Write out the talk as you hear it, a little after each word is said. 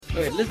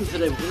Go ahead, listen to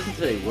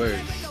their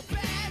words.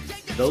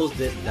 Those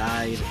that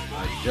died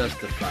are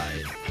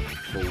justified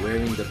for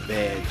wearing the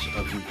badge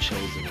of you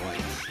chosen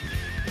whites.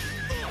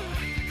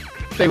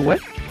 Say what?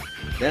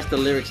 That's the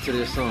lyrics to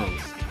their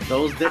songs.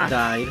 Those that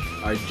died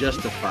are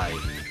justified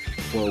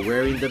for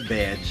wearing the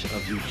badge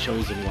of you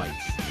chosen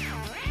whites.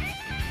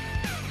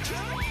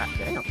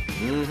 Damn.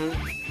 Mm-hmm.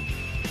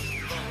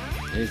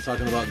 And he's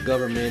talking about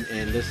government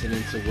and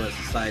listening to what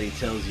society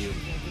tells you.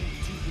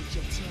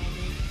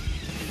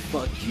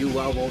 Fuck you,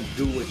 I won't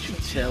do what you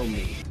tell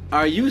me.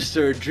 Are you,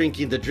 sir,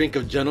 drinking the drink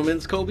of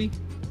gentlemen's, Kobe?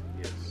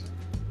 Yes.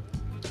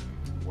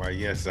 Why,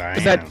 yes, I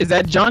am. Is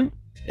that John?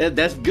 Yeah,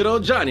 that's good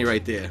old Johnny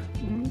right there.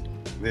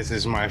 This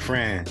is my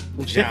friend,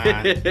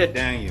 John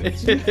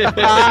Daniels.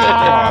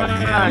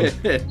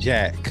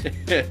 Jack.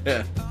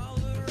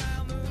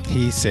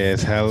 He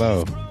says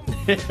hello.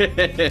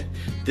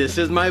 This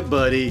is my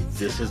buddy.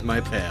 This is my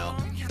pal.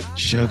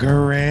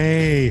 Sugar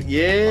Ray.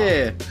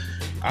 Yeah.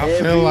 I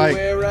feel like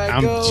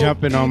I'm go,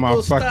 jumping on my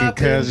fucking stop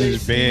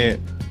cousin's bed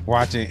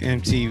watching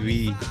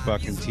MTV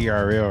fucking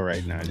TRL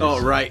right now.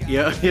 Oh, right.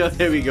 Yeah,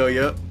 there we go.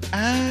 Yep.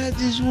 I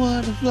just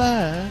want to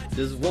fly.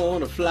 Just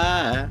want to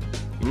fly.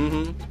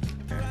 Mm-hmm.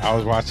 I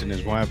was watching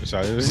this one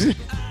episode. It was a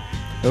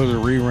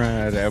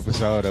rerun of the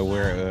episode of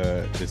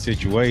where the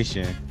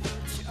situation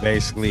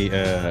basically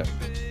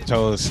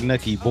told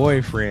Snooki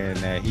boyfriend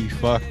that he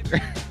fucked her.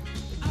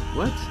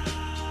 What?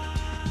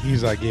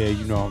 He's like, yeah,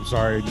 I'm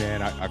sorry,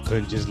 man. I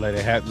couldn't just let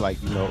it happen. Like,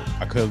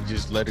 I couldn't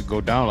just let it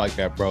go down like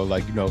that, bro.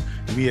 Like,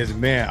 me as a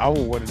man, I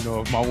would want to know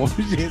if my woman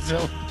did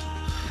something.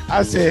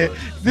 I said,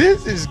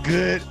 this is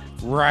good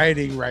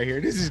writing right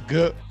here. This is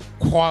good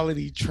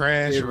quality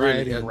trash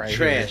writing right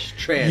here.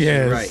 Trash,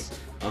 yes.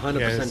 Right.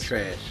 100%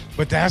 trash.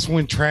 But that's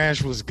when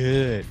trash was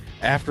good.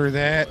 After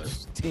that,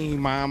 Teen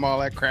Mom,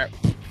 all that crap.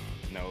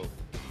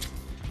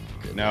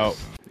 No.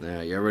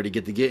 Now, you ready to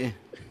get the getting?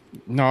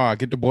 No,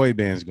 get the boy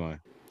bands going.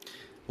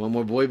 One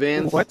more boy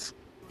bands? What?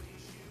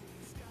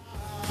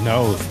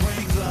 No.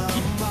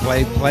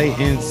 Play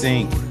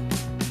NSYNC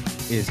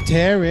is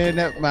tearing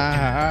up my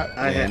heart.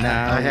 I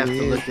have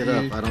to look it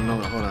up. I don't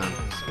know. Hold on.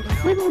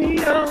 When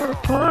we are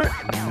apart,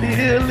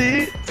 feel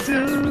it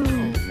too.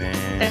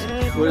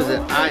 Man. What is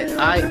it?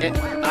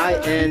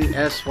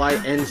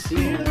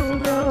 INSYNC?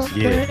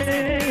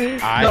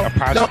 Yeah.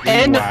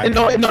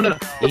 No, N. No.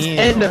 It's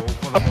N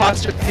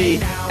apostrophe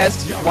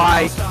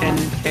SYNK.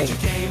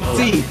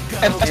 C.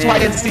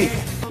 SYNC.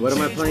 What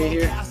am I playing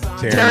here?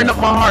 Tearing up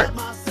my heart.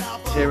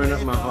 Tearing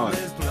up my heart.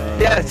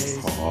 Yes.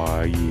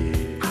 Oh,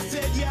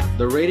 yeah.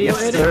 The radio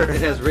Yes, edit? sir. It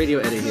has radio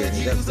edit here.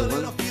 Is that the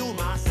one? If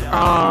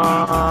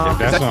Is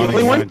that's that the the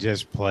only one? one,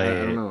 just play I it.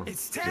 don't know.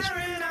 Just This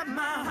one?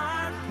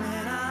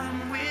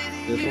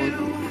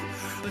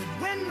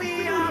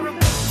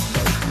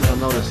 I don't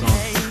know this song.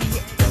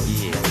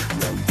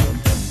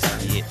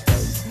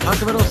 How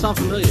come it don't sound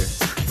familiar?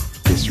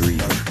 this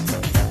read.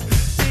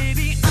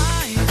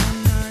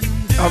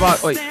 How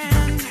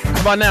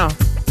about now?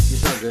 You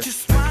sound good.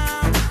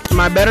 Am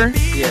I better?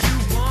 Yeah.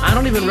 I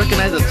don't even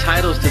recognize the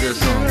titles to their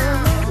songs.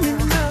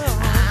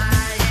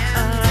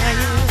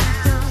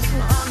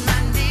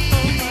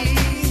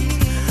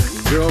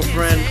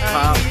 Girlfriend,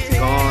 pop,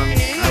 gone,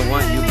 I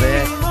want you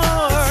back.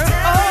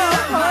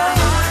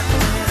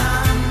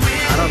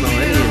 I don't know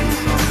any of these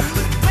songs.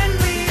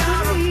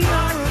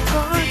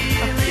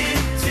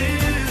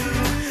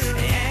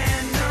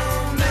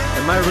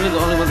 Am I really the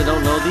only one that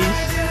don't know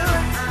these?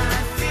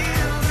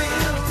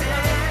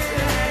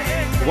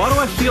 Why do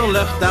I feel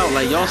left out?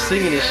 Like y'all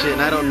singing this shit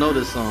and I don't know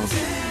this song.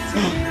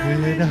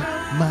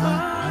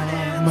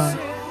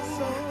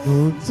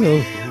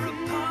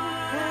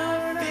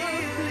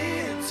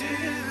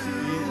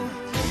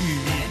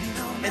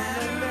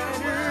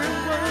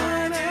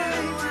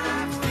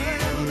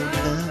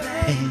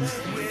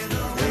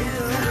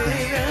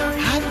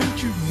 How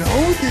did you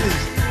know this?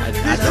 I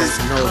don't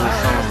know this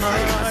song.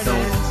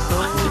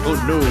 I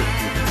don't know it.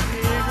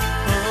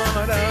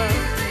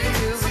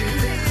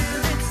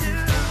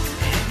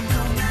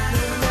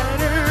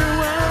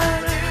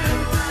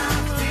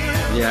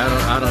 Yeah,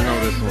 I don't know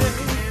this one.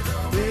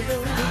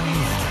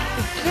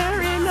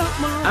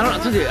 I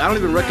don't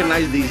even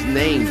recognize these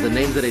names, the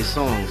names of these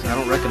songs. I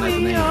don't recognize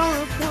the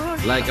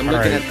names. Like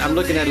I'm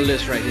looking at a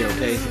list right here,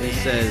 okay? It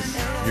says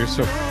You're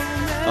so.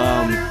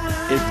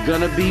 It's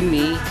Gonna Be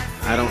Me,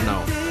 I don't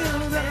know.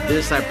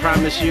 This I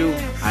Promise You,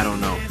 I don't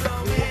know.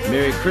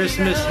 Merry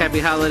Christmas, Happy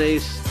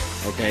Holidays,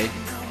 okay.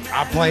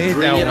 I played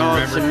Bring that It one. All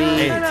Remember? to Me,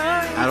 Hey,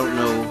 I don't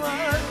know.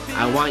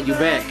 I Want You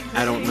Back,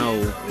 I don't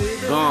know.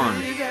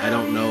 Gone, I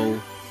don't know.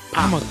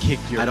 I'm Pop, gonna kick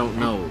your. I don't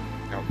know.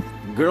 No.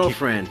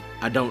 Girlfriend,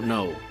 I don't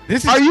know.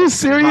 This is. Are you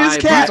serious,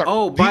 Cat?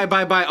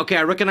 Bye. Okay,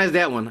 I recognize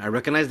that one. I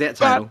recognize that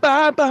title.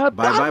 Bye.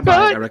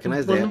 I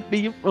recognize that.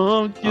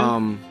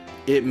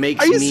 It makes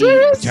Are you me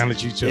serious?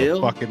 Challenge you to ill?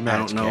 a fucking match. I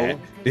don't know. Cat.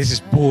 This is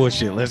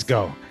bullshit. Let's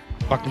go.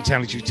 Fucking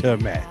challenge you to a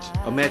match.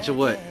 a match of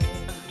what?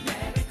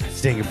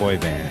 Singing boy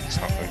band.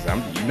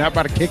 You're not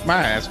about to kick my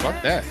ass.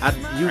 Fuck that.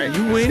 You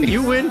win.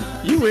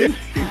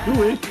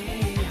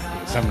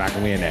 So I'm not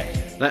gonna win that.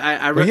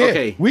 Like But yeah,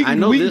 okay, we I can,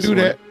 know we this can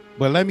do one. that.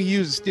 But let me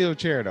use a steel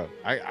chair though.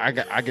 I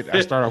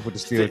start off with the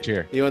steel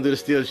chair. You want to do the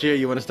steel chair?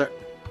 You want to start?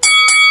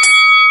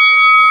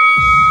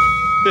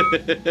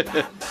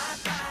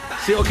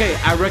 See, okay,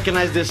 I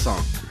recognize this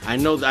song. I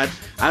know that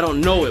I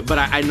don't know it, but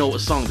I know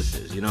what song this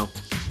is. You know?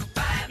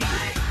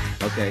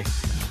 Okay.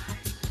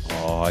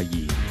 Oh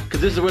yeah. Cause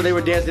this is where they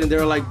were dancing and they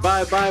were like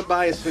bye bye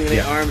bye and swinging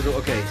their Yeah. arms.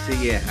 Okay,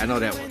 see, yeah, I know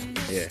that one.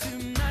 Yeah.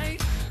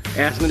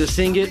 Ask me to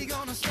sing it.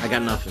 I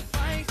got nothing.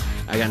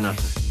 I got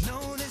nothing.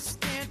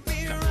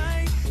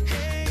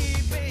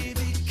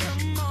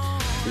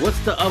 What's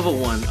the other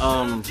one?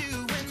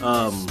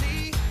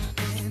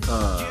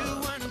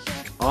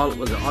 All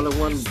was it all in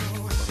one?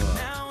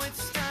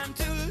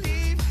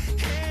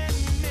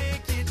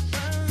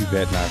 You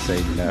better not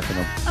say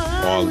nothing.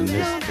 I'm all in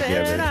this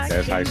together.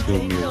 That's High School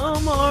Music. No,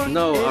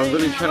 I'm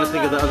really trying to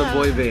think of the other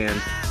boy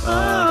band.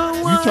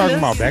 You talking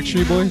about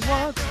Backstreet Boys?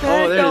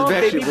 Oh, there's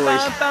Backstreet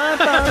Boys.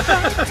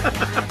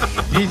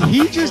 Did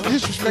he just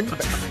disrespect the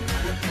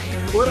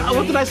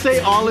What did I say?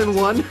 All in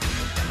one?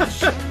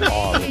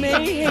 all of them?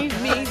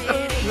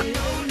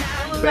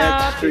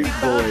 Backstreet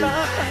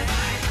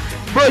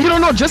Boys. Bro, you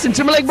don't know Justin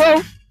Timberlake, bro?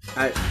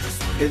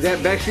 Is that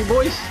Backstreet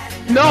Boys?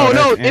 No, No,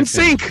 no, that's in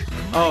sync.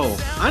 Oh,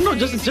 I know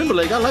Justin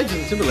Timberlake. I like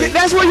Justin Timberlake.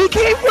 That's where he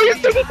came from. You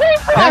think he came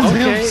from? That's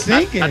Okay, him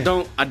singing. I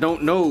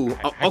don't know.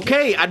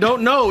 Okay, I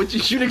don't know. It's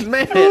your shooting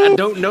man. I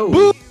don't know.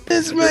 Boo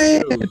this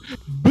man.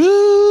 Boo.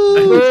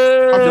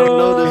 I don't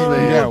know this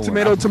man. Yeah, well,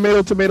 Tomato,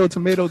 tomato, tomato,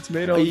 tomato,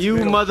 tomato. You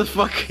tomato,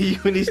 motherfucker, you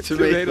and these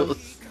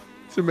tomatoes.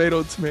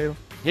 tomato, tomato.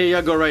 Here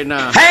y'all go right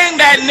now. Hang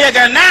that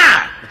nigga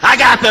now! I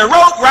got the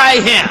rope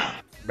right here!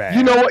 Bad.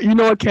 You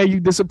know what, Kay? You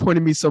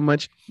disappointed me so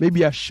much.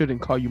 Maybe I shouldn't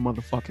call you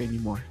motherfucker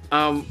anymore.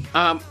 I'm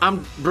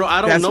bro,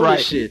 I don't That's know right.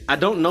 this shit. I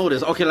don't know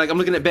this. Okay, like I'm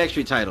looking at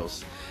Backstreet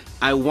titles.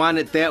 I Want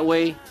It That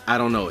Way. I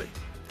don't know it.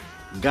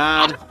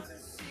 God.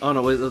 Oh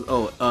no,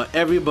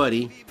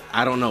 Everybody.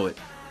 I don't know it.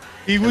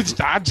 He was.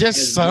 I just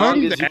As sung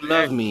long as that. you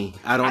love me.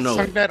 I don't know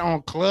sung it. that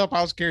on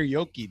Clubhouse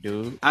karaoke,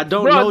 dude. I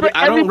don't know.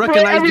 I don't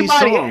recognize these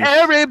songs.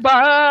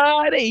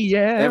 Everybody,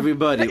 yeah.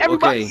 Everybody.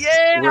 Everybody, Okay.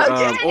 yeah, We're,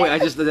 yeah. Oh,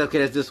 wait, okay.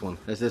 That's this one.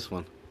 That's this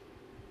one.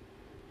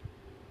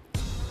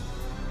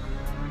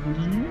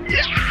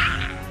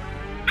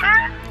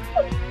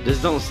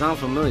 This don't sound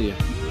familiar.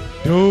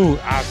 Dude,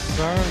 I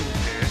sung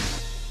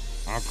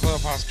this on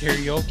Clubhouse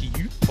karaoke.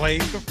 You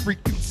played the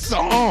freaking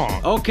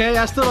song. Okay,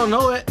 I still don't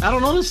know it. I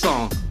don't know this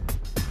song.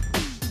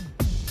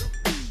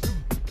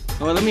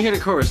 Oh, let me hear the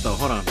chorus though.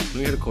 Hold on. Let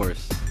me hear the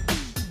chorus.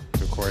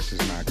 The chorus is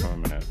not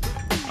coming up.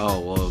 Oh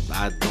well,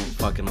 I don't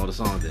fucking know the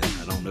song then.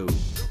 I don't know.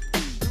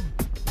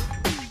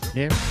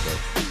 Yeah.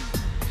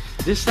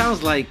 This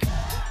sounds like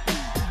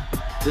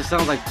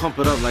Pump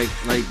It Up,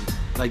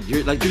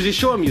 like Jersey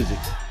Shore music.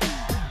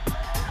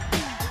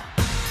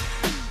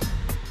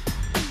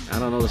 I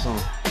don't know the song.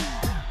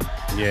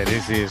 Yeah,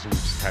 this is some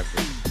type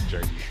of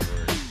Jersey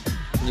Shore.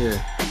 Yeah.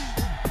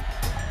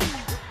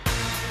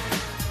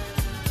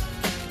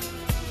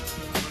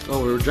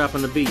 Oh, we were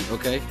dropping the beat.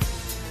 Okay.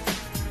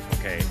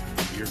 Okay,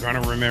 you're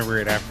gonna remember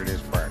it after this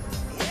part.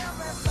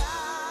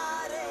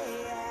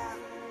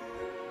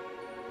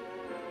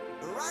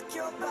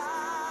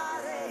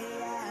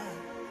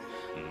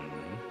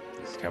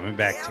 It's coming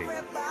back to you.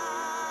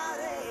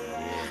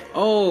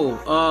 Oh,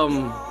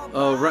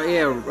 right,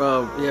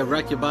 yeah,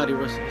 Rock Your Body,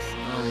 Restless.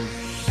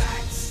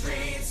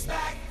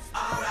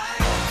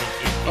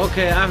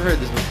 Okay, I've heard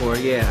this before.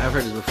 Yeah, I've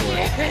heard this before.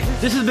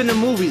 This has been in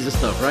movies and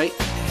stuff, right?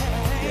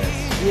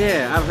 Yes.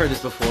 Yeah, I've heard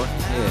this before.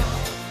 Yeah.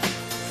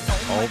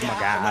 Oh my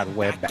God,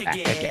 we're back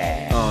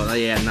again. Oh,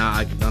 yeah,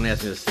 nah, don't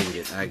ask me to sing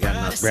it. I got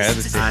nothing.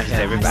 Brothers, I sisters, have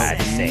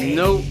everybody say.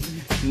 Nope.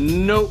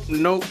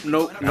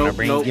 Gonna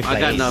bring you I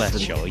got flavor, nothing.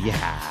 show you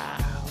how.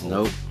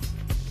 Nope.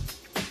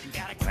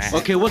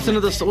 Okay, what's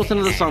another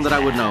song that I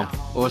would know,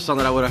 or a song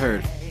that I would have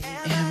heard?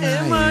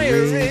 Am I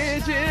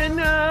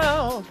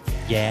original?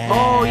 Yeah.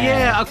 Oh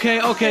yeah, okay,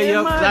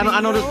 yep. I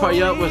know this part.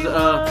 Yep, was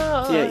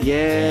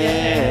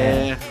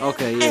yeah.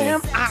 Okay, yeah,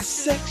 Am I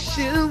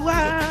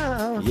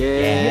sexual?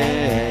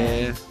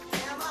 yeah.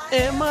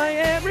 Am I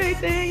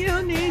everything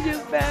you need? You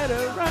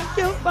better rock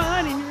your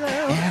body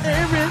now.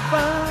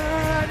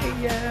 Everybody,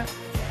 yeah.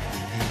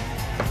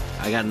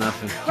 I got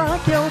nothing.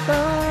 Rock your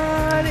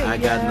body. I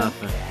got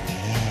nothing.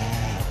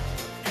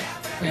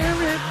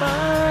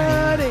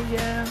 Everybody,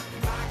 yeah.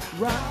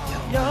 Rock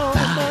your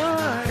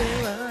body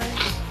right.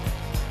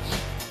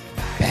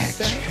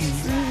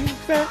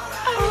 Backstreet.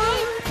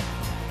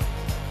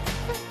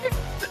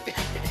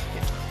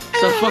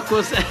 So fuck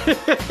was that?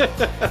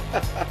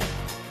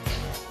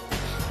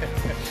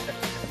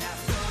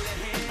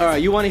 All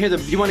right, you want to hear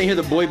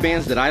the boy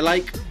bands that I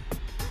like?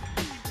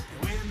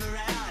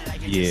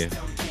 Yeah.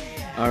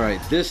 All right,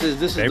 this is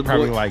They the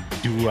probably boy.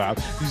 like do out.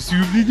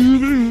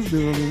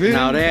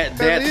 Now that's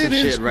some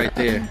shit right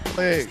there.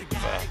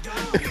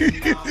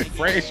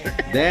 Fresh.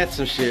 That's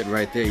some shit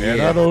right there. And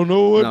Yeah. I don't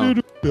know what No. to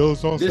do.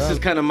 Bills on This is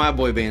Saturday. kind of my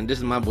boy band. This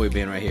is my boy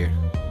band right here.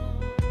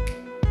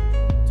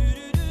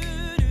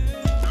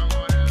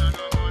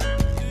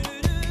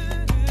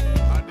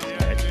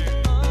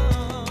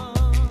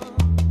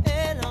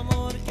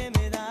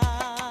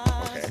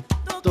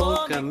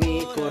 toca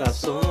mi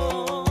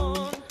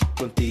corazón.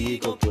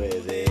 Contigo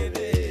puede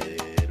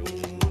ver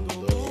un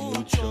mundo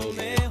mucho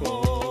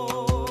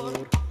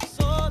mejor.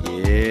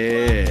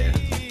 Yeah.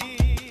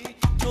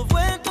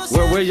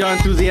 Where's y'all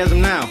enthusiasm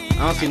now? I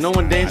don't see no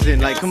one dancing.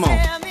 Like, come on.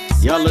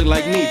 Y'all look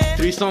like me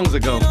 3 songs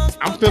ago.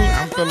 I'm feeling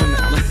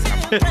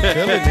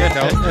it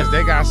though, because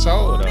they got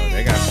soul though.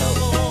 They got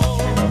soul.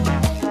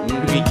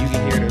 You can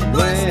hear the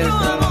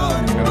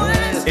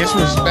it's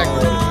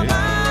respectful.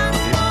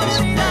 It's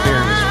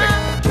very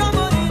respectful.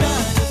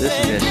 This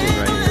is that shit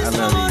right here. I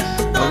love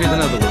these. Oh, here's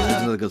another one.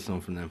 Here's another good song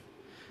from them.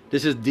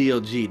 This is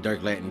DLG,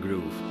 Dark Latin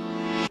Groove.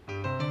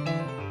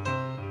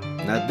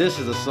 Now this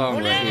is a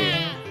song right here.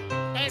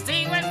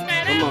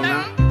 Come on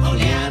now.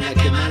 Juliana,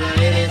 qué mala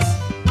eres.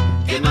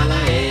 Qué mala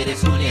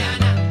eres,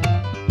 Juliana.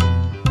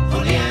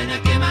 Juliana,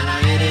 qué mala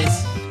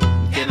eres.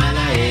 Qué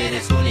mala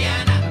eres,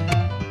 Juliana.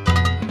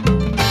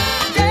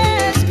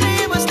 Te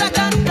escribo esta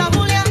carta,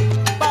 Julia,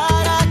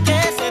 para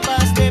que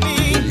sepas de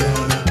mí. Y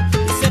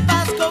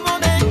sepas cómo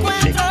me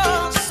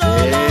encuentro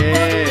solo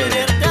por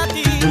tenerte a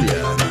ti.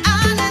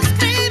 Al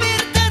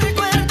escribirte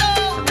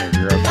recuerdo las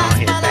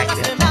palabras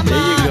de mi amor.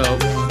 There you go.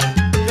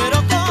 Pero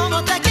como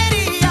te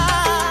quería,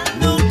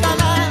 nunca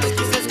las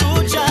quise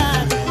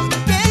escuchar.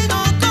 Que no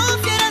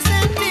confieras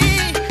en ti,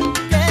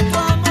 que tu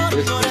amor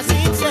no era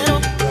sincero.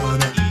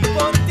 Y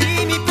por ti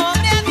mi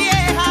pobre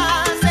vieja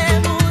se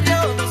murió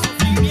de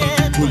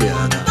sufrimiento.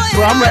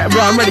 Bro,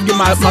 I'm ready to get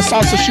my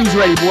salsa shoes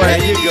ready, boy.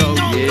 There you go.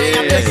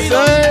 Yeah.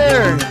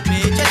 Sir.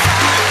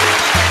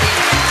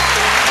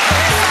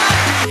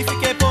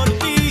 Sacrifiqué por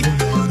ti,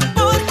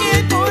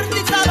 porque por ti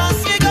estaba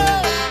ciego.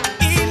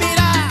 Y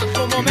mira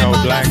cómo You me know,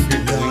 matas. black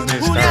people, we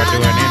can start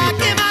doing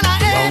anything.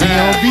 But we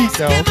on beat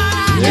though.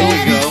 There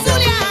you go.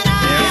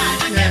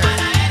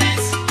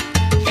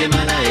 Qué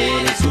mala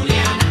eres,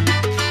 Juliana.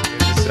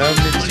 It's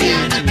something to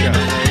change. Qué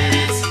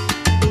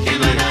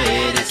mala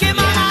eres,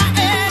 Juliana.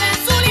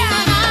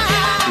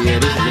 Yeah,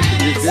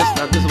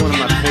 this is one of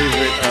my favorite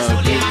gigs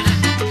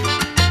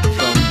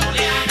from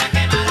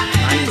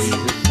 90s.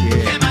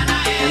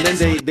 Yeah. And then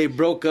they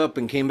broke up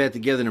and came back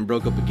together and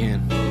broke up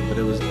again. But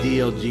it was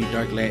DLG,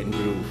 Dark Latin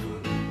Groove.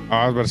 Oh,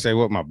 I was about to say,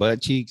 what, my butt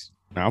cheeks?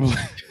 No, I'm like,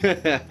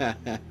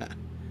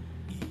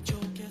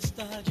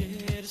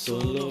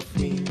 Solo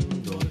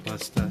findo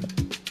pasta.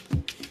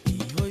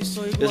 This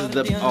is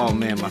the, oh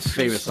man, my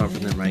favorite song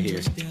from them right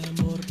here.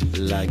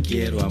 La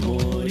quiero a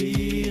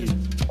morir.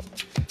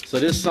 So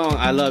this song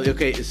I love.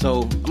 Okay,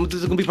 so this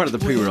is gonna be part of the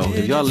pre-roll.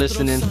 If y'all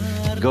listening,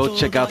 go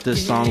check out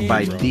this song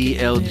by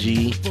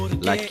DLG,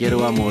 La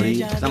quiero a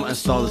morir. I'm gonna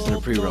install this in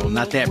the pre-roll,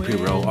 not that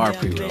pre-roll, our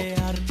pre-roll.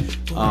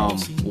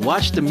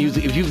 Watch the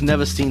music. If you've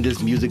never seen this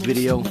music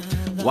video,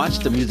 watch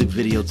the music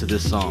video to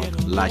this song,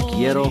 La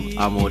quiero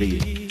a morir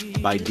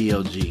by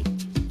DLG.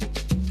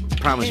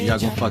 Promise you, y'all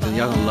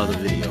gonna love the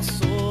video.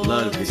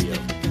 Love the video.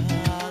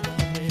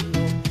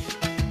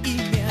 Y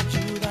me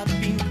ayuda a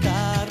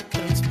pintar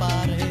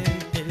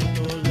transparente el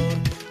dolor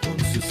con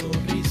su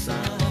sonrisa.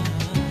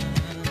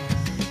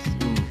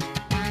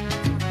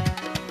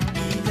 Y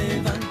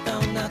levanta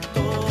una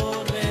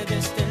torre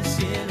desde el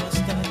cielo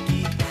hasta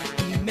aquí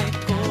y me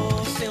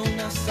cose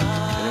una And sal.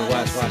 then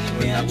watch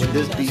when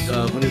this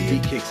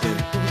beat kicks in,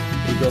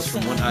 it goes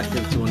from one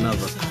octave to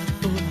another.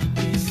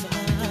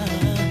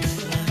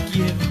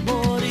 Quiero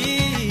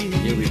morir.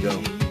 Here we go.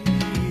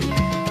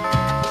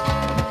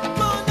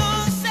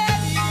 Conoce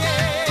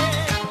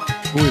bien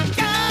who is it?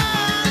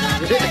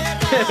 cada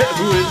guerra.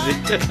 Who is it?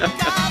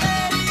 Cada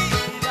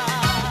herida,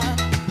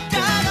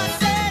 cada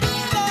ser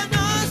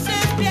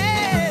conoces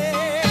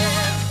bien,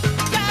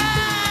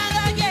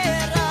 cada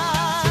guerra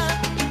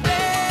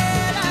de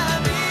la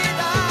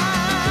vida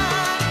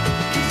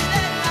y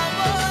del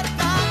amor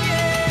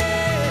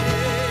también.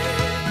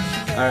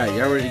 All right,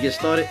 y'all ready to get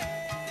started?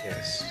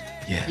 Yes.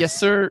 Yes,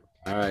 sir.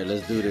 All right,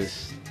 let's do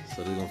this.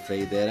 So we're gonna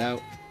fade that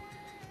out,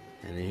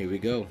 and then here we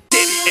go.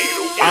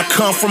 I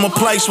come from a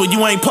place where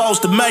you ain't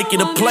supposed to make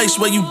it. A place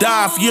where you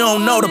die if you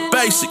don't know the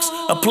basics.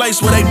 A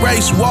place where they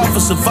raise you off for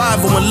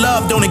survival when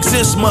love don't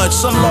exist much.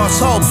 Some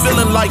lost hope,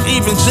 feeling like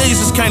even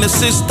Jesus can't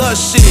assist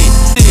us. Shit.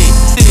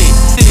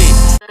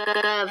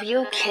 Love,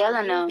 you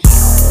killing them.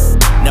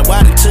 Now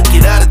I done took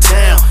it out of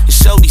town and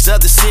showed these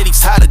other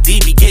cities how the D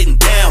be getting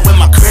down. Where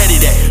my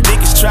credit at?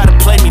 Niggas try to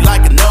play me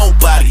like a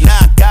nobody. Now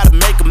I gotta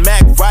make them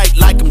act right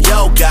like I'm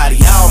Yo Gotti.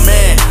 Oh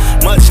man,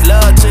 much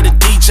love to the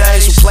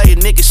DJs who play a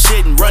nigga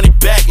shit and run it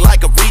back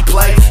like a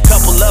replay.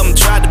 Couple of them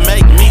tried to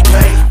make me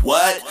pay.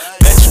 What?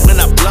 Bet you when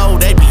I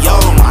blow, they be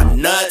all on my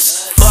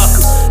nuts. Fuck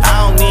 'em,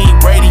 I don't need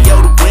radio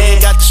to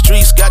win. Got the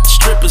streets, got the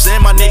strippers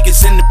and my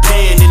niggas in the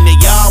pen. And they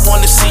all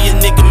wanna see a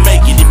nigga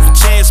make it. If a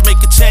chance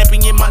make a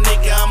champion, my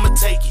nigga, I'ma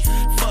take it.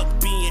 Fuck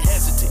being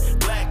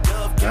hesitant. Black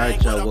Dove. All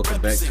right, y'all, welcome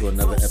back to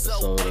another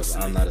episode of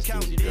I'm Not a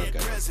Stingy Drunk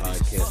Guy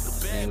podcast with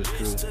the Sandwich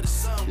Crew.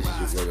 This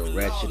is your Royal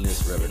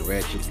Ratchetness, Reverend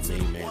Ratchet, your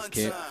main man's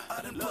cat.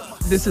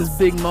 This is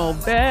Big Mo,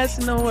 best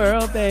in the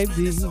world, baby.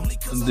 This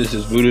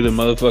is Voodoo the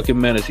motherfucking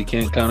menace. He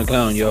can't count a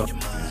clown, y'all.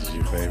 This is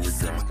your favorite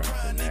drunk. I'm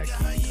from Nat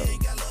King Cole.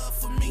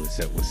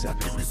 What's up,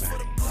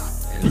 everybody?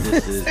 And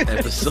this is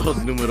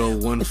episode numero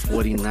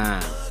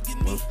 149.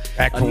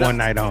 Back for one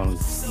night only.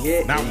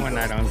 Yeah, Not one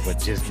night only, but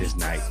just this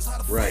night.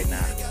 Right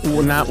now.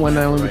 Well, not one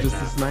night only, Right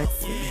just now.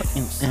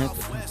 this night.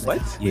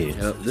 What?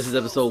 Yeah. This is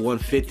episode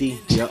 150.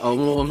 Yeah,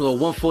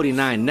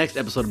 149. Next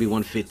episode will be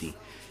 150.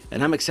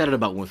 And I'm excited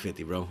about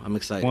 150, bro. I'm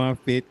excited.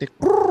 150.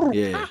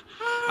 Yeah.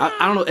 I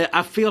don't know.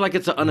 I feel like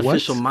it's an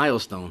unofficial What?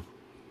 milestone.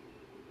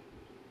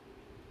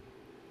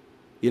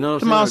 You know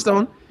what The I'm saying?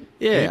 milestone.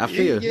 Yeah, I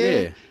feel.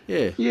 Yeah.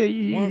 Yeah.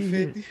 Yeah.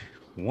 150.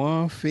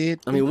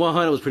 150. I mean,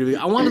 100 was pretty big.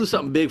 I want to do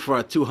something big for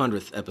our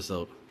 200th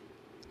episode.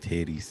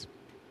 Titties.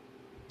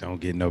 Don't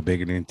get no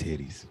bigger than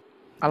titties.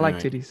 I like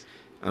Alright. titties.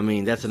 I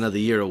mean, that's another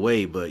year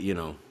away, but you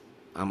know,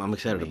 I'm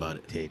excited about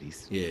it.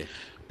 Titties. Yeah.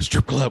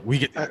 Strip club. We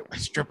get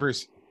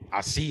strippers.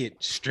 I see it.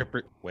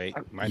 Stripper. Wait.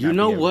 might You not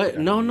know be able to what? put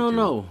it No, on no, YouTube.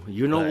 no.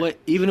 You know But what?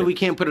 Even if we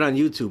can't put it on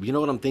YouTube, you know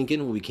what I'm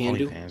thinking? What we can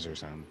do? OnlyFans or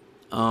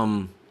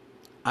something.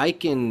 I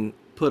can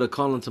put a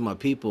call into my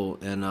people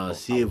and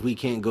see if we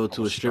can't go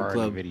to I'll a strip star in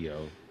the club.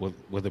 video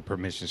with a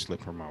permission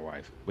slip from my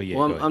wife. But yeah,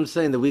 Well, go ahead. I'm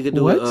saying that we could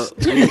do What?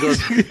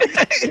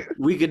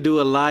 we could do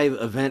a live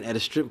event at a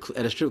strip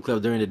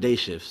club during the day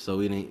shift, so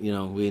we ain't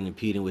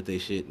impeding with their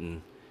shit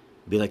and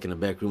be like in the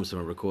back room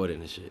somewhere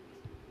recording and shit.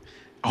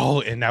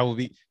 Oh, and that would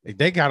be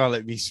they gotta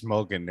let me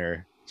smoke in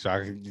there. So I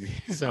can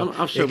so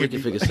I'm sure it we could can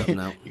be figure something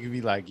out. You could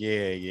be like,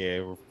 yeah,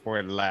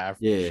 report live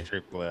from Yeah. the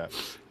strip club.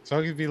 So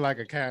it could be like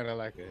a kind of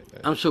like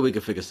a I'm sure we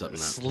could figure something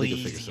out. We can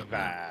figure sleazy something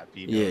out. vibe.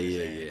 You know what I'm Yeah.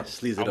 saying?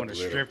 Sleaze I it up want a a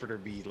little. stripper to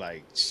be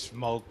like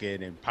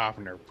smoking and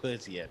popping her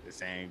pussy at the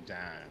same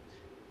time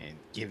and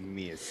giving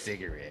me a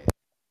cigarette.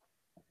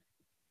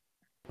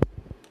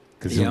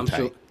 Cause Yeah, I'm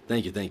sure.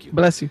 Thank you.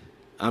 Bless you,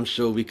 I'm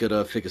sure we could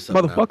figure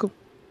something out. motherfucker.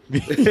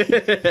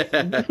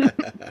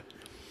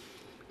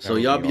 So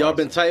That y'all would be y'all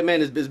been awesome. tight,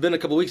 man. It's been a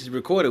couple weeks since we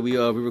recorded. We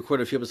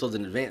recorded a few episodes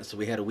in advance, so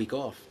we had a week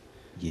off.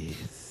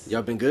 Yes.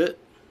 Y'all been good?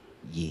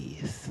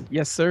 Yes.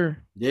 Yes, sir.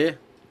 Yeah.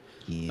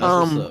 Yes. That's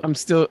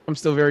what's up. I'm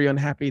still very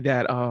unhappy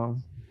that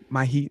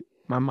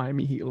my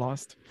Miami Heat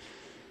lost.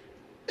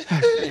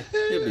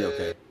 You'll be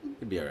okay.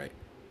 You'll be all right.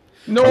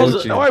 No,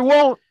 Coaching. no, I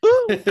won't.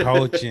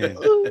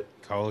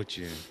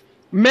 Coaching.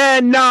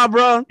 Man, nah,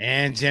 bro.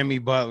 And Jimmy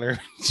Butler.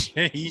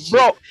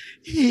 Bro,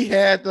 He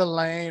had the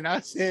lane.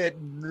 I said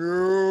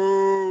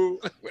no.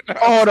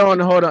 hold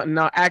on.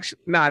 No,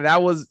 actually, nah,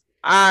 that was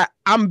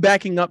I'm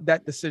backing up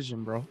that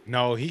decision, bro.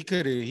 No, he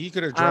could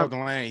have drove the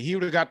lane. He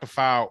would have got the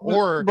foul.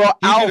 Or bro, he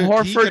Al coulda-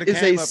 he Horford coulda is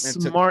came a up and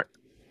took- smart.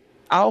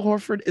 Al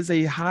Horford is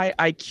a high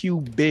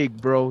IQ big,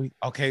 bro.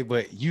 Okay,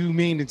 but you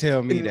mean to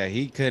tell me that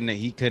he couldn't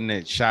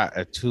have shot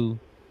a 2?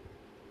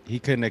 He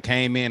couldn't have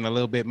came in a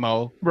little bit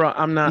more. Bro,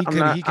 He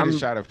could have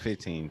shot a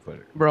 15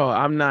 footer. Bro,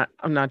 I'm not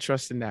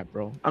trusting that,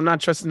 bro. I'm not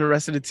trusting the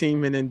rest of the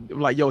team. And then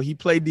like, yo, he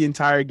played the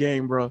entire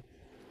game, bro.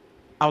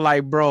 I'm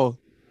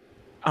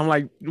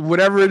like,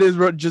 whatever it is,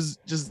 bro, just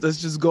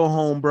let's just go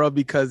home, bro.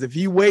 Because if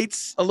he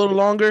waits a little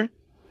longer,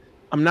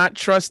 I'm not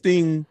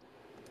trusting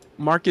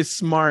Marcus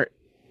Smart,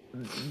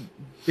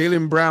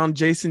 Jaylen Brown,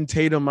 Jason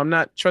Tatum. I'm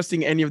not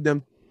trusting any of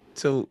them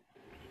to.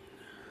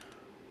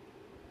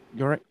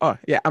 You're right. Oh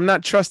yeah, I'm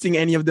not trusting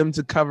any of them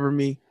to cover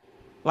me,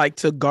 like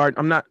to guard.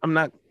 I'm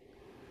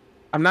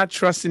not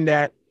trusting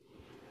that.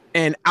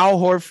 And Al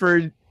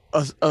Horford,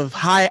 of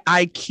high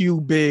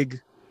IQ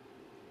big.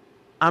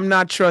 I'm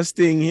not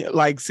trusting,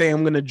 like, saying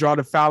I'm gonna draw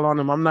the foul on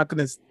him. I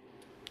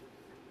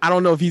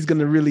don't know if he's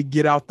gonna really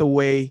get out the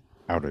way.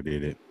 I would have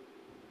did it.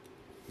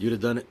 You'd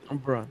have done it.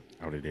 Bro.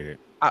 I would have did it.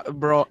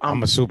 Bro,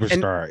 I'm a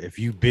superstar. If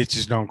you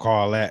bitches don't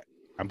call that,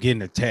 I'm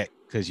getting a tech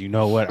because you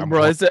know what? I'm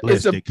bro, it's a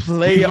ballistic.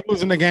 play. We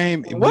losing the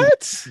game.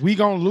 What? We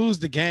gonna lose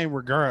the game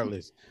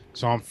regardless.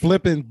 So I'm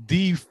flipping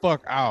the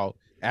fuck out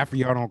after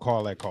y'all don't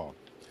call that call.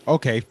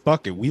 Okay,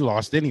 fuck it. We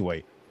lost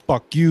anyway.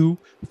 Fuck you.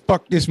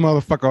 Fuck this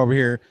motherfucker over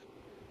here.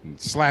 And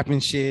slapping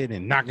shit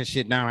and knocking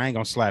shit down. I ain't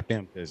gonna slap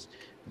him because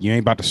you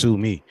ain't about to sue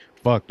me.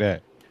 Fuck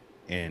that.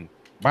 And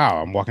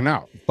wow, I'm walking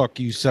out. Fuck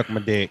you, suck my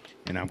dick,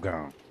 and I'm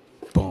gone.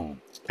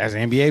 Boom. As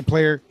an NBA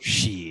player,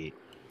 shit.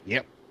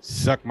 Yep.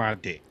 Suck my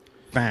dick.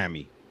 Find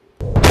me.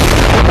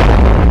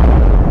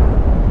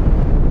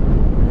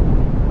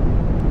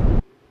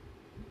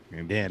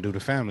 And then do the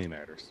family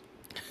matters.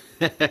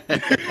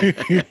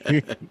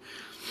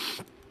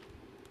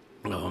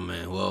 Oh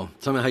man. Well,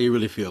 tell me how you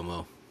really feel,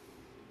 Mo.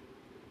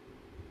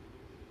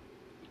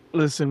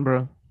 Listen,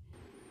 bro.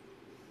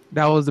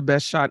 That was the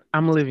best shot.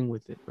 I'm living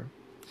with it, bro.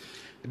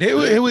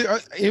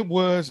 It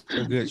was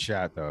a good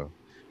shot though,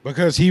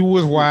 because he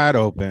was wide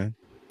open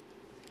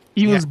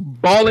He was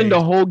balling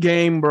the whole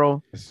game,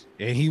 bro,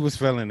 and he was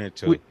feeling it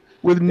too.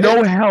 with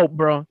no help,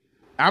 bro.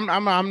 I'm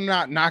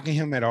not knocking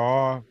him at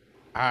all.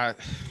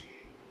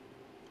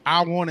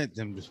 I wanted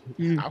them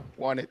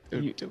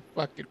to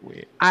fucking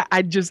win.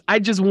 I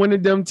just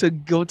wanted them to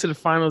go to the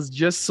finals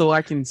just so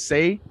I can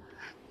say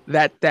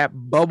that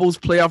Bubbles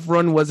playoff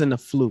run wasn't a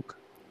fluke.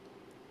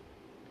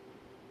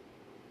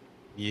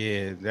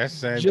 Yeah, that's the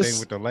same Just- thing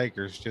with the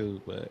Lakers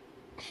too. But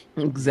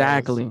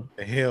Exactly. what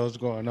the hell's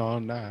going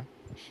on now?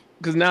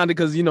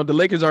 Because you know the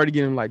Lakers already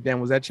getting like, damn,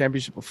 was that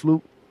championship a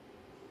fluke?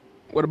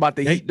 What about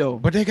the Heat though?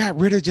 But they got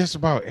rid of just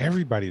about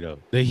everybody though.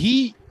 The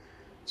Heat,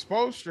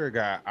 Spoelstra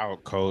got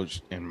out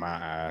coached in my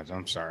eyes.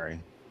 I'm sorry,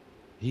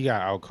 he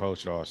got out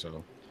coached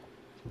also.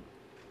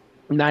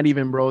 Not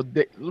even, bro.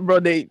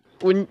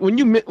 When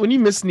you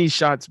miss these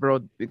shots, bro,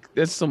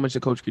 there's so much the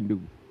coach can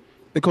do.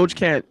 The coach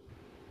can't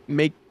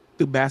make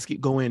the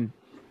basket go in.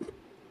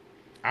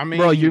 I mean,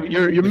 bro,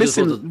 you're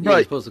missing.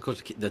 You're supposed to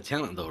coach the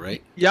talent though,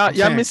 right? Y'all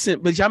missing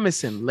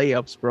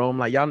layups, bro. I'm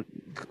like y'all.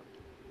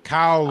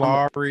 Kyle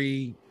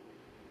Lowry.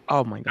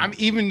 Oh my god! I mean,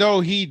 even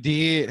though he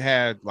did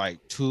have like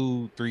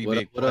 2-3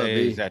 big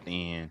plays at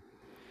the end,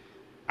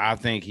 I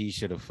think he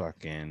should have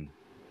fucking.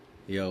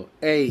 Yo,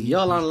 hey,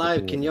 y'all on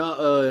live? Can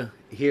y'all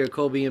hear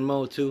Kobe and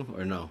Mo too,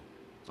 or no?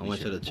 I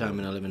want you to chime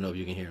in and let me know if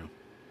you can hear them.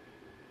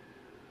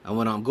 I'm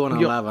going on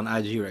live on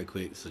IG right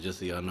quick, so just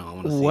so y'all know, I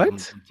want to see. What?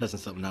 I'm testing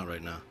something out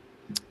right now.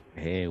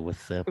 Hey,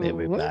 what's up,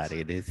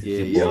 everybody? This is Yeah,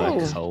 your boy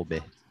yeah. Kobe.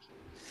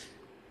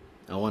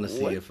 I want to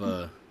see if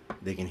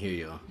they can hear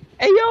y'all.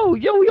 Hey yo,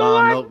 we Oh,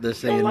 all right? nope, they're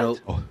saying nope.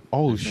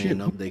 Oh They're saying shit!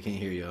 nope, they can't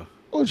hear y'all.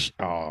 Oh shit!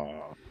 Oh.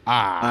 All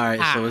right,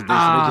 so it's they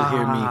just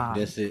hear me.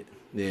 That's it.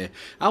 Yeah,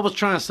 I was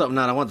trying something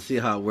out. I wanted to see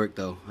how it worked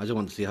though. I just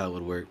wanted to see how it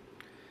would work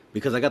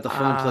because I got the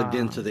phone plugged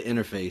into the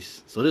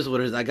interface. So this is what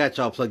it is. I got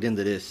y'all plugged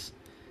into this.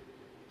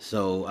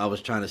 So I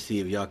was trying to see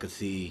if y'all could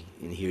see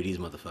and hear these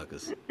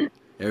motherfuckers.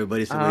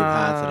 Everybody say wave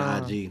hi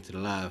to the IG, to the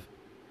live.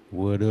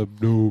 What up,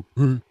 dude?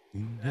 Boom,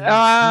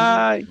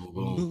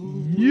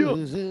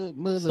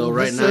 boom. So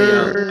right now,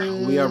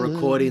 y'all, we are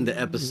recording. The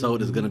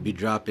episode is gonna be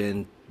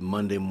dropping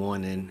Monday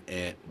morning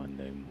at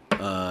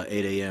 8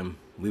 a.m.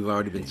 We've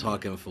already been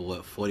talking for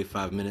what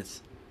 45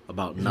 minutes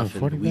about nothing.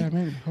 45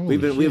 minutes?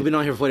 We've been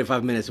on here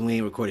 45 minutes and we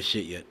ain't recorded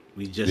shit yet.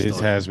 We just This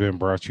started. has been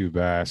brought to you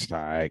by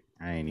Steak.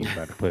 I ain't even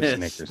about to put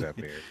Snickers up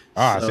there.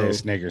 Oh, I said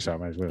Snickers. So I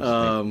might as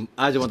well.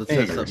 I just want to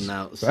test something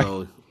out.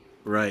 So,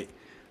 right.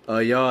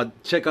 Y'all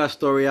check our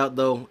story out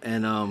though,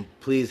 and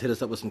please hit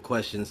us up with some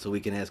questions so we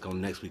can ask on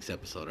next week's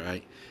episode. All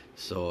right.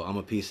 So I'm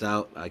gonna peace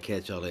out. I'll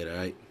catch y'all later. All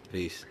right.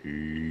 Peace.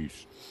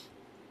 Peace.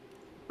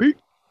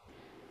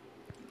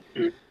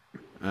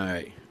 All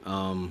right.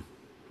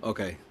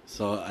 Okay.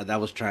 So that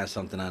was trying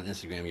something on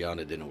Instagram, y'all,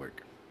 and it didn't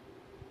work.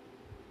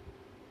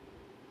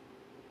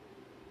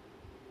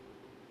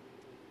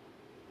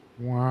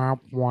 Wah,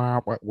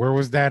 wah, wah. Where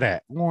was that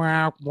at?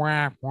 Wah,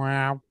 wah,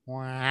 wah,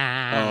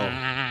 wah. Oh,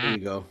 there you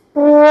go.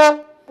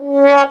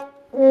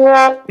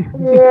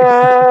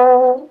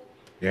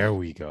 There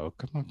we go.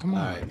 Come on,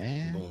 All right,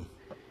 man. boom.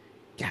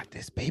 Got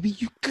this, baby.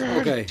 You got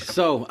Okay, it.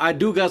 so I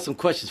do got some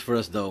questions for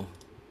us though,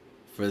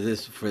 for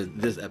this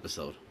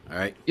episode. All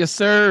right. Yes,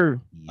 sir.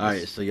 All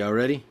right. So y'all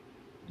ready?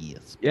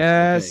 Yes.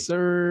 Yes, Okay.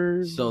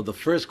 sir. So the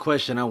first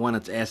question I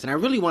wanted to ask, and I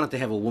really wanted to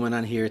have a woman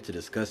on here to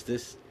discuss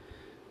this,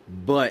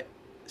 but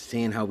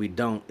seeing how we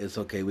don't, it's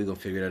okay. We're gonna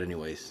figure it out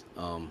anyways.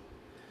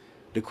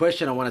 The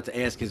question I wanted to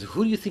ask is,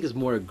 who do you think is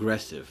more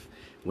aggressive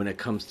when it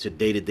comes to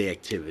day-to-day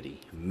activity,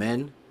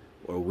 men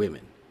or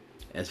women,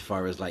 as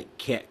far as like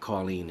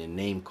catcalling and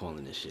name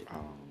calling and shit?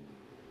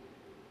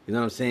 You know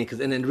what I'm saying?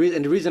 And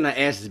the reason I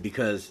ask is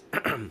because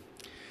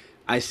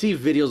I see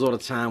videos all the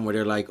time where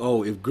they're like,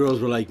 oh, if girls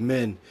were like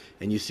men,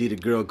 and you see the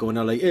girl going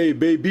out like, hey,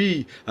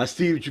 baby, I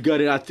see what you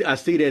got. I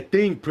see that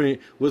thing print.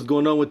 What's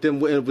going on with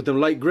them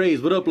light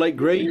grays? What up, light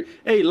gray?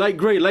 Hey, light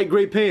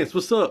gray pants.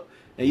 What's up?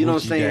 And you know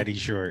what I'm saying? Daddy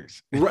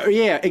shorts. Right,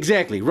 yeah,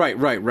 exactly.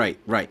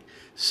 Right.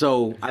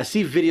 So I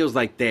see videos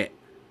like that,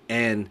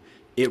 and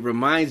it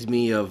reminds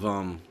me of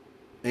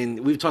and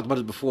we've talked about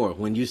it before.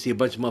 When you see a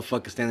bunch of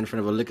motherfuckers standing in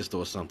front of a liquor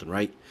store or something,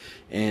 right?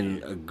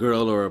 And a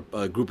girl or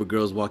a group of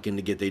girls walk in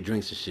to get their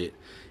drinks and shit.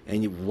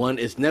 And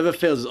it never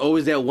fails. It's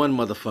always that one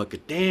motherfucker.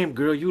 Damn,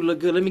 girl, you look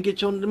good. Let me get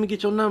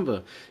your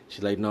number.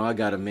 She's like, no, I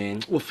got it,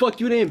 man. Well, fuck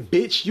you then,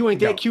 bitch. You ain't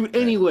that cute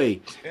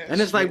anyway. And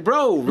it's like,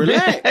 bro,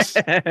 relax,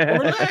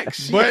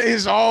 relax. But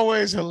it's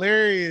always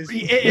hilarious.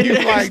 It- You're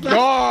it's like, not-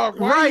 dog,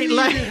 why right, you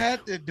like- even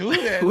have to do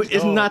that?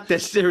 It's dog? not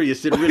that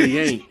serious. It really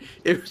ain't.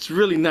 It's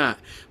really not.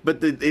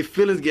 But the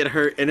feelings get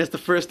hurt, and that's the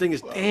first thing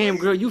is, damn,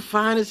 girl, you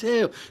fine as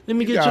hell. Let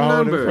me get got your all in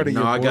number. front of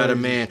No, your I got a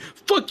boys. man.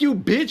 Fuck you,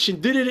 bitch,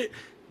 and did it.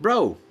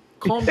 Bro,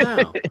 calm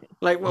down.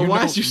 Like, well, You why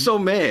know- is you so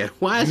mad?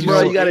 Why is you bro,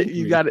 so you gotta, angry?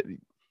 you gotta, You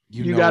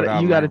you know gotta, what I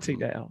you gotta learned take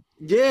from- that out.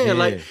 Yeah, Yeah.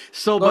 like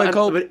so. Go ahead, But,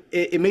 Cole. but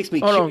it makes me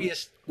Hold on.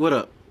 curious. What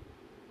up?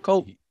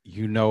 Cope.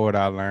 You know what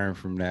I learned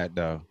from that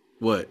though.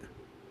 What?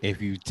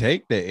 If you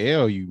take the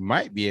L, you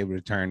might be able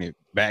to turn it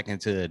back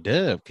into a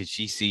dub because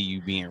she see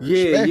you being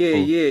Yeah, respectful.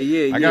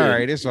 yeah. Like, all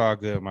right, it's all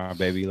good, my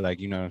baby. Like,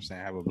 you know what I'm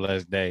saying? Have a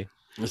blessed day.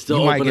 It's still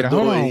You might open get the a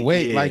hold door, on,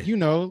 wait, yeah. like,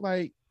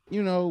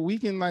 we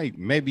can like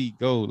maybe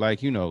go like,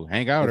 hang out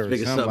Let's or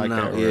figure something like something that.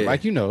 out, Or, yeah.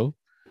 like,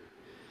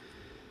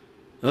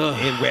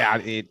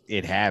 Ugh.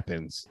 it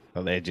happens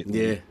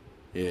allegedly. Yeah.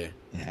 It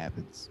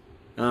happens.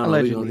 I don't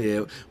know, we Allegedly.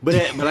 yeah.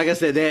 But like I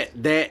said,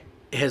 that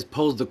has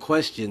posed the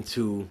question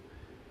to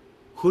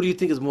who do you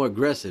think is more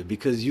aggressive?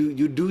 Because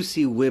you do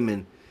see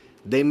women,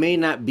 they may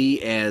not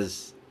be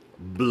as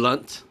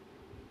blunt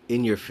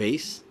in your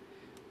face,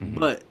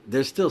 but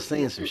they're still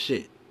saying some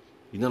shit.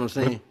 You know what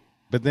I'm saying?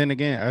 But then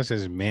again, us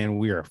as men,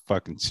 we are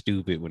fucking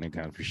stupid when it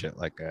comes to shit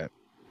like that.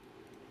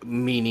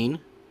 Meaning,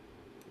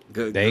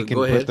 They can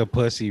go put ahead. the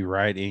pussy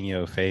right in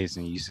your face,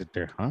 and you sit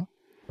there, huh?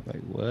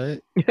 Like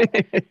what?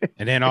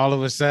 And then all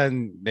of a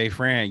sudden, they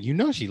friend, you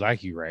know she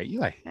like you, right? You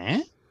like,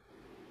 huh?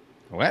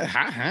 What?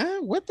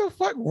 Huh? What the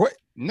fuck? What?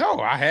 No,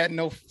 I had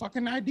no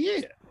fucking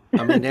idea.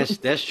 I mean,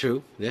 that's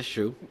true. That's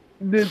true.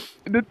 The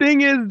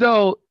thing is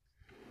though,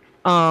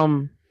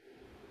 wait,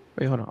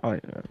 hold on. Oh,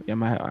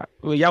 yeah,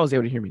 well, y'all was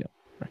able to hear me though.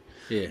 Right.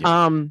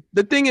 Yeah.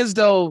 The thing is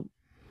though,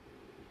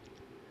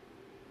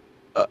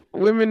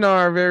 women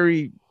are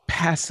very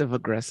passive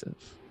aggressive.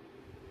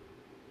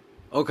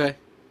 Okay.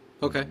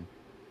 Okay.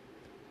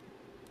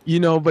 You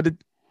know, but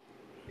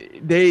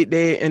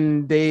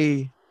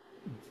they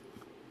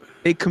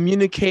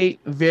communicate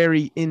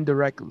very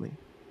indirectly.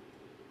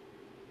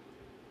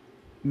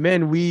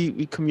 Men,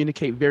 we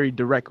communicate very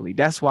directly.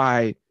 That's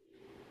why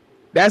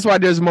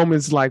there's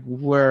moments like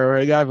where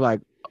a guy be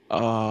like,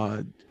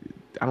 I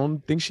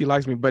don't think she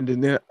likes me, but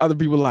then other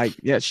people like,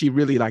 yeah, she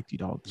really liked you,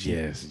 dog.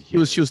 She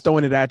was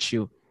throwing it at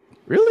you.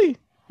 Really?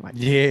 Like,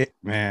 yeah,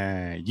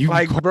 man. You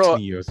like, bro,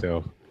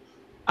 yourself.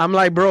 I'm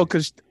like, bro,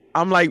 because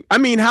I'm like, I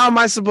mean, how am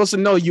I supposed to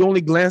know? You only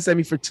glanced at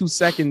me for 2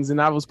 seconds,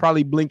 and I was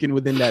probably blinking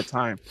within that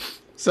time.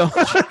 So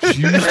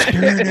she was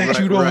staring at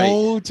you the Right.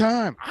 whole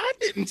time. I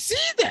didn't see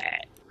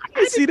that. I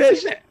didn't see that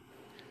shit.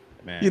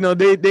 Man. You know,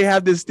 they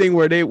have this thing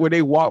where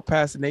they walk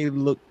past and they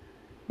look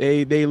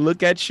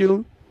at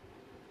you,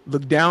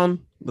 look down,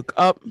 look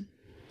up,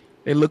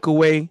 they look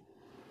away,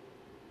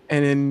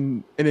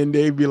 and then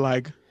they be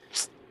like,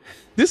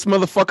 this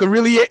motherfucker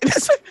really ain't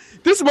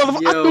this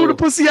motherfucker. I threw the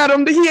pussy at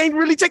him. He ain't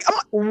really take. I'm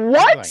like,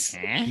 what?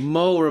 Like,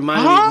 Mo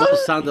reminded me. Mo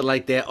sounded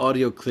like that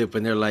audio clip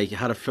when they're like,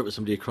 how to flirt with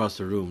somebody across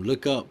the room.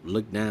 Look up,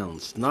 look down,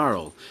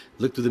 snarl,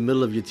 look through the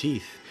middle of your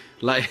teeth.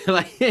 Like,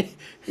 look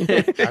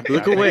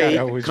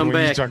away, come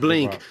back,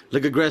 blink,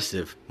 look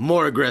aggressive,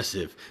 more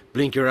aggressive,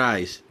 blink your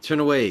eyes, turn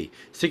away,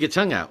 stick your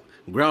tongue out,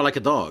 growl like a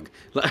dog.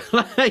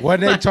 What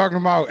they talking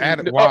about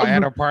at a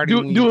party?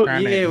 Do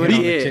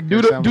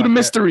the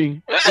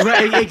mystery.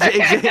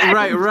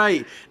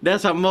 Right.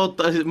 That's how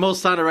Mo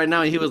sounded right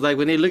now. And he was like,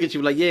 when they look at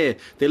you, like, yeah,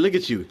 they look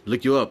at you,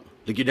 look you up,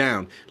 look you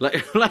down,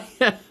 like.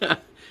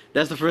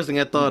 That's the first thing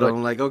I thought of.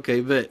 I'm like,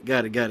 okay, bet,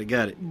 got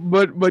it.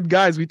 But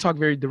guys, we talk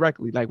very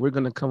directly. Like, we're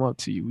gonna come up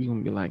to you. We're gonna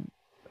be like,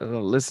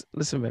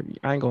 listen, baby.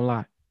 I ain't gonna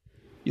lie.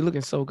 You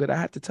looking so good. I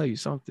have to tell you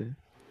something.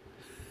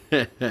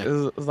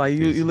 It's like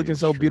you looking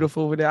so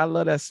beautiful over there. I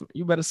love that.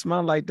 You better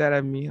smile like that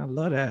at me. I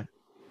love that.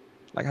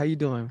 Like, how you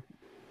doing?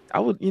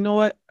 I would. You know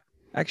what?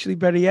 Actually,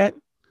 better yet,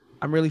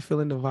 I'm really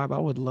feeling the vibe. I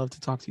would love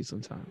to talk to you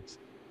sometimes.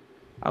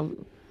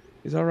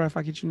 Is it all right if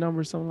I get your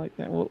number or something like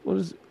that? What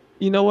is?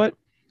 You know what?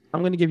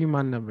 I'm gonna give you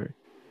my number.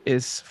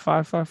 It's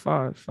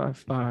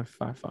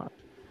 555-5555.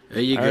 There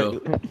you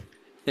go.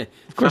 Right.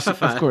 Of course.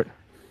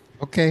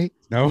 Okay.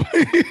 No.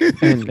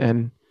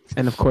 and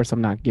of course, I'm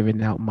not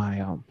giving out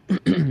my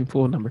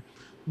full number,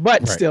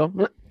 but still.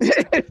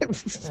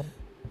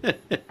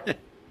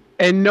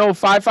 And no,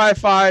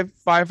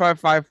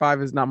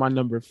 555-5555 is not my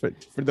number for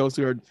those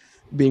who are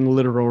being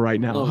literal right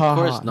now. Oh, of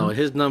course, no.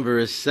 His number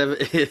is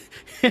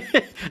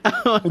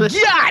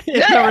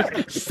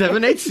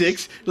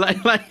 786. Like.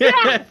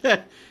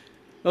 I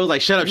was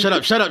like, shut up.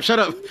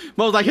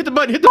 Mo was like, hit the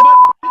button.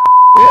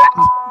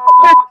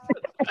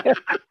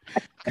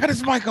 Cut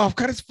his mic off.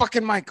 Cut his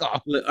fucking mic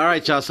off. Look, all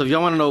right, y'all. So if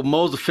y'all want to know,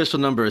 Mo's official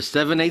number is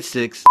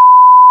 786.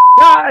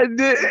 God,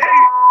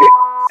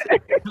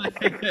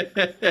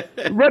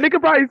 bro, they could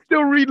probably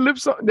still read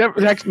lips.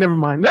 Never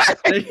mind.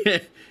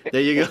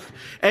 There you go.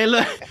 Hey,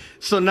 look.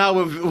 So now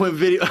when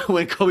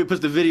Kobe puts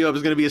the video up,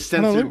 it's gonna be a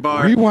censored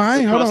bar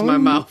across my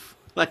mouth.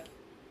 Like,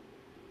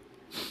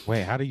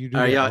 wait, how do you do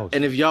all right, that? y'all,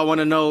 and if y'all want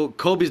to know,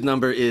 Kobe's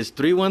number is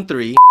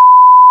 313.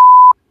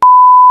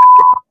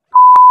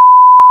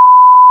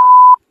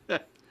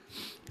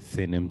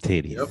 Send them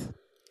titties. Yep.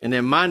 And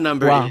then my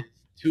number is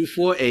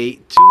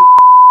 248.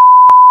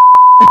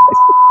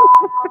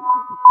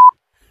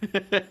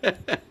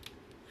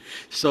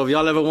 So if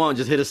y'all ever want,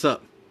 just hit us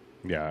up.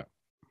 Yeah.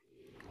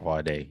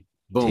 All day.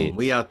 Boom. Tits.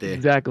 We out there.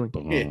 Exactly.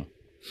 Yeah.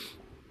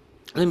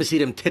 Let me see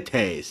them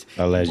titties.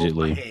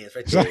 Allegedly.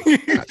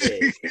 Right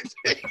there.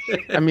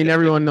 I mean,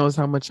 everyone knows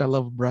how much I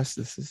love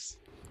breasts.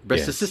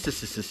 Yes.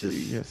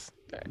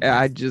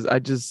 I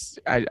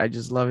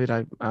just love it.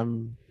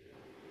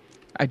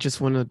 I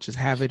just want to just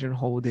have it and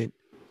hold it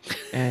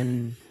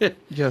and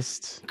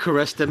just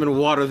caress them and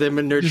water them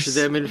and nurture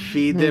them and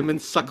feed them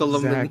and suckle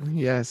them. And,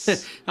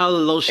 yes. I'll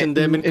lotion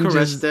them and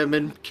caress them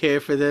and care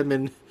for them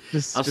and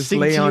I'll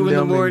sing to you in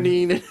the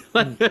morning.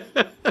 And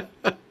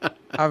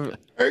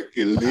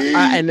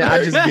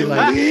I just be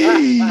like,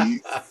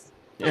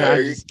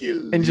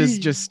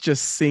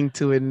 just sing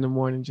to it in the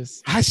morning.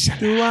 Just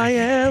do I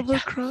ever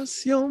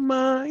cross your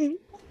mind?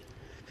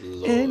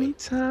 Lord.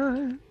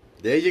 Anytime.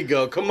 There you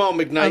go. Come on,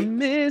 McKnight. I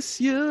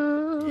miss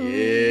you.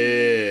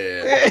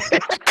 Yeah.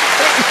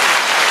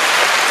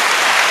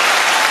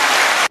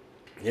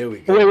 Here we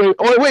go.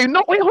 Wait,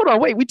 no, wait, hold on,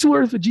 wait. We too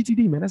early for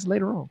GTD, man. That's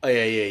later on. Oh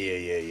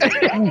yeah.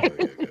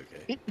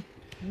 Okay.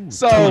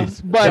 So,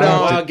 but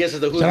wild guess is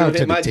the who's shout gonna out to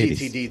hit my the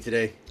titties. GTD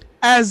today.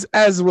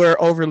 as we're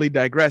overly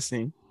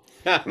digressing,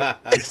 I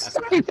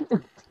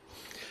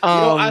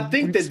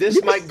think that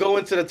this might go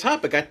into the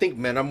topic. I think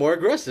men are more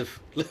aggressive.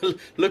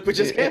 Look what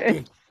just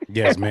happened.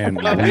 Yes, man.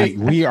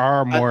 We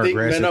are more I think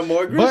aggressive. men are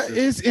more aggressive. But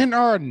it's in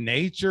our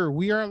nature.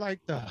 We are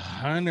like the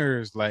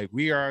hunters. Like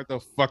we are the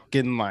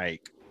fucking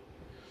like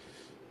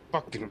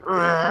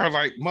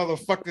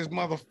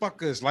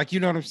motherfuckers. Like, you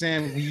know what I'm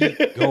saying? We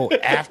go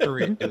after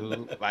it,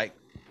 dude. Like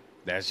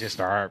that's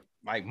just our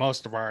like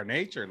most of our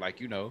nature.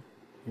 Like, you know,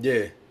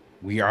 Yeah.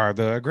 we are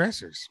the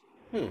aggressors.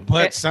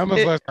 But some of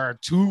us are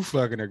too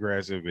fucking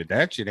aggressive, and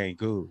that shit ain't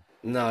cool.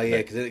 No, yeah,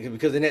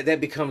 because then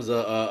that becomes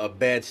a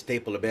bad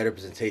staple, a bad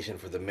representation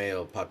for the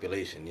male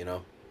population, you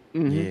know?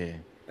 Yeah.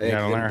 You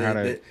gotta learn how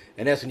to.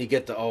 And that's when you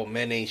get the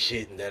men ain't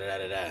shit and da da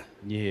da da.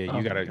 Yeah,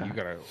 you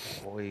gotta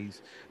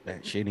always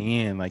that shit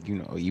in. Like, you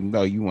know, even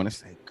though you want to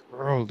say,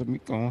 girl, let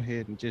me go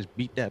ahead and just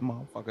beat that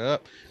motherfucker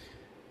up.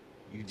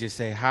 You just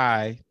say,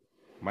 hi,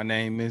 my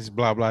name is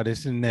blah blah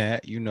this and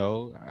that. You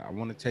know, I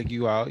want to take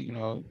you out. You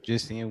know,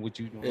 just seeing what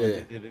you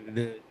doing.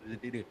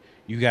 Yeah.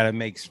 You gotta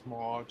make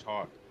small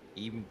talk,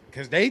 even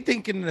because they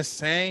thinking the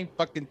same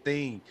fucking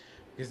thing.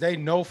 Because they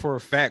know for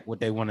a fact what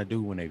they want to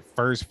do when they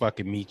first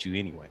fucking meet you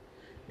anyway.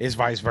 It's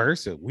vice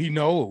versa. We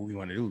know what we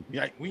want to do.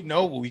 Like, we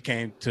know what we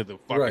came to the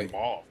fucking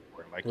ball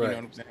for. Like, you know what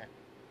I'm saying?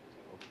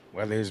 So,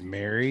 whether it's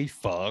marry,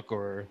 fuck,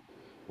 or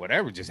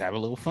whatever, just have a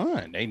little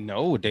fun. They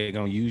know what they're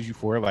gonna use you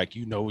for. Like,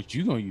 you know what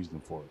you're gonna use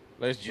them for.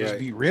 Let's just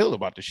be real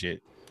about the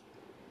shit.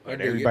 But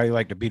everybody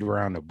like to beat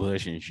around the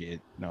bush and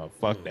shit. No,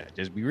 fuck that.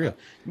 Just be real.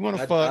 You want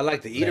to fuck? I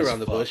like to eat around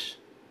the bush.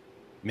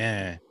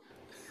 Man.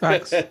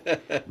 Facts.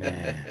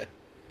 Man.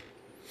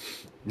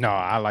 No,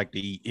 I like to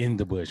eat in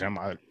the bush. I'm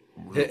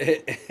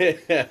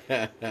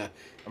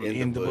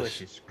in the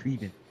bush. It's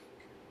creeping.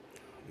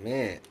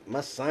 Man,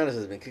 my sinus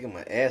has been kicking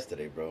my ass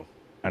today, bro.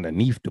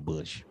 Underneath the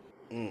bush.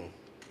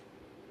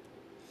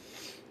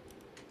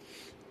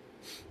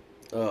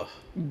 Oh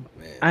man,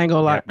 I ain't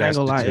gonna lie.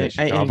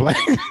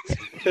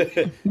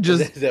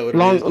 Just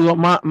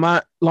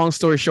my long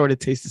story short, it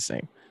tastes the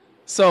same.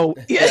 So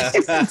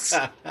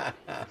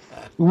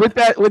with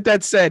that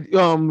said,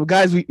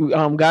 guys,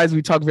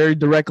 we talk very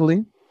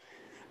directly.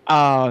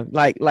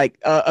 Like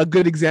a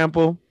good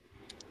example,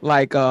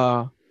 like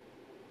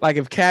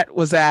if Kat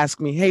was to ask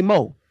me, "Hey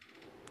Mo,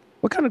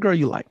 what kind of girl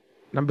you like?"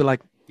 and I'd be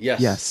like,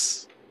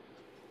 yes,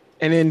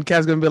 and then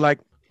Kat's gonna be like,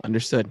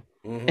 "Understood."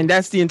 And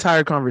that's the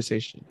entire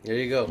conversation. There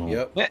you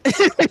go.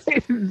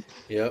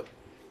 Yep.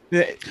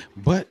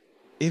 But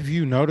if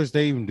you notice,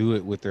 they even do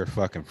it with their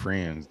fucking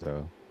friends,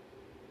 though.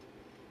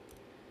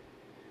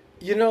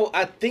 You know,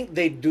 I think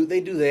they do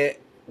that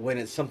when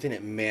it's something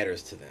that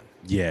matters to them.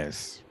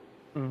 Yes.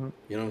 You know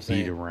what I'm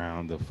saying? Beat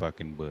around the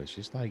fucking bush.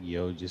 It's like,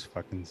 yo, just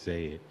fucking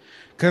say it.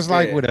 Because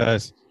like with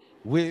us,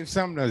 if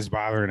something that's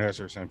bothering us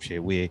or some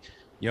shit,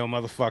 yo,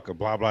 motherfucker,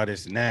 blah, blah,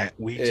 this and that.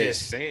 We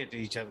just say it to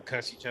each other,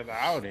 cuss each other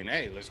out, and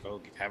hey, let's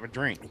go have a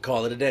drink.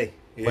 Call it a day.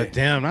 Yeah. But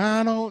damn,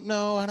 I don't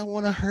know. I don't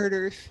want to hurt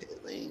her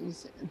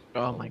feelings.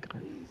 Oh my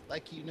God.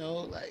 Like, you know,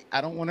 like,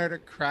 I don't want her to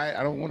cry.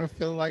 I don't want to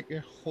feel like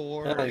a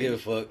whore. I don't give a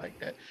fuck. Like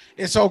that.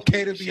 It's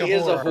okay to be a whore. She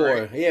is a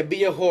whore. Right? Yeah,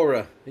 be a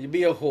whore. You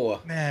be a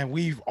whore. Man,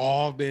 we've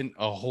all been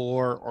a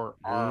whore or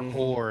are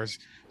whores.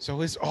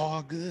 So it's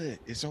all good.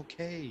 It's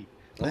okay.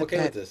 I'm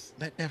okay with this.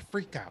 Let that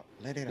freak out.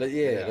 Let it out.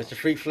 Let your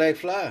freak flag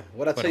fly.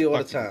 What I tell you all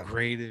the time.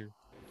 Greater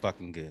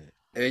fucking good.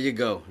 There you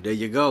go.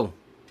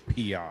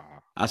 PR.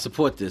 I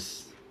support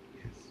this.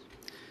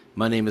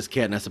 My name is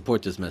Kat, and I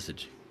support this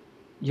message.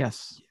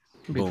 Yes.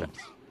 Boom.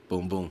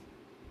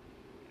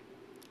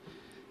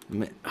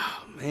 Man,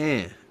 oh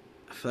man,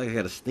 I feel like I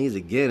gotta sneeze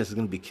again. This is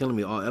gonna be killing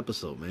me all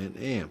episode, man.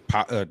 Damn.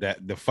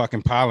 The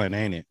fucking pollen,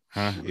 ain't it?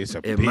 Huh? It's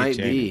a. It might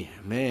be,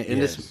 man.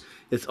 And it's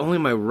only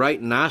my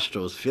right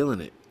nostrils feeling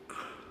it.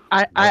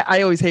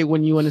 I always hate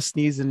when you want to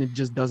sneeze and it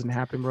just doesn't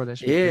happen, bro. That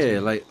shit. Yeah,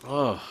 like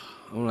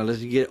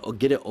let's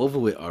get it over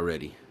with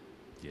already.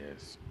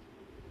 Yes.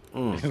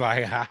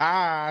 Like,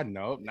 haha,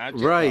 nope, not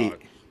your right. dog.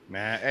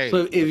 Man, hey.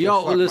 So if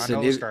y'all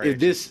listen, if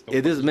this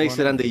makes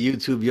it onto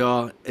YouTube,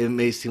 y'all, it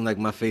may seem like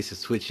my face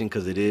is twitching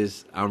because it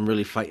is. I'm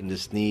really fighting to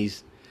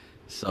sneeze,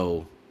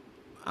 so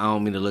I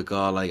don't mean to look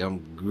all like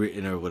I'm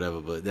gritting or whatever,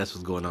 but that's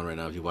what's going on right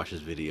now. If you watch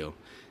this video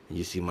and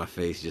you see my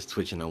face just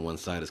twitching on one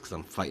side, it's because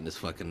I'm fighting this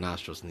fucking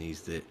nostril sneeze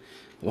that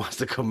wants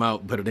to come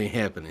out, but it ain't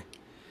happening.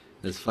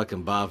 It's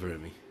fucking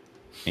bothering me.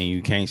 And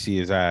you can't see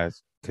his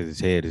eyes because his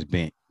head is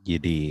bent. You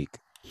dig?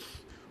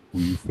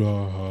 We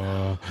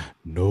fly,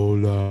 no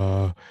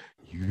lie,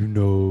 you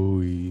know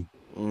we.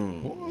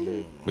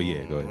 But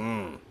yeah, go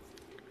ahead.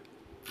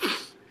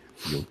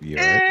 You'll be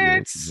all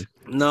right.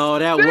 No,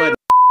 that wasn't.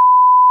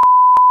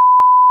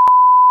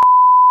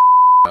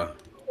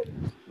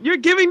 You're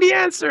giving the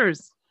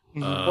answers.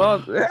 So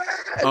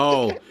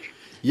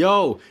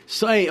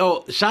hey,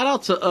 shout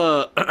out to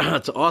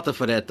to Arthur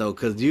for that though,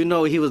 because you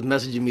know he was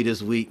messaging me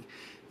this week,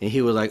 and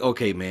he was like,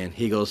 "Okay, man."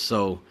 He goes,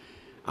 "So,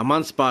 I'm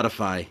on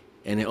Spotify,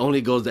 and it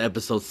only goes to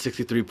episode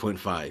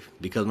 63.5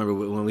 because remember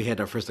when we had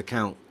our first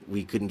account,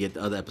 we couldn't get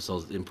the other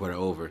episodes imported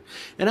over.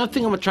 And I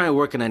think I'm gonna try and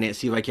work on that,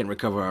 see if I can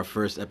recover our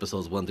first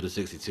episodes 1 through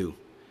 62.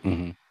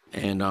 Mhm.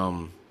 And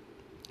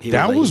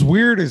that was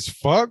weird as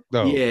fuck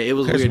though. Yeah, it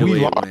was because weird.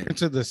 we logged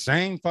into the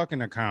same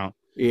fucking account.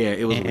 Yeah,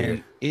 it was and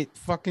weird. It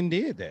fucking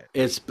did that.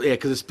 It's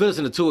because it split us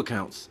into 2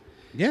 accounts.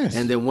 Yes.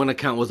 And then one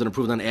account wasn't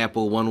approved on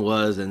Apple, one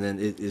was, and then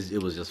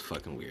it was just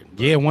fucking weird. But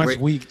yeah, once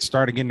we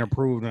started getting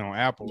approved on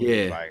Apple, yeah,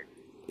 it was like,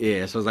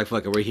 yeah, so it's like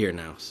fuck it, we're here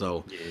now.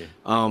 So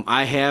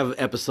I have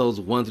episodes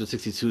 1 through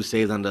 62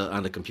 saved on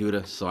the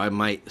computer, so I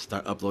might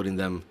start uploading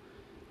them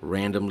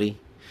randomly.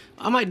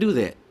 I might do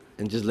that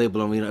and just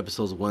label them,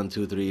 episodes 1,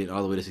 2, 3, and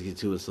all the way to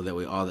 62, and so that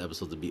way all the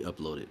episodes will be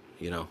uploaded,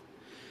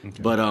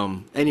 Okay. But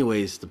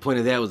anyways, the point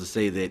of that was to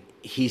say that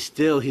he's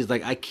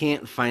like, I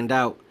can't find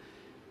out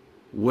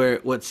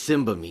what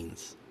Simba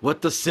means.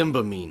 What does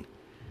Simba mean?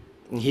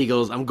 And he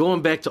goes, I'm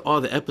going back to all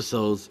the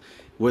episodes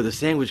where the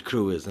Sandwich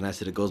Crew is. And I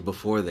said, it goes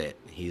before that.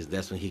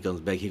 That's when he comes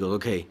back. He goes,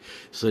 okay,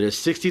 so there's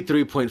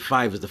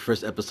 63.5 is the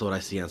first episode I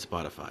see on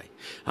Spotify.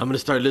 I'm going to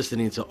start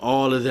listening to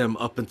all of them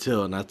up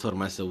until, and I told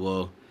him, I said,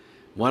 well,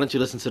 why don't you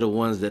listen to the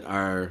ones that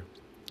are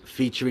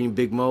featuring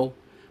Big Mo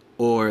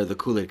or the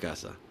Kool-Aid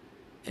Casa?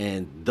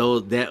 And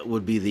that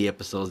would be the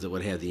episodes that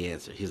would have the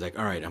answer. He's like,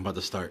 all right, I'm about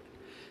to start.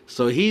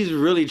 So he's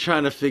really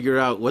trying to figure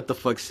out what the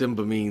fuck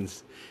Simba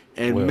means.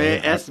 And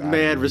that's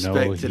mad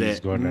respect to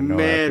that.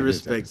 Mad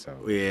respect.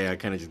 Yeah, I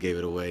kind of just gave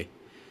it away.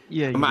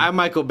 Yeah, I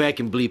might go back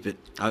and bleep it.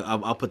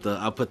 I'll put the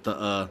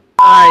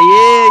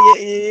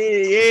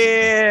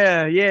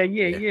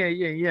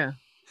yeah.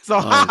 So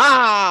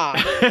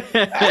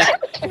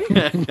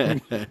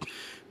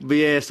but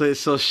yeah,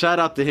 so shout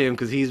out to him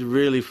because he's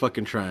really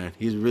fucking trying.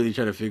 He's really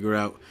trying to figure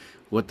out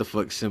what the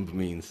fuck Simba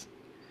means.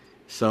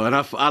 So, and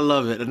I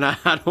love it, and I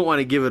don't want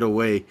to give it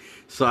away,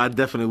 so I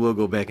definitely will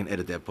go back and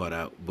edit that part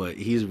out, but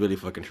he's really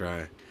fucking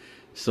trying.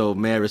 So,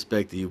 mad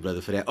respect to you,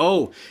 brother, for that.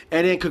 Oh,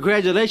 and then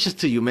congratulations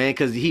to you, man,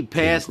 because he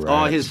passed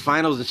all his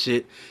finals and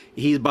shit.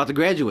 He's about to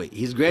graduate.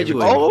 He's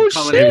graduating. Oh,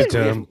 shit.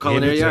 From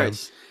Culinary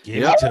Arts.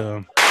 Give it to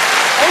him.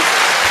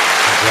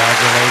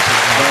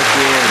 Congratulations,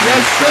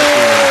 yes,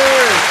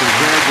 sir.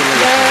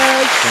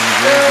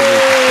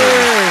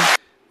 Congratulations.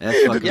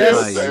 That's fucking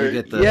fire. You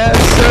get the... Yes,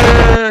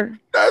 sir.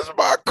 That's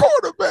my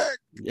quarterback.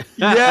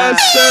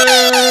 Yes,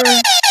 sir.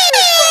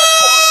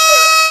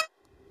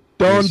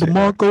 Don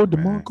DeMarco.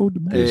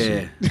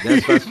 Yeah,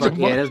 that's fucking,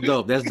 yeah, that's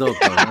dope. That's dope,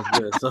 though. That's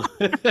good. So,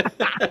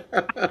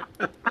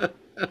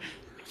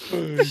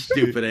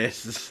 stupid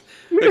asses.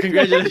 But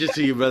congratulations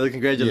to you, brother.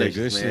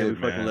 Congratulations, yeah, man.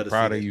 Shit, man.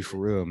 Proud of you for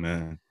real,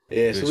 man.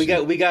 Yeah, good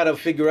so we got to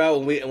figure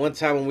out one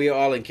time when we're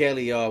all in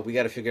Cali, y'all. We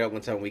got to figure out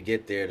one time when we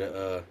get there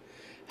to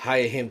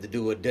hire him to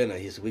do a dinner.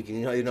 So we can,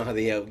 you know how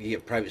they have, you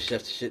get private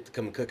chefs and shit to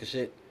come and cook and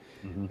shit.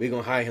 Mm-hmm. We're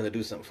gonna hire him to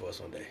do something for us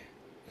one day.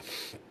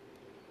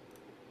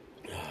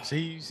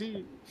 See,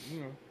 you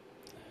know.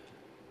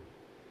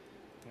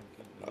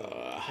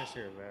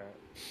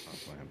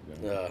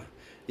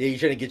 Yeah, you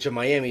trying to get your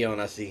Miami on?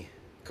 I see.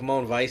 Come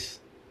on,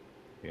 Vice.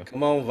 Yeah.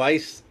 Come on,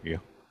 Vice. Yeah.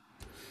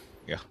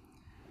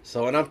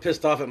 So, and I'm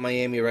pissed off at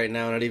Miami right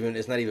now.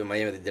 It's not even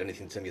Miami that did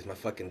anything to me. It's my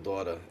fucking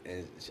daughter,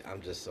 and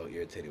I'm just so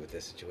irritated with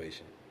that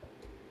situation.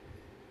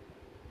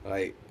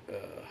 Like,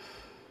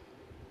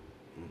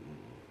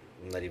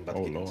 I'm not even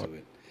about to get into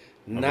it.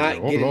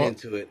 Not getting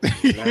into it.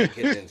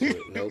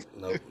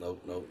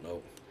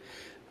 Nope.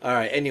 All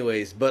right.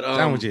 Anyways, but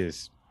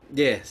sandwiches.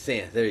 Yeah,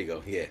 Sam. There you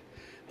go. Yeah.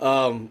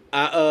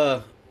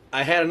 I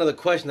had another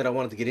question that I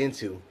wanted to get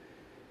into,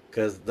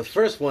 because the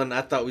first one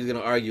I thought we was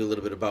gonna argue a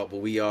little bit about,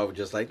 but we all were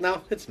just like,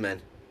 no, it's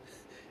men.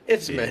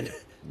 It's men.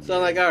 So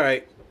I'm like, all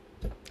right,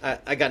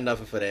 I got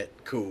nothing for that.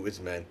 Cool,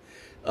 it's men.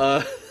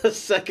 The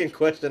second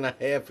question I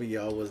had for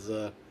y'all was,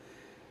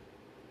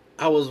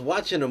 I was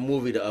watching a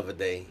movie the other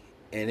day,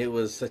 and it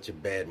was such a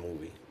bad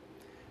movie.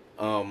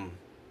 And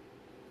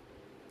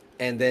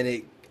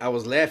then I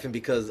was laughing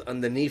because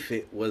underneath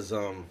it was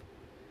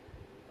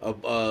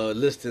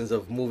listings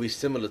of movies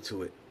similar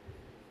to it.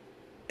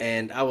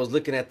 And I was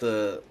looking at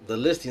the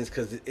listings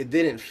because it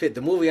didn't fit.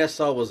 The movie I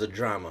saw was a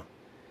drama.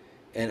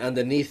 And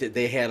underneath it,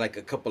 they had like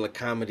a couple of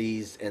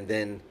comedies, and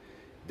then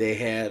they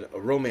had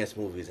romance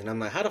movies. And I'm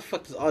like, how the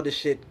fuck does all this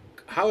shit,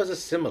 how is it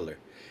similar?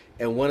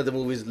 And one of the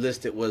movies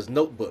listed was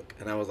Notebook.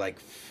 And I was like,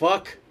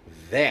 fuck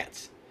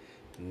that.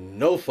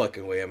 No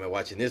fucking way am I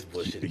watching this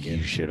bullshit again.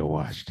 You should have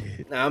watched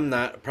it. No, I'm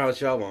not. I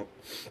promise you I won't.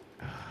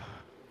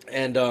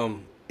 And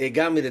it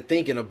got me to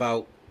thinking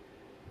about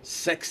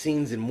sex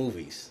scenes in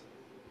movies.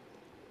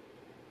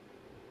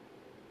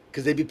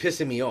 Because they be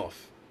pissing me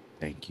off.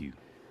 Thank you.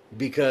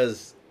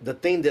 Because the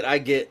thing that I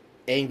get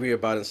angry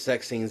about in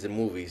sex scenes in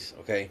movies,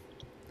 okay?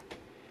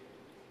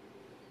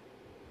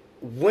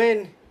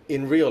 When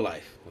in real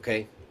life,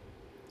 okay,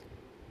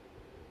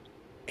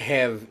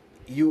 have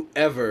you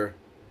ever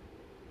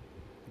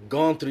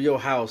gone through your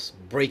house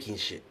breaking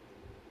shit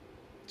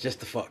just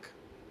to fuck?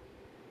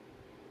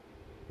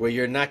 where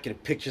you're knocking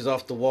pictures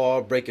off the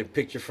wall, breaking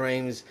picture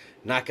frames,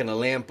 knocking a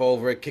lamp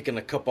over, kicking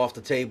a cup off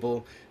the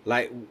table.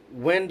 Like,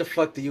 when the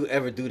fuck do you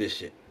ever do this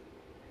shit?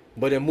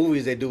 But in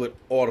movies, they do it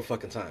all the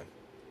fucking time.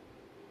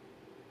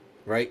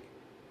 Right?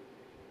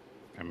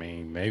 I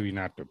mean, maybe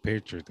not the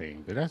picture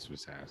thing, but that's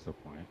besides the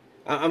point.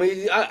 I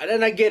mean,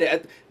 and I get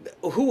it.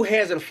 Who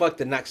hasn't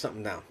fucked and knocked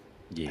something down?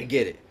 Yeah. I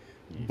get it.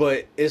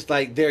 But it's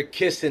like they're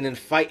kissing and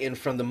fighting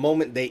from the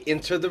moment they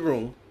enter the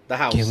room, the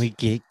house. Can we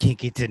get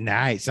kick it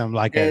tonight? Something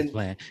like that.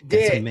 Plan.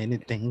 There's so many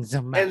things.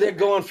 And they're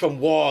going from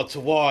wall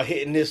to wall,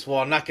 hitting this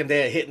wall, knocking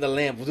that, hitting the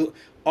lamp,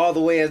 all the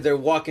way as they're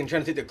walking,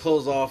 trying to take their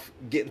clothes off,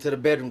 getting to the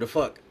bedroom to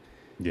fuck.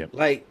 Yep.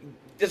 Like,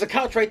 there's a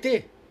couch right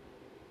there.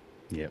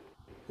 Yep.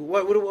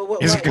 What,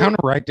 it's a counter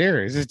right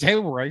there. It's a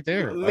table right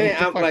there. Man,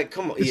 I'm like,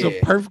 come on. It's a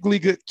perfectly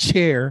good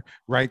chair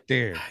right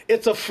there.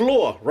 It's a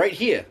floor right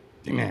here.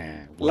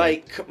 Man,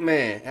 like,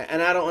 man,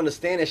 and I don't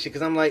understand that shit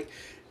because I'm like,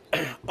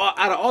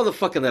 out of all the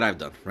fucking that I've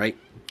done, right?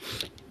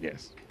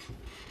 Yes.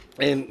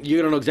 And you're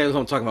gonna know exactly what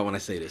I'm talking about when I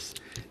say this.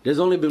 There's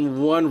only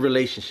been one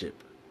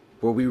relationship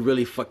where we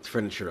really fucked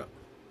furniture up.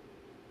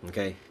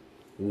 Okay?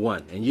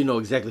 One. And you know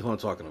exactly who I'm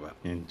talking about.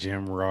 And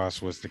Jim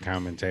Ross was the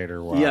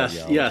commentator. Yes.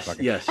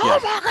 Oh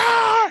my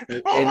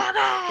God! Oh my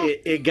God!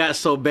 It got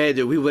so bad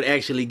that we would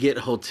actually get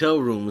hotel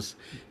rooms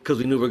because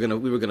we knew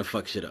we were gonna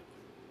fuck shit up.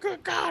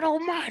 Good God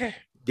Almighty!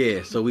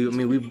 Yeah, so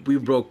we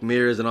broke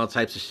mirrors and all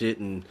types of shit,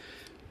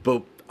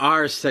 but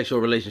our sexual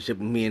relationship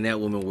with me and that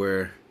woman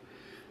were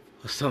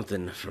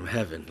something from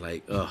heaven.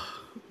 Like,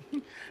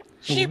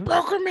 she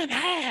broke him in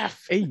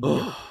half. Hey,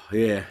 oh,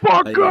 yeah.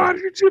 Oh like, God,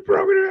 she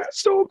broke it in half.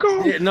 Stone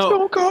Cold. Yeah,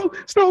 no.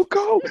 Stone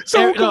Cold.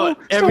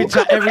 Every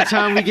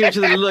time we give each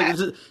other the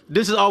look,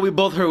 this is all we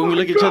both heard when we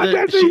look at each other.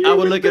 I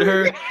would look at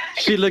her,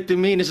 she looked at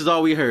me, and this is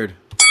all we heard.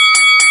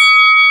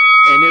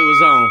 And it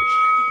was on.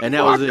 And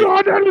that was it.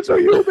 God, that is a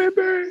human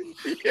being.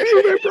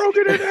 Human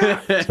broken in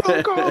half.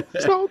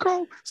 Stone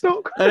Cold.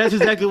 And that's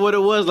exactly what it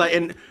was like.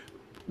 And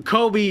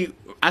Kobe,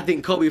 I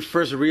think Kobe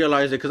first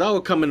realized it because I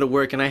would come into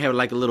work and I have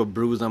like a little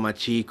bruise on my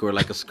cheek or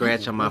like a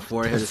scratch on my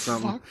forehead or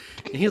something.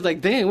 And he's like,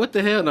 "Damn, what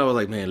the hell?" And I was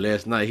like, "Man,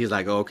 last night." He's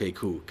like, "Oh, okay,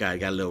 cool.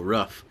 Got a little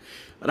rough."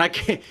 But I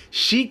can't.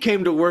 She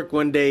came to work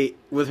one day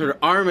with her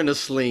arm in a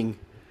sling.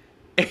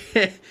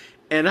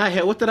 And I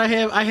had, what did I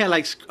have? I had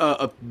like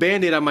a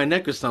Band-Aid on my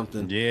neck or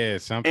something. Yeah,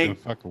 something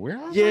fucking weird.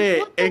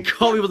 Yeah, like, and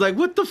Kobe was like,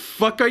 "What the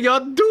fuck are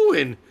y'all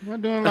doing?" We're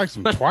doing like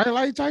some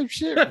Twilight type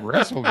shit,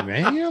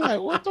 WrestleMania. Like,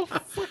 what the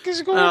fuck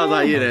is going on? I was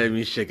like, "Yeah, I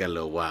mean, shit got a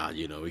little wild.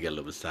 You know, we got a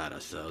little beside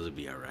ourselves. It'll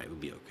be all right. We'll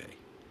be okay."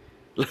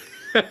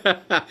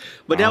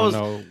 But that was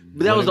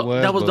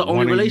the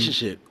only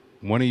relationship.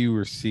 One of you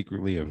were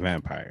secretly a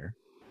vampire,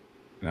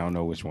 and I don't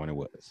know which one it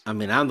was. I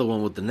mean, I'm the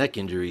one with the neck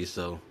injury,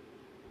 so.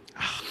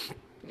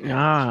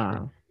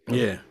 Yeah.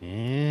 You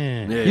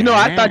know,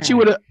 I thought you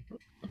would have.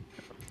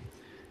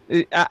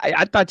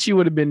 I thought you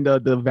would have been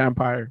the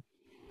vampire.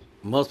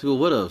 Most people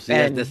would have. See,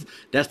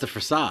 that's the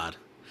facade.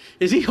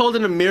 Is he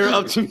holding a mirror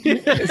up to me?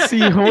 Is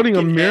he holding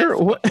a mirror?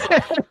 What?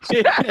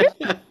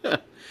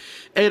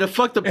 Hey, the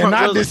fuck the part. And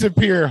I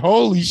disappeared.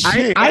 Holy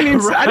shit! I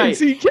didn't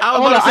see. I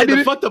was about to say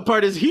the fucked up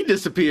part is he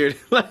disappeared.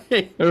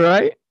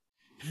 Right.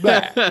 He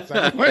goes,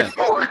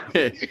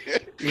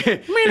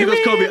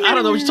 Kobe, I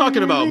don't know what you're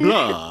talking about.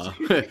 Blah.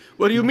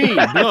 What do you mean?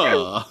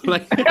 Blah.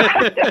 Like,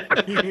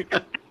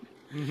 that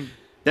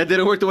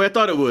didn't work the way I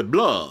thought it would.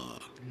 Blah.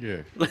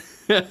 Yeah.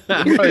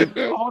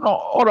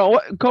 Hold on.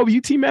 What, Kobe, you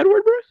team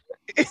Edward, bro?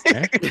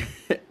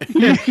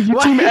 you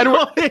team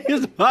Edward?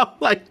 His mouth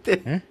like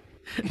that.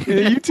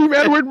 You team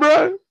Edward,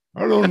 bro?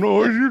 I don't know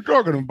what you're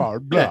talking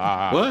about.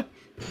 Blah. What?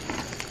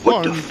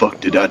 What the fuck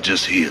did I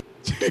just hear?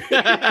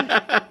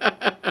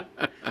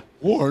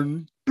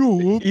 1,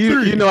 2,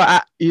 3. You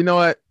know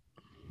what?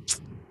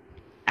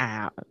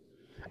 I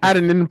had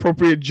an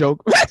inappropriate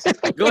joke.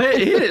 Go ahead,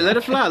 hit it. Let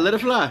it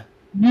fly.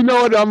 You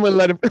know what? I'm gonna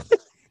let it.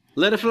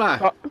 Let it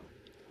fly.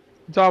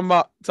 Talking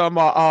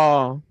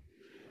about.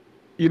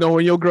 You know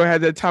when your girl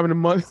had that time of the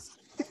month.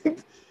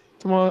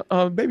 Talking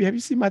about, baby, have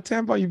you seen my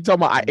tampon? You talking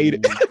about I ate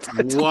it?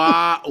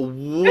 Wow!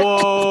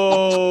 Whoa!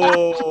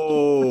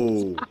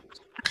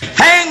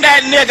 Hang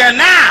that nigga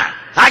now!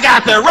 I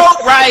got the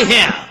rope right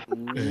here.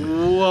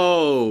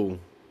 Whoa!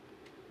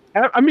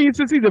 I mean,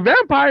 since he's a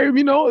vampire,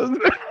 you know. All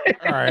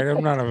right,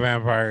 I'm not a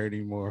vampire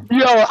anymore.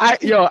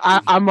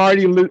 I'm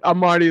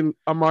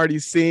already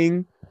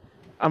seeing.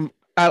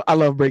 I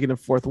love breaking the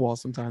fourth wall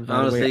sometimes.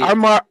 By the way,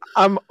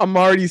 I'm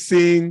already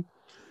seeing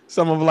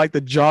some of like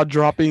the jaw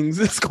droppings.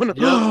 It's gonna.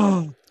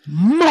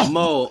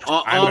 Mo.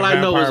 All I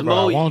know is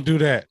Mo. I won't do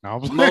that. No,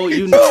 Mo,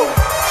 you know.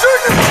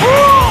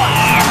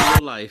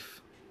 Life.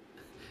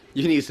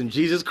 You need some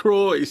Jesus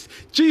Christ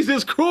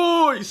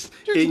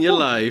in your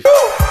life.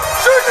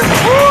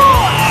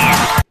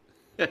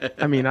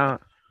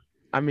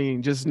 I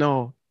mean, just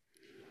know,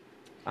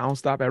 I don't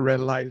stop at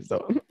red lights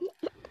though.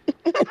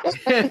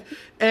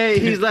 Hey,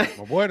 he's like,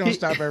 my boy don't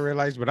stop at red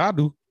lights, but I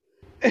do.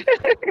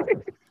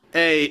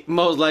 Hey,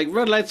 Mo's like,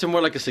 red lights are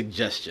more like a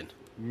suggestion.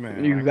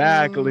 Man,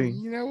 exactly.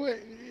 You know what?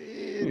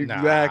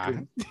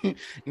 Exactly.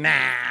 Nah,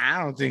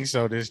 I don't think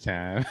so this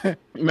time.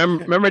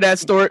 Remember that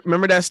story?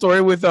 Remember that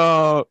story with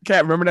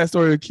Cat? Remember that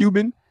story with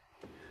Cuban?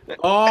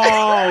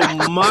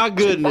 Oh my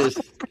goodness.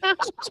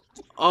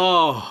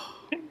 Oh,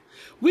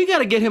 we got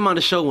to get him on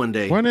the show one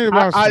day. Wasn't it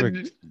about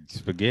I-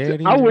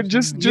 spaghetti? I or would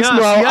just yes,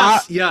 know.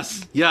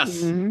 yes. Yeah.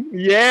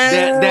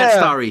 That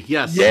story.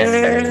 Yes.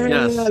 Yeah.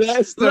 Yes.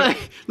 That's the,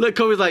 Look,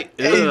 Kobe's like,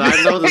 "Ugh,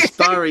 I know the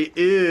story.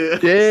 Ew."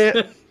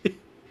 yeah.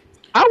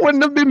 I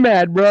wouldn't have been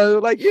mad, bro.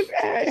 Like it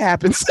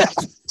happens.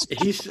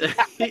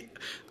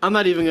 I'm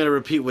not even gonna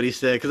repeat what he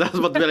said because I was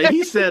about to be like,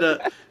 he said,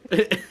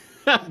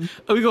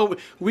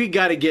 we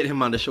got to get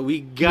him on the show. We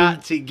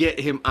got to get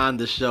him on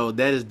the show.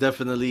 That is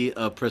definitely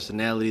a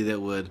personality that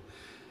would.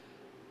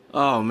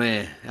 Oh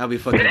man, that'd be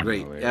fucking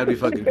great. That'd be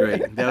fucking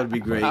great. That would be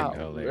great.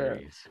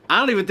 Hilarious. I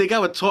don't even think I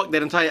would talk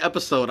that entire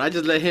episode. I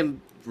just let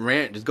him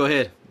rant. Just go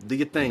ahead, do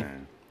your thing.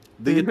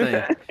 Do your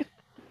thing.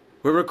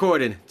 We're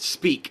recording.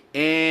 Speak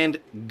and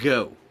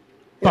go.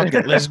 Fuck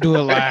it, let's do it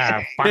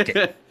live. Fuck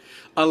it.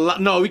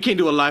 No, we can't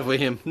do a live with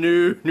him.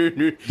 No.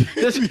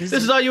 This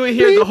is all you will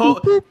hear the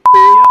whole.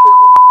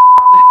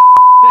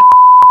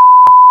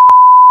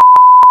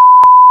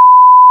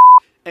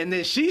 And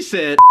then she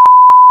said,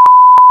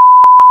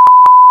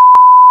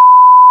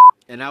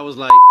 and I was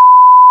like,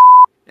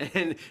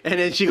 and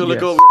then she gonna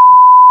look over,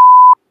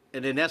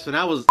 and then that's when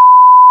I was,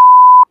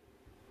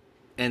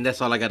 and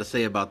that's all I got to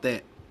say about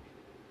that.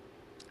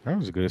 That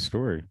was a good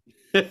story.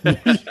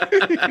 That's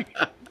I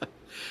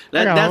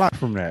got a lot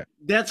from that.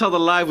 That's how the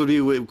live would be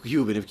with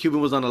Cuban. If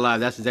Cuban was on the live,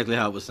 that's exactly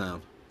how it would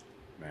sound.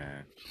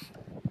 Man.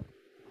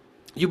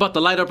 You about to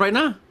light up right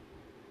now?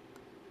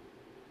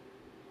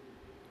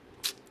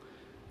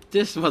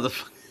 This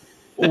motherfucker.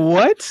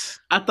 What?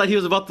 I thought he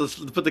was about to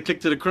put the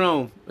click to the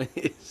chrome.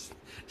 This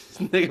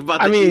nigga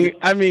about to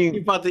he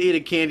about to eat a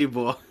candy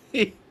bar.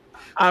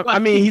 I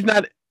mean, he's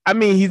not.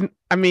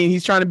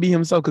 He's trying to be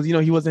himself because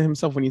he wasn't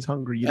himself when he's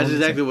hungry. You know That's what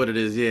I'm exactly what it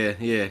is. Yeah.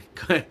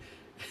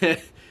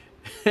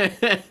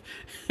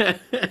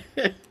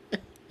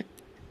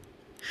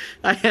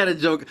 I had a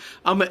joke.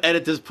 I'm gonna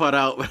edit this part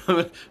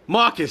out.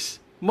 Marcus,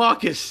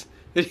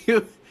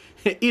 you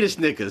eat a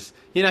Snickers.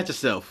 You're not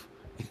yourself.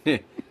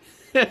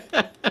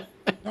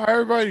 No,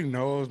 everybody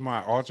knows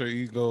my alter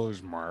ego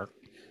is Mark.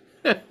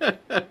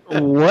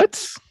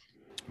 What?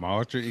 My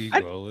alter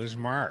ego is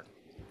Mark.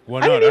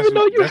 Well, I didn't even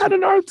know you had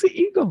an alter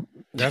ego.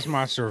 That's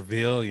my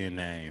civilian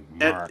name,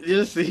 Mark.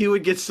 He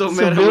would get so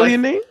mad.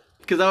 Civilian name?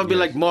 Because I would be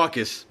like,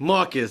 Marcus.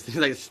 He's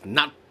like, it's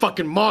not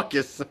fucking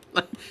Marcus.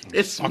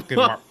 It's fucking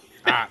Mark.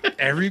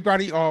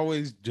 Everybody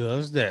always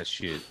does that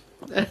shit.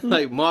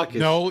 Like Marcus.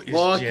 No, it's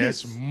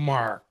Marcus. just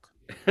Mark.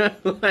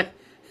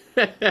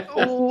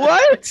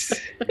 What?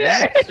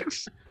 I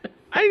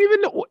didn't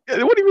even know.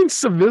 What do you mean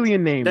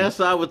civilian name? That's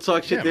how I would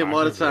talk shit to him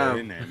all the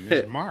time. Name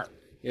is Mark.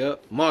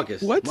 Yep,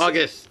 Marcus. What?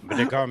 Marcus. But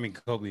they call me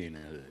Kobe in the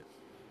hood.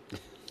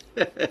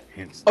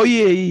 Oh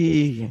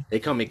yeah. They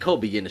call me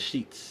Kobe in the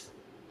sheets.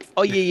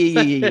 Oh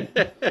yeah.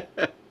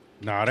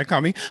 No, they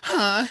call me,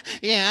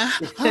 yeah,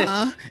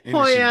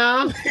 Oh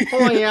yeah.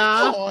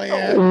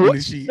 in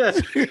the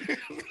sheets.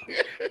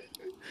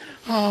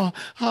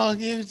 Oh,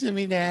 give it to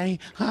me, daddy.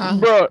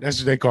 Bro, that's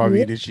what they call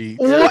me in the sheets.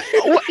 What?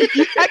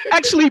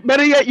 Actually,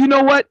 better yet, you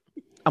know what?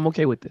 I'm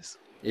okay with this.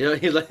 Yeah,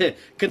 he's like,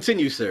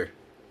 continue, sir.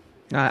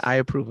 I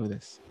approve of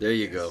this. There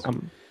you go.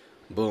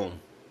 Boom.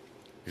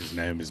 His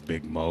name is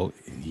Big Mo,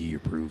 and he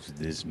approves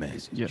this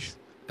message. Yes.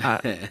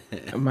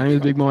 My name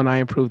is Big Mo, and I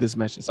approve this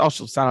message.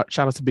 Also, shout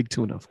out to Big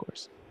Tuna, of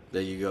course.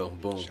 There you go.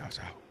 Boom. Shout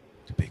out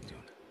to Big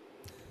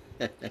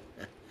Tuna.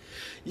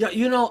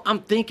 Yeah, I'm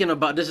thinking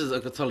about this. Is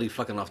totally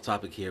fucking off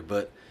topic here,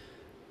 but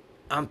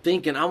I'm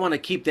thinking I want to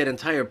keep that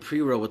entire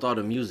pre-roll with all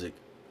the music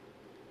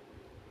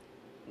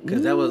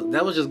because that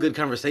was just good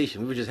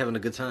conversation. We were just having a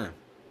good time.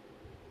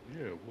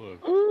 Yeah, it was.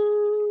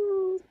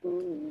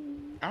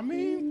 I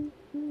mean,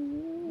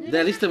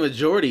 at least the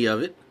majority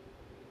of it.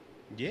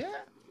 Yeah.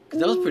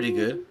 That was pretty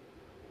good.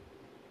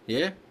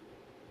 Yeah.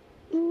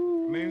 I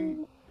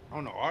mean,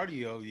 on the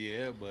audio,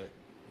 yeah, but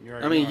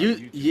I mean,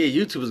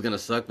 YouTube is gonna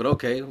suck, but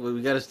okay, well,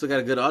 we still got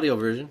a good audio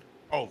version.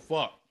 Oh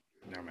fuck!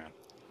 No man.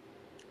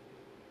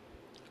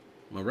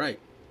 All right.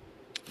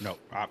 No.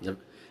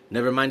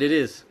 Never mind. It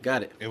is.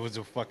 Got it. It was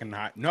a fucking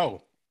hot.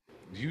 No.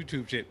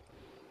 YouTube shit.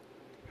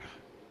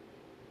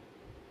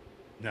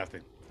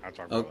 Nothing. I'll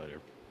talk about it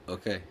later.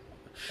 Okay.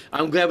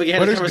 I'm glad we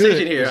had a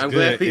conversation here. I'm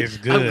glad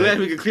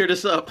we could clear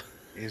this up.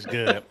 It's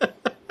good.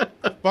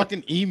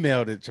 Fucking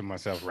emailed it to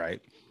myself, right?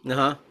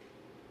 Uh-huh.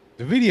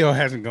 The video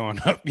hasn't gone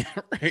up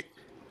yet, right?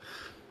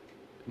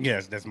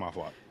 Yes, that's my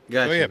fault.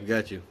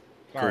 Got you.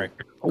 Sorry.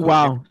 Cool.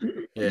 Wow.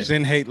 Yeah.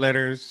 Send hate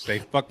letters, say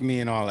fuck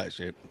me and all that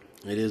shit.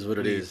 It is what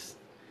it is.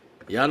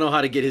 Y'all know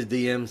how to get his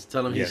DMs.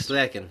 Tell him he's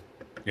slacking.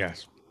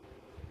 Yes.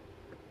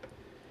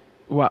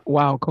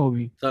 Wow,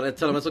 Kobe. Tell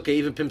him it's okay.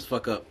 Even pimps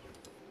fuck up.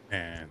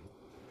 And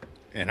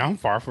I'm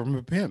far from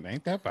a pimp.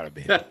 Ain't that about a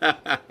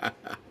bitch?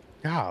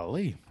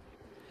 Golly.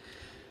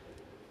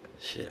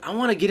 Shit, I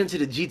want to get into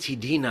the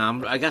GTD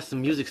now. I got some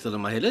music still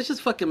in my head. Let's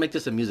just fucking make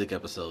this a music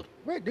episode.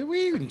 Wait, did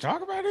we even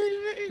talk about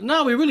it?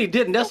 No, we really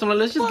didn't. That's what.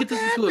 Let's just get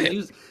this into a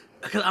music.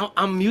 Cause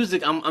I'm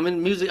music. I'm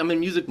in music. I'm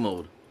in music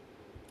mode.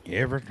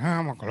 Every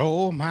time I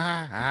close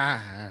my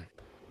eyes,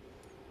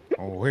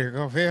 I wake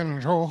up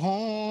feeling so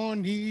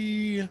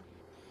horny.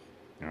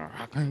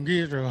 I can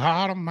get you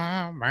out of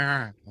my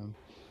mind.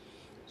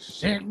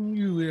 Setting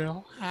you in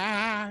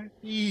high.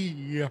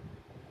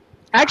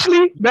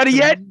 Actually, better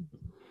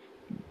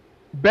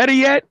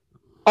yet,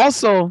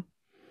 also,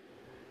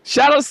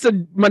 shout outs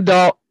to my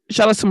dog,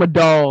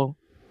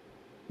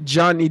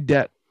 Johnny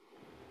Depp.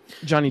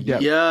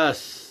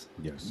 Yes.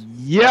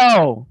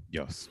 Yo.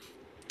 Yes.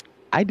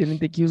 I didn't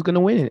think he was gonna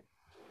win it.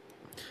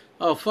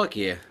 Oh fuck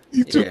yeah.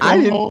 You took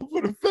home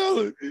for the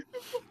fella.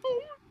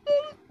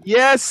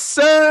 Yes,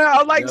 sir.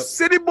 I'm like,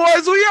 City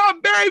Boys, we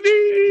on,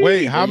 baby.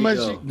 Wait, how much?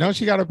 Don't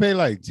she got to pay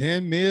like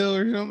 10 mil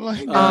or something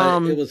like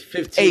that? It was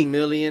 15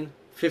 million.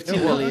 15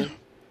 million.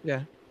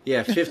 Yeah.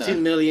 Yeah,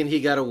 15 million he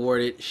got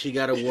awarded. She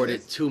got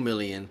awarded 2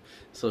 million.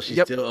 So she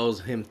still owes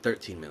him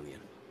 13 million.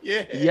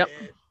 Yeah. Yep.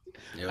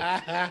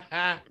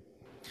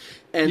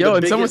 And Yo, the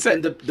and someone biggest,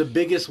 said the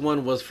biggest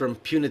one was from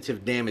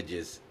punitive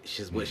damages, which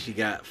is what she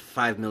got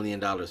 $5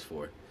 million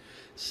for.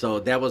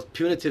 So that was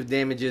punitive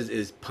damages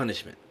is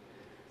punishment.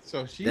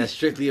 So that's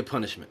strictly a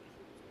punishment.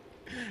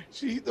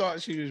 She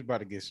thought she was about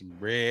to get some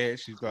bread.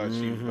 She thought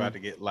she was about to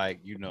get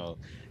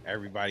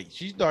everybody.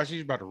 She thought she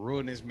was about to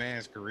ruin this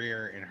man's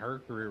career, and her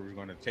career was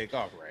going to take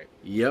off, right?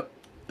 Yep.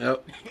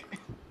 The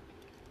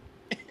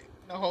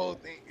whole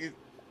thing is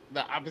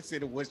the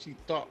opposite of what she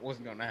thought was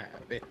going to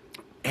happen.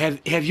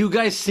 Have you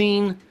guys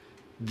seen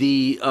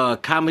the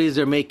comedies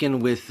they're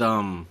making with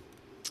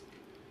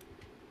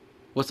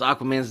what's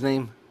Aquaman's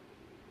name?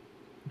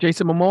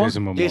 Jason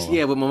Momoa?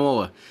 Yeah, with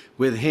Momoa.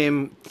 With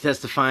him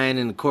testifying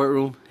in the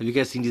courtroom. Have you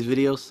guys seen these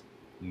videos?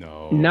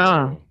 No.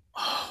 Nah.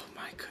 Oh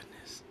my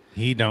goodness.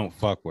 He don't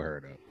fuck with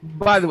her though.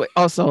 By the way,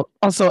 also,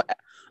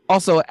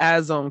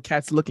 as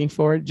Cat's looking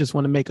for it, just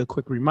want to make a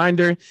quick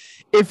reminder.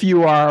 If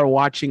you are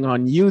watching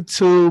on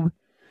YouTube,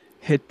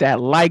 hit that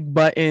like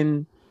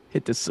button,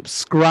 hit the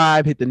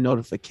subscribe, hit the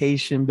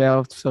notification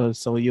bell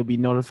so you'll be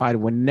notified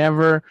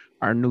whenever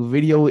our new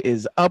video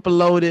is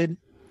uploaded.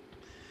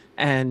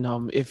 And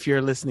if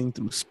you're listening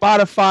through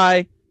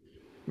Spotify,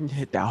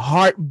 hit that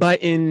heart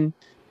button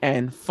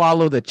and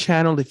follow the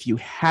channel if you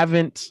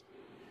haven't.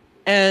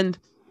 And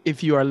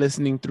if you are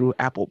listening through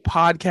Apple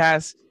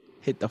Podcasts,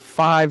 hit the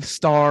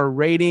 5-star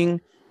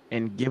rating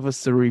and give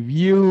us a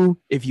review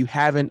if you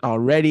haven't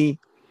already.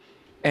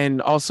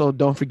 And also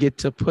don't forget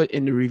to put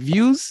in the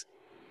reviews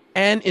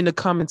and in the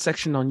comment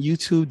section on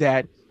YouTube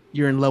that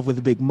you're in love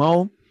with Big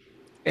Mo.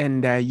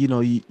 And that,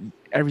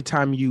 every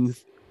time you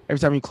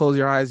close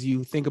your eyes,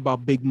 you think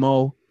about Big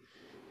Mo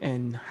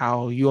and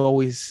how you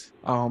always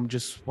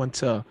just want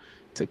to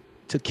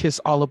kiss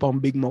all up on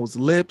Big Mo's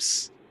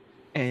lips,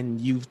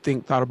 and you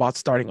thought about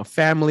starting a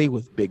family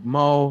with Big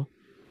Mo,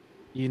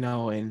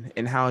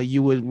 and how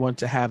you would want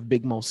to have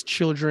Big Mo's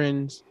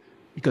children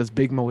because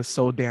Big Mo is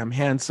so damn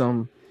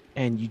handsome,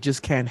 and you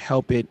just can't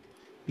help it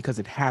because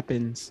it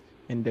happens,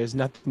 and there's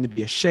nothing to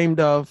be ashamed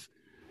of.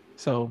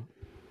 So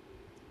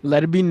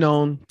let it be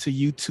known to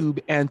YouTube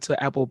and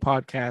to Apple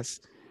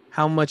Podcasts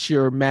how much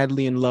you're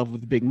madly in love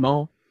with Big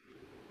Mo.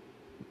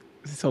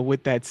 So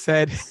with that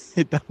said,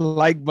 hit the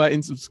like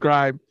button,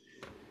 subscribe,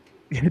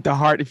 hit the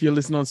heart if you're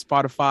listening on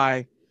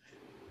Spotify,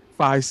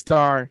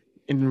 5-star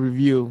in the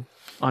review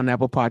on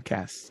Apple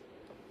Podcasts.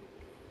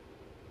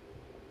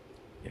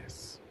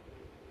 Yes.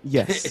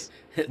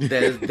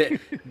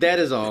 that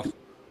is all.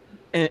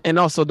 And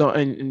also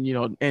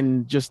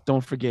just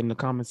don't forget in the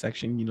comment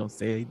section,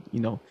 say,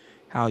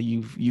 how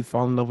you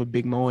fall in love with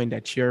Big Mo and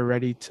that you're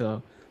ready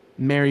to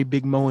marry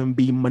Big Mo and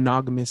be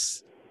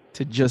monogamous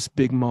to just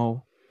Big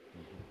Mo,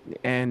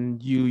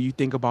 and you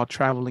think about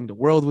traveling the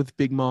world with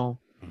Big Mo,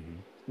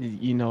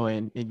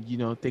 and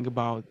think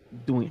about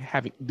doing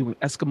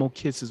Eskimo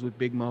kisses with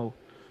Big Mo.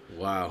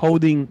 Wow.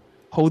 Holding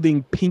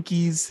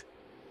pinkies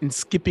and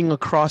skipping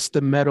across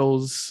the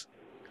meadows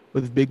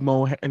with Big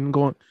Mo and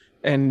going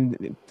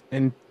and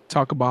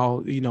talk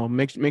about,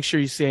 make sure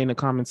you say in the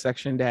comment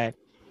section that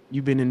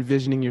you've been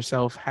envisioning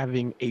yourself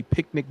having a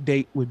picnic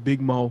date with Big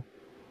Mo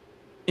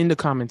in the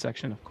comment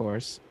section, of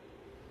course,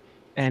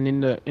 and in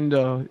the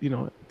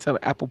tell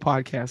Apple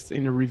Podcasts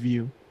in the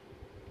review,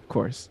 of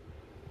course,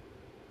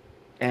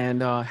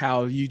 and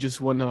how you just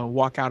want to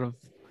walk out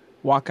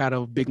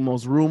of Big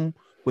Mo's room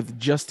with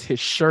just his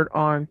shirt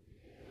on,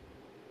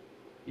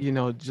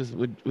 just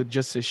with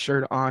just his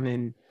shirt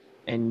on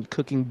and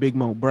cooking Big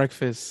Mo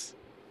breakfast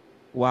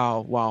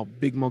while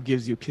Big Mo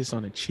gives you a kiss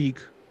on the cheek,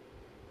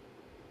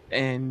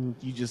 and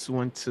you just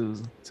want to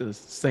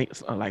say,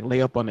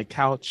 lay up on the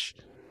couch,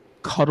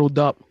 cuddled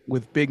up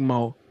with Big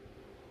Mo,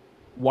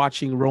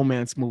 watching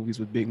romance movies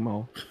with Big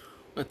Mo.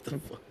 What the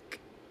fuck?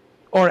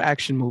 Or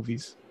action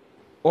movies,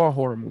 or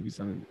horror movies.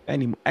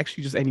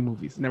 Just any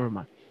movies. Never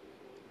mind.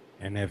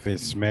 And if it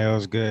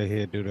smells good,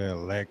 he'll do the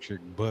electric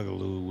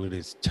boogaloo with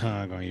his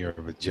tongue on your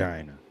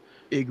vagina.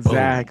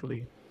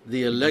 Exactly.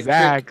 The electric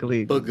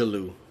Exactly.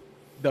 boogaloo.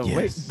 The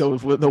Yes.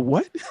 wait, the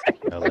what?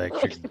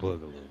 Electric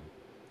boogaloo.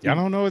 Y'all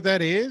don't know what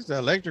that is? The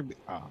electric.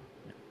 Oh.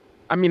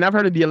 I mean, I've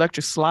heard of the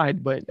electric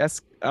slide, but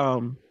that's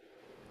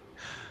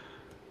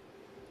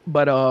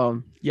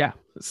yeah.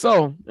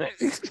 So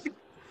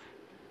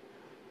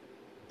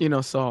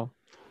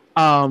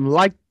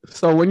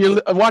so when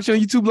you're watching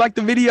on YouTube, like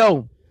the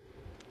video,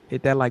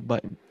 hit that like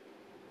button.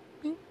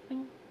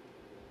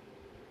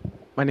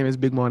 My name is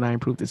Big Mo and I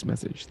improved this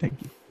message. Thank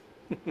you.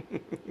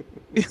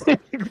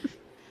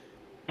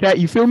 Cat,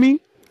 you feel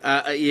me? Yeah.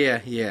 I Yes,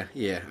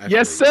 feel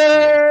you.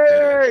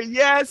 sir.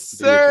 Yes,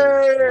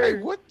 sir.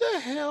 Like, what the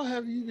hell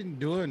have you been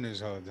doing this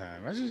whole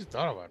time? I just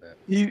thought about that.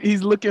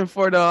 He's looking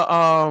for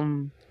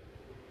the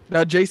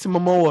Jason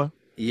Momoa.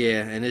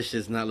 Yeah, and this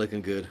shit's not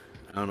looking good.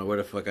 I don't know where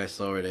the fuck I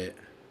saw it at.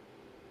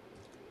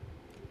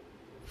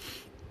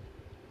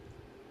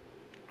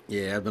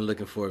 Yeah, I've been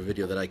looking for a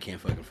video that I can't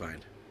fucking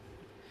find.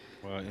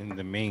 Well, in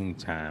the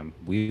meantime,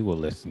 we will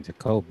listen to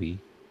Kobe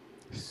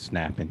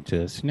snap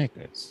into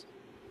Snickers.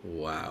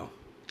 Wow.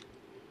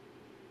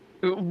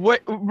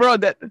 What, bro?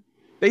 That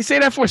they say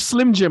that for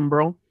Slim Jim,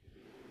 bro.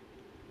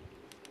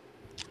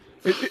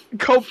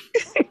 Kobe,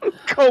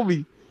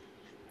 Kobe.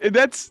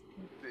 It's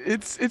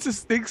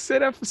they say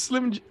that for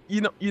Slim.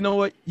 You know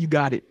what? You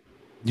got it.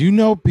 You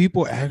know,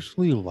 people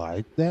actually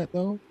like that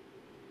though.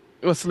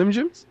 What, Slim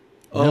Jims?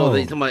 Oh, No.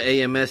 they talking about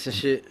AMS and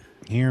shit.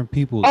 Hearing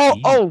people.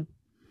 eat.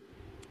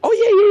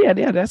 Oh, yeah.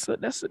 That's a.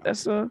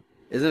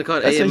 Isn't it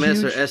called That's a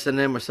AMS huge- or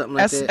S&M or something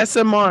like that?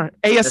 ASMR.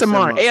 Yeah,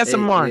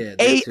 that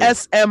too.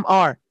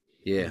 ASMR.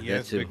 Yeah, that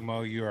Yes, too. Big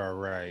Mo, you are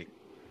right.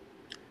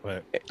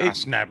 But It- I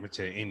snap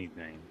into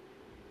anything.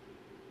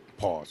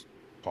 Pause.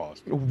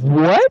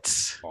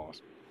 What?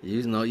 Pause.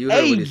 You know, you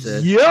heard Hey, what he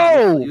said.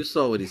 yo. You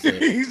saw what he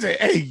said. He said,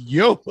 "Hey,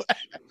 yo."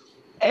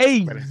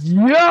 Hey,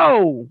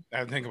 yo.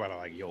 I think about it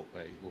like, yo,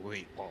 hey,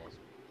 wait, pause.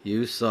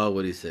 You saw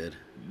what he said.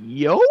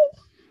 Yo.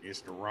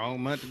 It's the wrong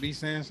month to be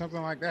saying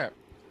something like that.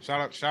 Shout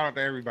out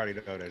to everybody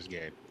though that's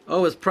gay.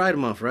 Oh, it's Pride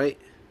Month, right?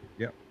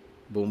 Yep.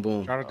 Boom,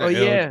 boom. Shout out to Oh,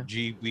 yeah.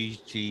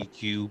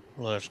 LGBTQ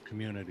plus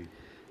community.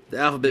 The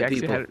alphabet You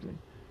actually people.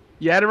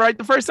 You had it right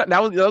the first time.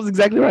 That was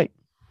exactly right.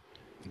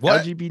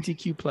 What?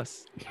 LGBTQ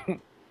plus.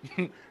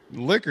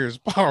 Liquor is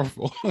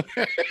powerful.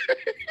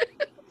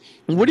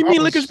 What do you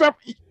mean liquor's proper?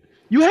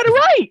 You had it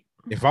right.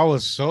 If I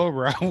was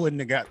sober, I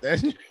wouldn't have got that.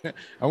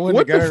 I wouldn't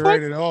What have got the it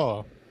right fuck? at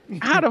all.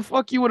 How the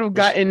fuck you would have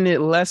gotten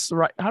it less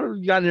right? How would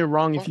you gotten it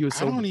wrong if you were I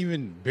sober? don't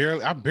even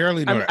I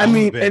barely know. I the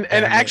mean, alphabet, and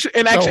damn it. actually,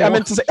 So- I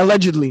meant to say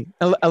allegedly,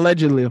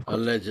 allegedly. Of course.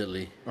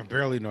 Allegedly. I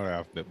barely know the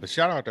alphabet, but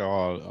shout out to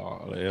all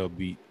the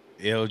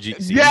LG.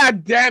 Yeah,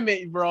 damn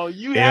it, bro.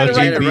 You had it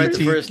right. right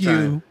the first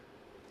time.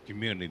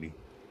 Community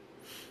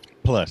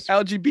plus.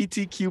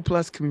 LGBTQ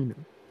plus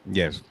community,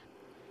 Yes.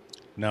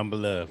 Number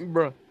love.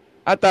 bro.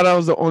 I thought I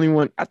was the only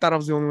one.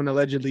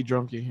 Allegedly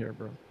drunk in here,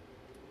 bro.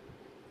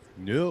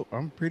 Nope,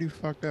 I'm pretty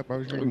fucked up. I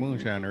was drinking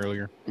moonshine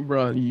earlier.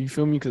 Bro, you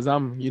feel me? Cause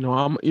I'm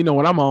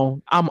what I'm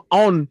on. I'm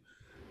on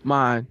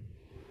my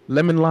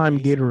lemon lime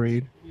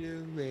Gatorade.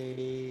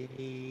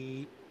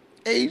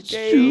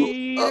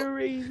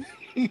 Gatorade.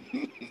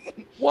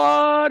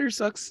 Water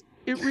sucks.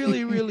 It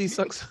really, really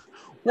sucks.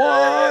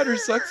 Water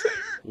sucks.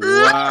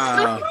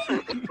 Wow.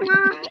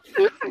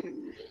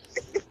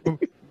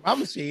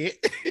 Mama said.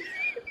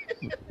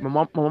 My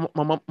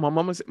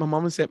mama said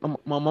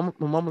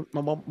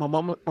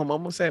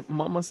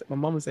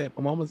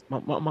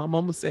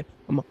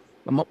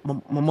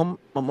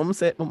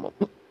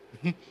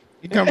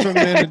You come from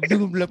there to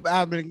double up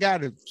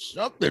oblongata.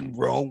 Something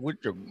wrong with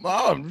your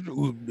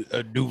mom.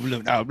 A double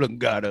up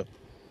oblongata.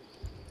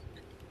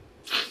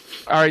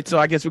 All right, so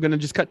I guess we're gonna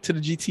just cut to the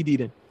GTD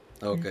then.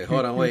 Okay,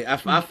 hold on, wait. I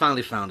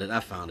finally found it.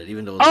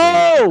 Even though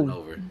Oh! way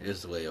over.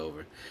 It's way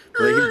over.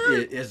 But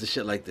it's the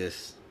shit like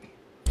this.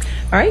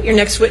 All right, your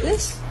next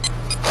witness.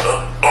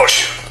 Oh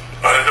shit.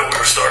 I didn't know we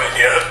were starting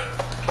yet.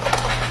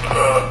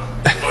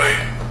 Wait.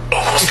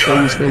 Almost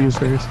got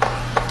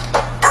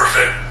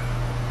it.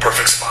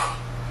 Perfect spot.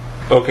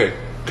 Okay,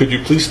 could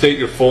you please state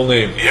your full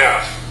name?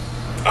 Yeah.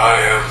 I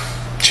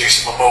am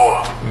Jason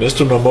Momoa.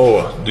 Mr.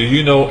 Momoa, do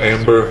you know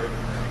Amber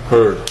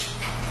Heard?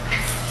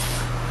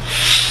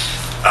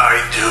 I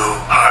do.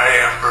 Hi,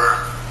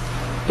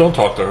 Amber. Don't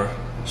talk to her.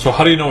 So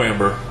how do you know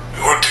Amber?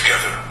 We work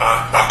together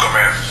on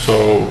Aquaman.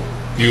 So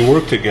you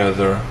work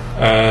together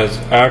as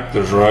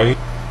actors, right?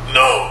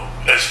 No,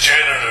 as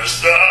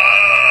janitors.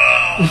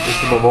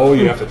 Mr. Momoa,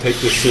 you have to take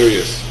this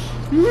serious.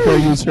 Fair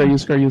use.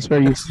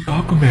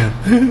 Aquaman.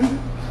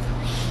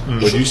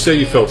 Would you say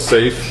you felt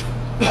safe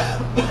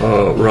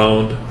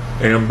around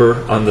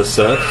Amber on the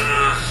set?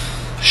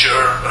 Sure,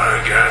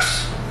 I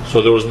guess.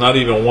 So there was not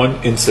even one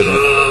incident.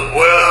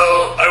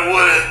 Well, I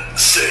wouldn't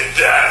say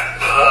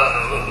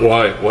that.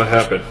 Why? What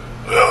happened?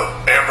 Well,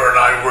 Amber and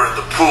I were in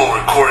the pool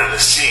recording a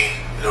scene.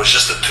 It was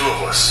just the two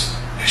of us.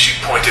 And she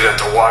pointed at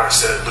the water and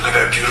said, "Look at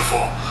that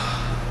beautiful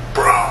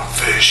brown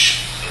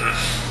fish."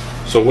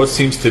 So what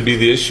seems to be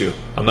the issue?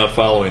 I'm not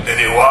following.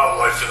 Any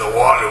wildlife in the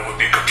water would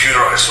be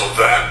computerized so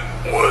that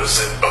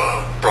was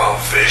brown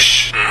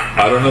fish.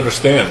 I don't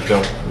understand.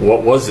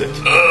 What was it?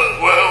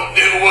 Well,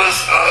 it was,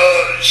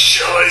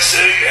 shall I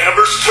say,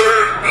 Amber's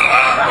turn?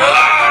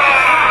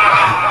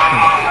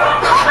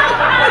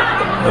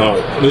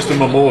 No, Mr.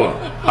 Momoa,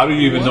 how do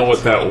you even know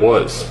what that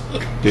was?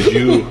 Did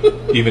you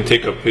even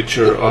take a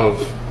picture of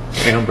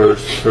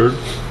Amber's turd?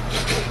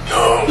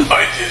 No,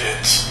 I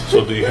didn't.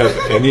 So do you have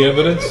any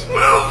evidence?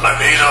 Well, I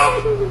made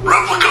a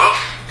replica.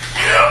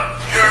 Yeah,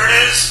 here it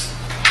is.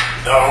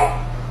 Now,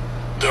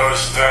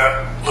 does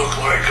that look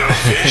like a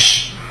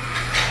fish?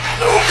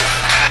 Nope.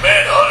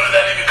 Man, how did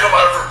that even come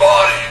out of her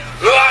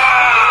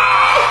body?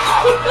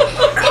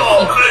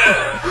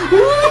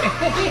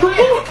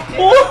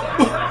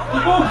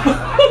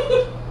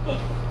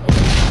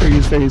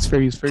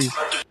 Freeze.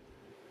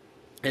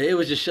 And it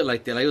was just shit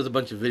like that. Like, it was a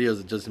bunch of videos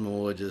of Justin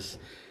Momoa just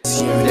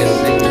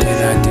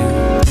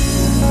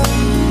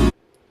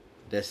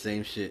that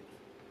same shit.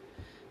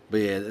 But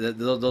yeah,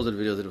 those are the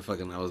videos that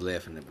I was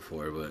laughing at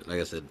before. But like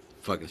I said,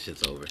 fucking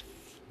shit's over.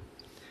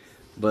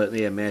 But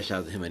yeah, man, shout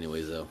out to him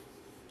anyways though.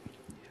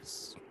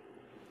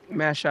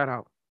 Man, shout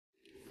out.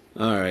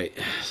 All right,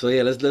 so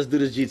yeah, let's do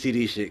this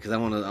GTD shit because I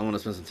wanna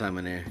spend some time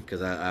in there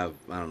because I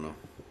don't know,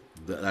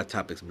 that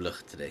topic's bluh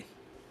today.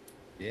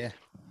 Yeah.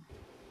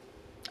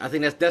 I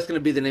think that's gonna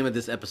be the name of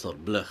this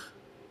episode, bluh.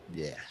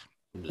 Yeah.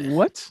 Bluh.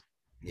 What?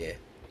 Yeah.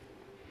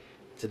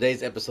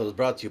 Today's episode is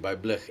brought to you by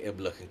Bluh and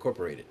Bluh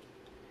Incorporated.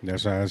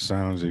 That's how it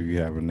sounds if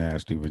you have a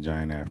nasty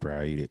vagina after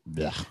I eat it.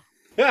 Blech.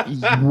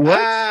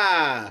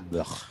 What?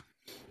 Blech.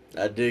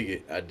 I dig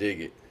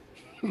it.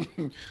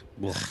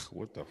 Blech.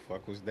 What the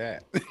fuck was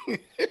that?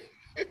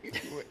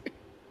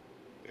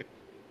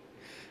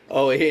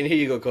 Oh, and here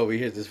you go, Kobe.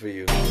 Here's this for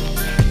you.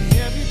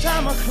 Every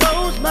time I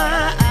close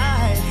my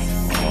eyes,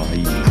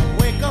 I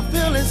wake up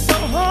feeling so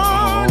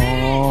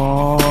horny.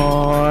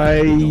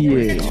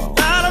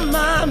 Out of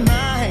my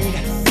mind.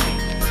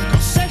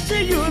 'Cause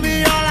sexy, you'll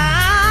be all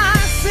I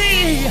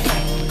see.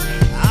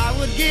 I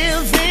would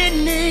give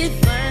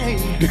anything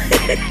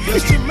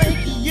just to make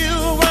you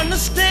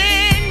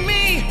understand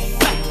me.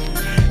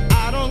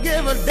 I don't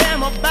give a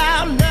damn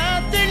about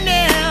nothing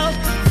else.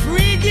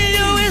 Freaking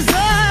you is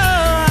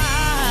all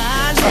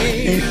I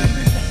need.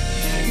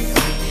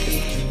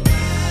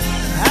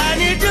 I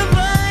need to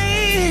buy.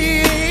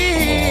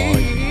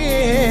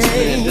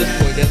 At this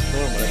point, that's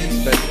normal. That's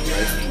expected,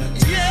 right?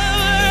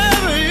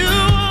 Yeah, you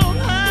want,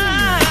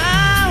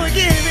 I will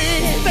give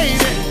it,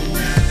 baby.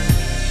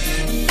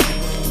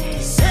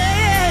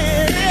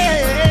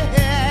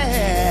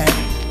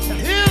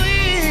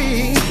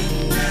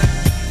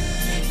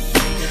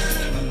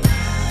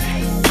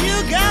 You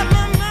got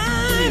my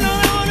mind,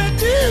 all I wanna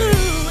do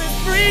is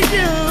free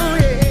you.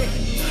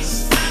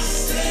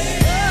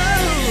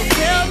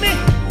 Tell me,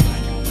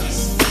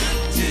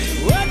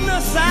 what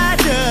must I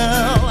do?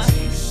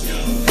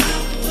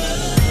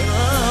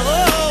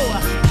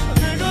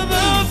 Think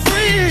about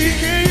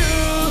freaking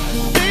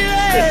you,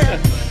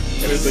 baby.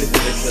 Everybody's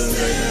listening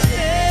right now.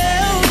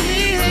 Tell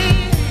me,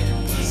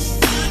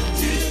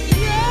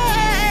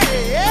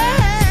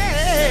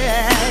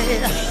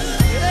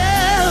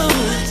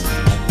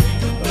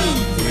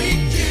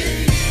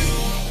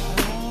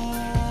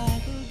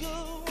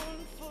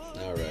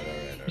 All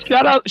right.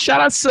 Shout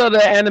out to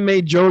the anime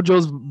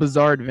JoJo's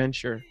Bizarre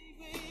Adventure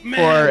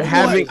for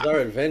having Bizarre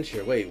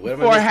Adventure. Wait, what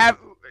am I or missing? have.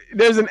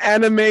 There's an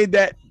anime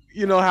that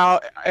you know how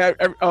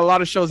a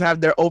lot of shows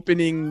have their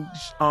opening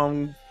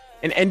and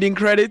ending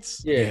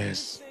credits.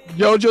 Yes.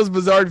 JoJo's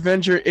Bizarre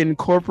Adventure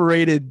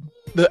incorporated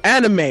the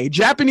anime,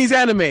 Japanese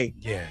anime.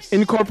 Yes.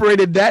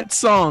 Incorporated that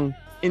song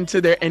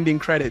into their ending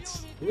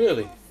credits.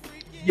 Really?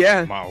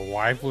 Yeah. My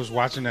wife was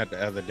watching that the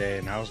other day,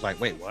 and I was like,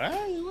 "Wait, what?"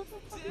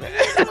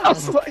 I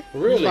was like,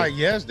 Really? She was like,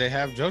 yes, they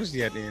have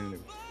Josie at the end.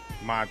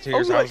 My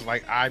tears. I was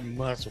like, I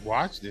must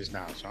watch this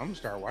now, so I'm gonna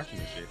start watching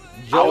this shit.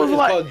 I was It's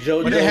like- called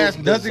JoJo's But it has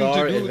nothing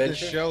Bizarre to do with the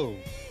Adventure? show.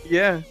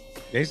 Yeah.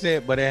 They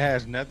said, but it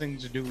has nothing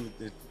to do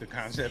with the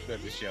concept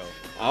of the show.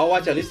 I'll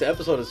watch at least an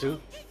episode or two.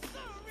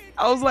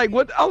 I was like,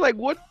 what? I was like,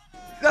 what?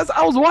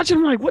 I was watching.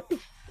 I'm like, what?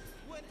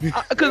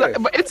 Because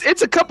but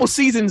it's a couple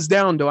seasons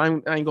down though. I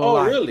ain't gonna Oh,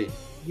 lie. really?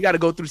 You got to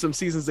go through some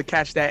seasons to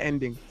catch that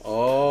ending.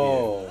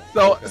 Oh.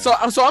 So okay. so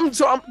I'm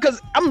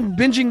because I'm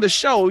binging the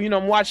show. You know,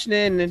 I'm watching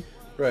it and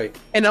Right.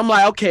 and I'm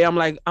like, okay, I'm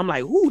like,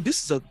 ooh,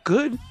 this is a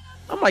good.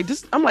 I'm like,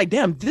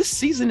 damn, this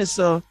season is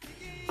I'm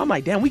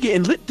like, damn, we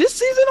getting lit this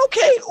season.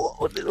 Okay,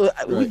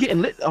 we Right.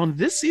 getting lit on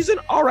this season.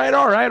 All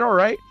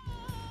right.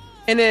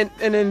 And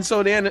then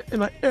so then and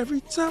like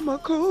every time I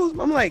close,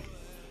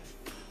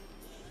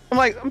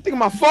 I'm thinking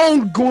my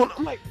phone going.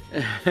 I'm like,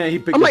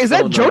 is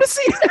that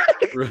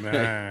Jodeci?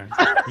 Man,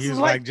 he was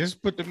like- like,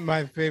 just put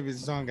my favorite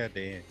song at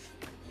the end.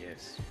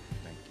 Yes,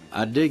 thank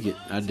you.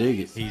 I dig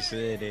it. He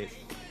said it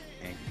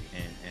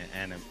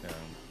in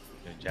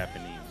the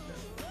Japanese.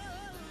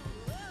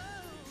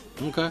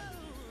 Okay.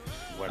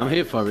 What I'm I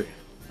here did. for it.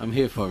 I'm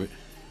here for it.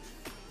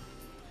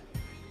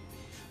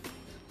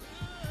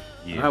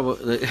 Yeah. All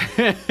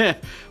right,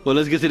 well,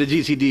 let's get to the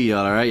GTD,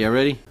 y'all. All right, y'all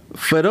ready?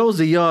 For those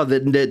of y'all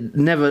that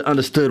never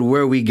understood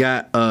where we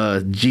got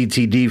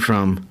GTD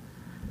from,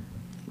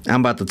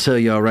 I'm about to tell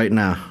y'all right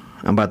now.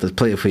 I'm about to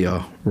play it for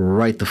y'all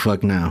right the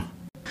fuck now.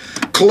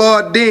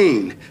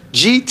 Claudine,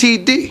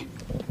 GTD.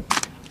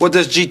 What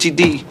does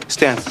GTD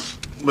stand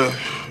for?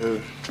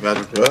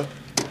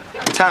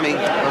 Tommy,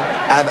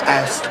 I've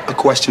asked a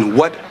question.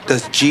 What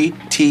does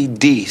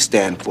GTD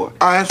stand for?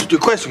 I answered your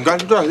question.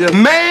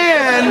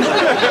 Man,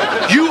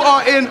 you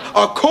are in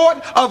a court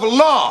of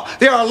law.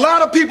 There are a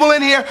lot of people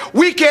in here.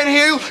 We can't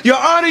hear you. Your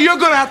Honor, you're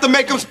going to have to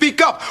make them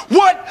speak up.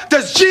 What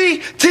does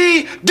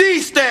GTD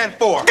stand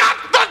for? Got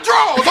the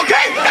draws,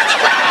 okay?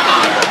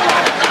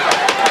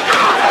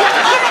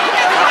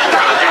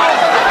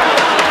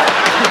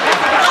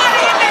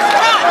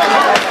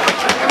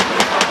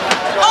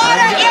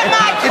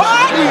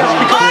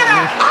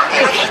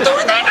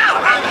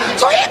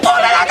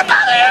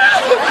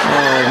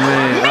 Oh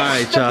man! All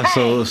right,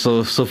 y'all.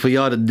 So for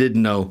y'all that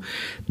didn't know,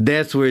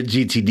 that's where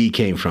GTD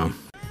came from.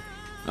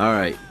 All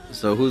right.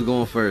 So who's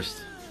going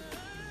first?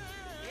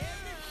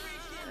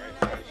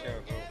 All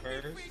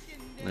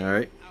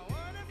right.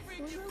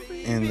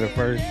 And the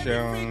first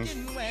song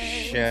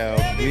shall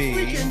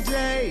be.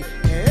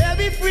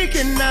 Every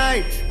freaking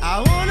night,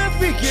 I wanna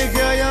freak you,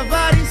 girl. Your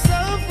body's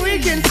so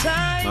freaking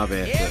tight. My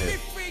bad. Go ahead.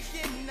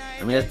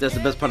 I mean, that's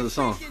the best part of the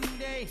song.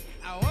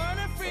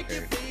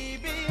 Okay.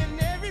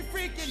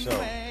 So,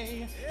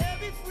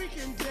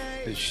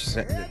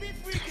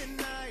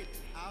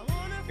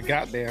 the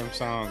goddamn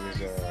song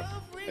is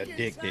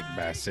 "Addicted"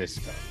 by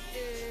Cisco.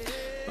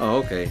 Oh,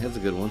 okay. That's a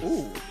good one.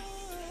 Ooh.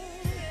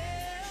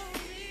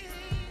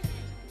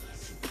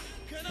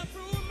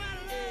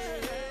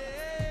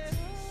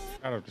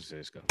 Shout out to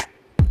Cisco.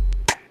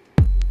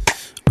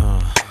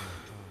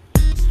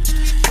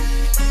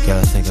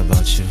 Gotta think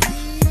about you.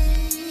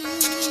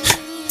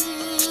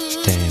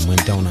 Damn, when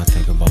don't I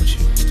think about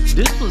you?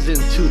 This was in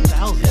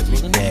 2000.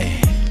 Every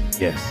day.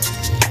 Yes.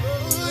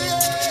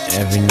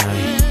 Every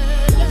night.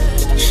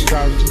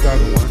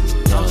 2001.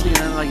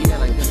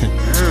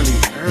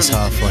 It's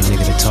hard for a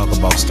nigga to talk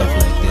about stuff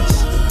like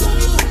this.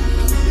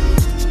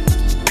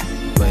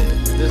 But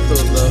this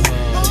was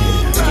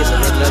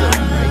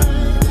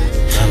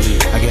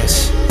I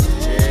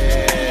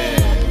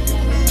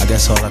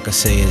guess all I can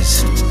say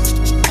is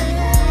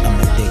I'm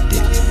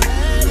addicted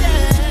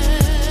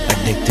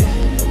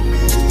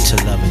to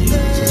loving you,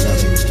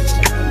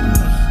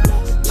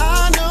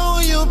 I know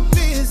you're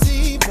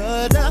busy,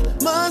 but I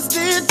must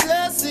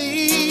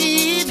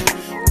intercede.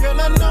 Girl,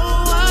 I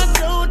know I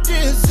don't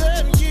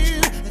deserve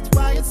you. That's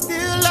why it's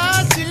still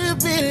hard to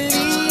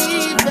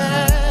believe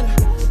that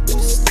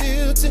we're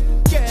still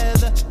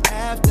together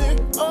after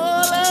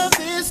all of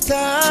this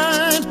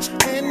time.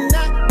 And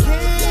I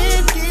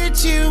can't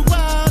get you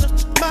out of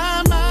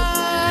my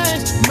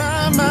mind,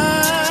 my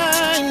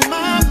mind,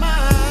 my mind.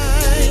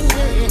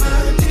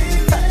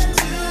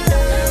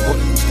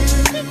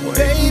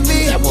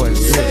 Baby,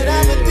 said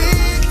I'm addicted.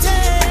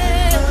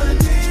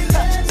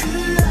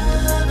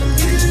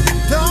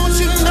 Don't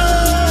you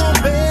know,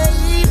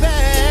 baby?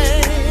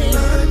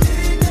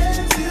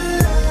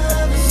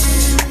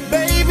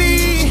 Baby,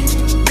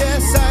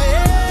 yes I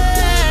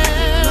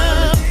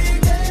am.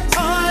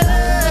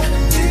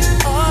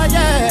 Oh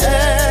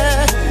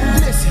yeah.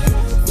 Listen,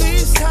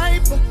 these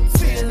type of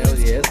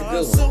feelings that's a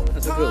good one.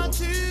 That's a good one.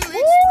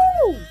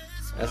 Woo!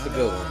 That's a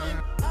good one.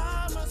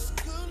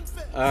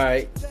 All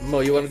right, Mo,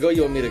 you want to go?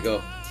 You want me to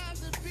go?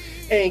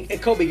 Hey,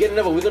 Kobe, get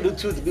another one. We're gonna do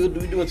two. We're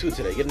doing two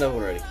today. Get another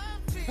one ready.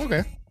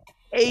 Okay.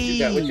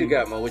 Hey, What you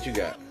got, Mo? What you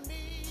got?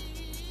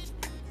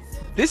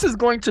 this is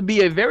going to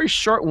be a very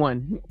short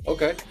one.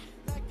 Okay.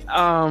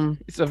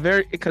 It's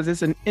because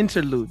it's an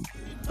interlude.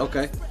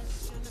 Okay.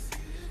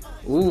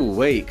 Ooh,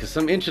 wait, because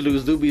some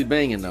interludes do be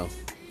banging though.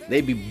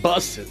 They be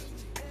busted.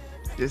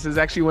 This is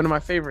actually one of my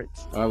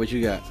favorites. All right, what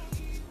you got?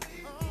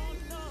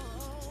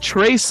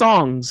 Trey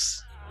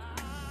Songz,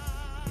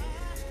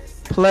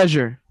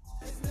 Pleasure.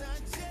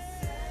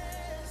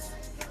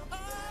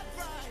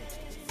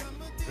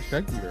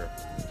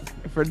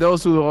 For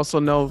those who also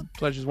know,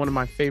 Pleasure is one of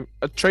my favorite.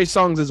 Trey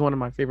Songz is one of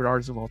my favorite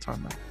artists of all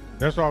time. Man.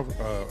 That's off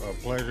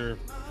Pleasure.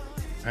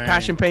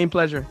 Passion, Pain,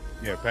 Pleasure.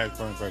 Yeah, Passion,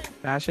 Pain, Pleasure.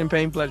 Passion,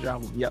 Pain, Pleasure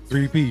album. Yep.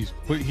 3 P's.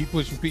 He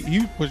was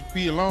pushing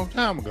P a long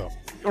time ago.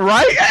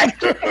 Right?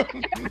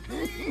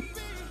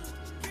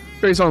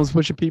 Trey Songz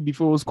Pusha P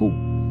before it was cool.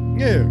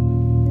 Yeah.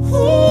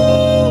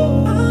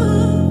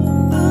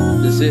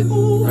 That's it,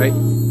 right?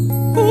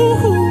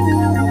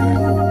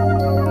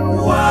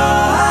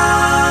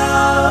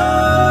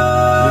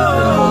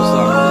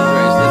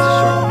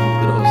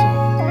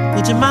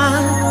 Would you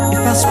mind if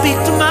I speak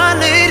to my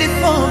lady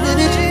for a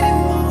minute?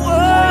 Whoa,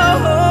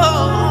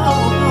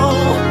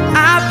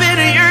 I've been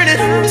yearning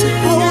to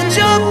hold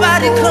your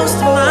body close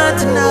to mine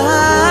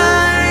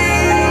tonight.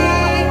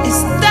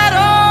 Is that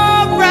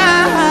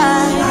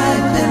alright?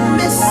 I've been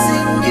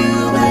missing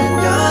you and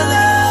your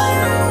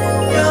love,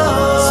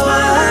 your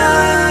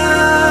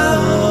smile,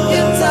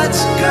 your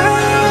touch,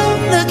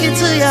 girl. Look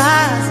into your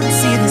eyes and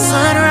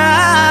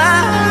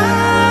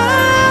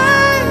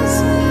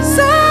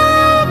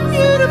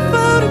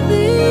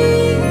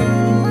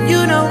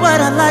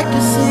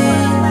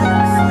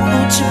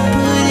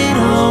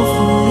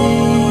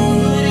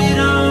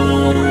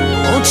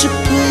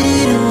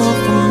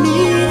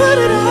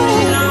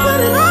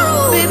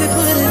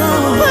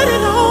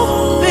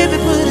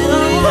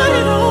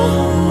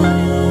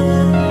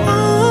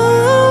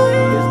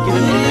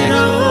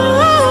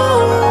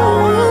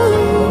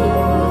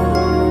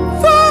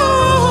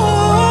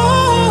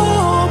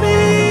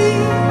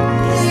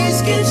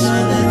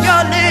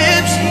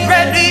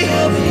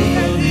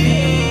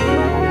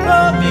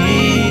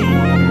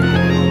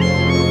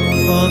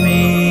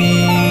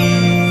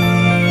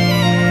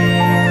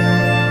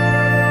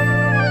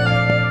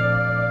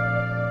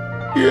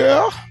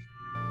Yeah.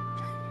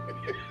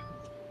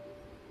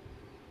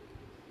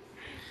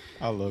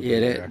 I love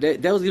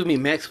that was giving me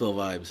Maxwell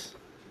vibes.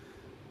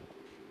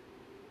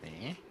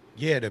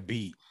 Yeah, the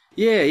beat.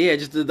 Yeah,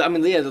 just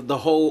the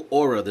whole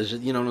aura.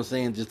 Just, you know what I'm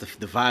saying? Just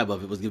the vibe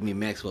of it was giving me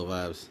Maxwell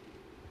vibes.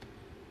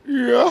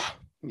 Yeah.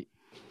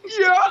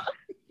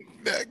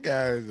 That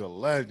guy is a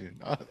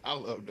legend. I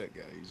love that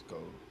guy. He's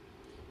cold.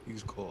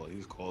 He's cold.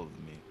 He's cold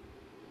to me.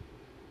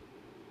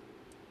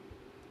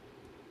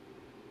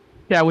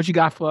 Yeah, what you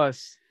got for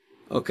us?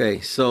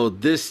 Okay, so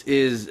this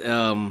is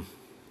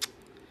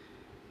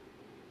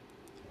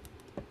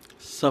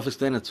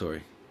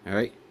self-explanatory. All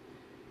right,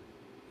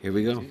 here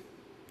we go.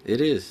 It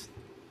is.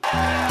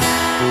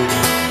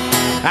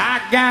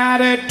 I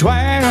got a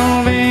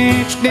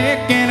 12-inch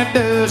dick and a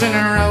dozen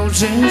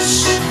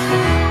roses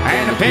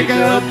and a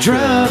pickup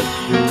truck.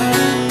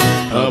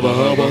 Hubba,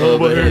 hubba,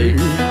 hubba, hey.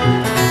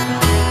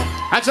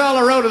 That's all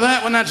I wrote of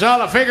that one. That's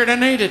all I figured I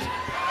needed.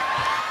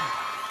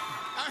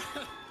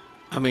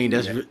 I mean,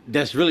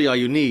 that's really all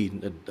you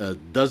need. A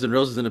dozen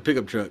roses in a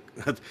pickup truck.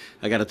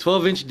 I got a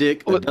 12-inch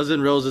dick, a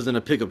dozen roses in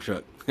a pickup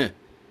truck.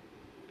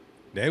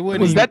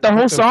 Was that the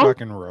whole song?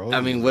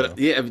 I mean, what?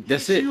 Yeah,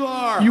 that's it.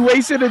 You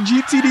wasted a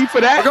GTD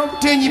for that? Go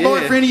pretend your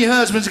boyfriend or your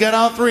husband's got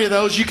all three of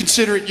those. You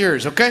consider it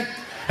yours, okay?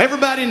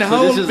 Everybody in the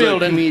whole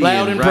building,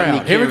 loud and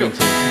proud. Here we go.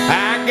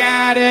 I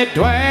got a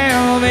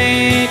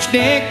 12-inch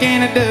dick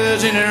and a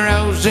dozen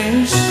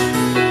roses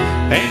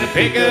and a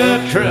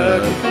pickup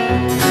truck.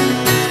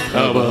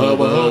 Hubba,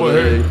 hubba, hubba,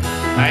 hey.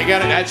 Now you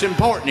got it. That's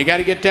important. You got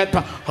to get that.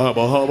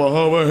 Hubba, hubba,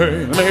 hubba,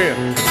 hey. Let me hear it.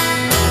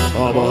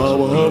 Hubba,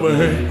 hubba, hubba,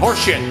 hey. Horse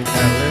shit.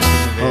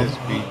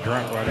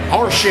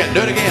 Horse shit.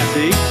 Do it again.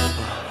 See?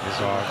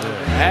 It's all good.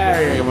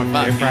 There you go.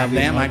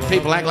 Goddamn, like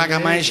people act like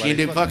I'm asking you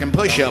to do fucking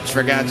push-ups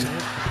for God's sake.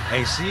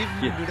 Hey, see if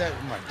you do that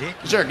with my dick.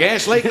 Is there a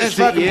gas leak in this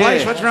fucking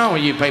place? What's wrong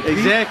with you people?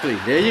 Exactly.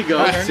 There you go.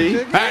 All right, see?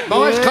 All right,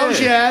 boys, close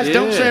your eyes.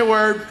 Don't say a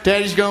word.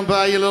 Daddy's going to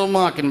buy you a little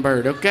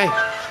mockingbird, okay?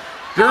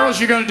 Girls,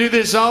 you're going to do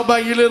this all by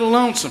your little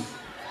lonesome.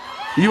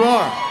 You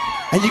are.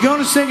 And you're going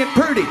to sing it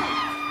pretty.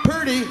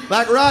 Pretty,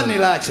 like Rodney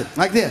likes it.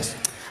 Like this.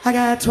 I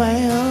got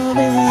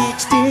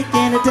 12-inch dick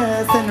and a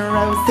dozen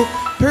roses.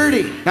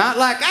 Pretty. Not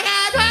like, I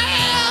got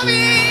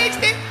 12-inch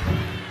dick.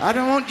 I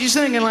don't want you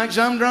singing like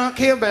some drunk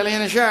hillbilly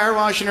in the shower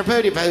washing her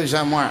pooty poo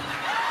somewhere.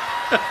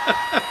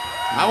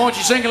 I want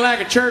you singing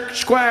like a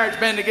church choir that's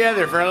been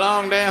together for a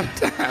long damn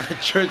time. A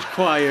church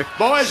choir.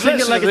 Boys, Sing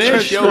listen it like to a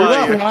this. church You're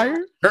choir. rough.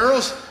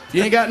 Girls,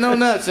 you ain't got no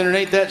nuts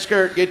underneath that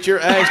skirt. Get your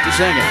ass to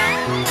singing.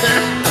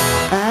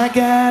 I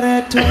got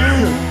a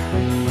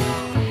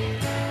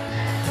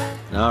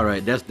 12. All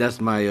right, that's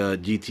my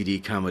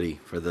GTD comedy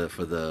for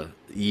the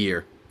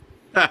year.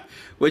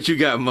 What you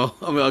got, Mo?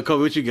 I mean,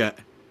 Kobe, what you got?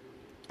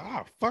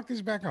 Ah, fuck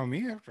this back on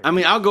me after. I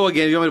mean, I'll go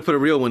again. If you want me to put a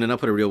real one in, I'll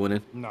put a real one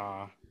in.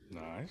 Nah,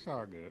 it's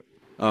all good.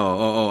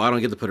 Oh, I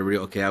don't get to put a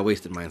real. Okay, I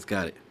wasted mine.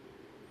 Got it.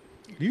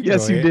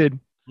 Yes, you did.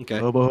 Okay.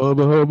 Hubba,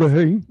 hubba, hubba,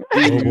 hey.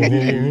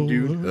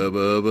 Hubba,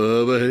 hubba,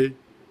 hubba, hey.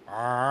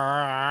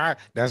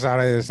 That's how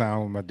that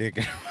sound with my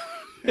dick.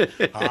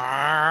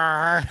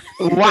 Wow.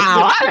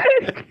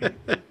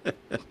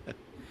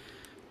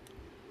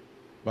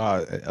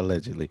 Well,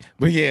 allegedly.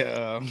 But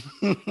yeah,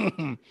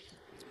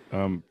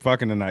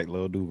 Fucking Tonight,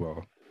 Lil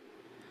Duval.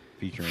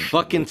 Featuring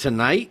Fucking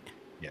Tonight?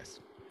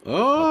 Yes.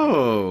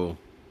 Oh.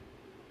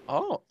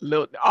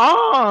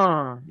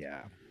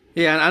 Yeah.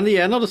 Yeah, I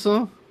know the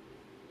song.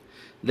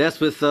 That's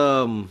with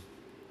Rotimi.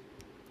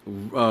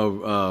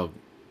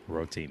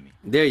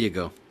 There you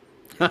go.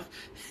 That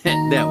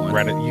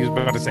one. You was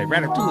about to say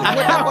Ratatouille. I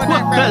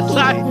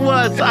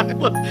was.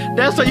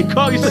 That's what you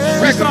call. You saw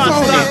a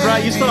stop,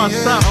 right? You saw a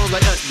stop. I was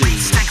like,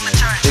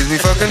 Is we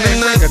fucking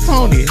tonight?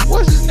 Tony,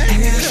 what's his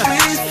name?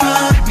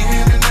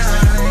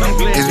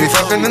 Is we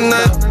fucking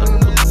tonight?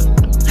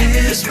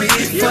 Is we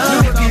fucking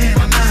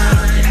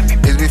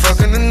tonight? Is we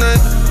fucking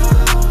tonight?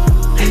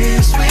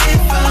 Is we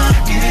fucking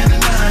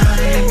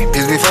tonight?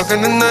 Is we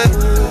fucking tonight?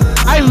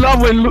 I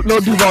love when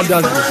Lil Duval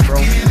does this, bro.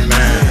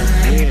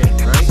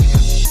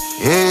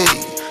 Hey,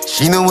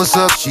 she know what's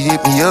up. She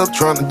hit me up,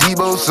 trying to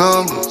Debo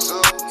some.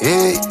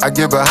 Hey, I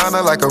get behind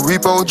her like a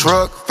repo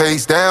truck,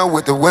 face down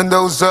with the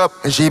windows up,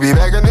 and she be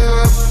backing it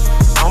up.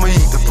 I'ma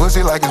eat the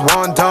pussy like it's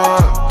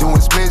wonton, doing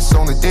splits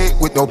on the dick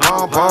with no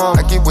pom pom.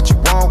 I get what you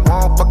want,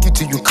 fuck you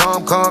till you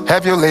come.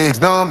 Have your legs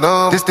numb.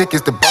 This dick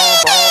is the bomb.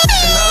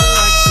 And I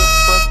like to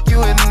fuck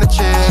you in the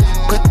chair,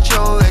 put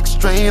your legs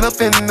straight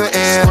up in the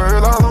air,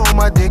 swirl all on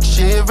my dick,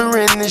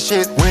 shivering and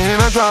shit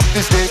when I drop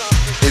this dick.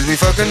 Is we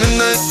fucking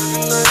tonight?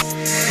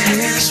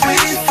 Is we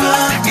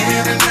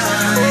fucking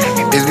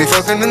tonight? Is we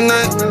fucking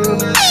tonight?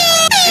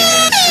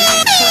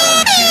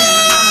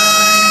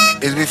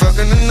 Is we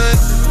fucking tonight?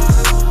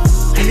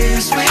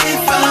 Is we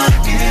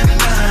fucking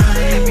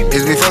tonight?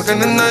 Is we fucking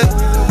tonight?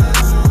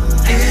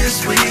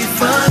 Is we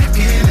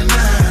fucking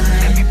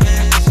tonight?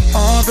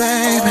 Oh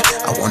baby,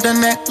 I want that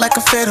neck like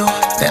a fiddle.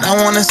 Then I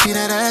wanna see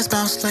that ass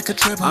bounce like a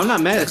dribble. I'm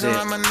not mad at that.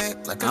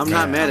 I'm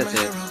not mad at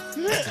that.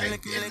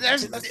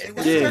 That's a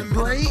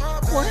great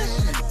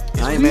question.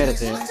 I ain't mad at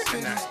that.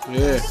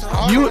 Yeah.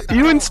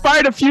 You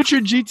inspired a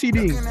future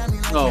GTD.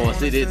 Oh,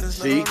 see that?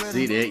 See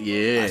that?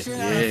 Yeah.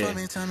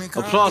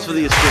 Applause for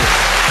the assist.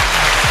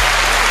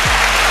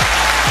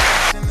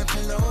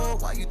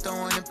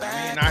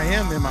 I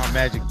am in my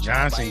Magic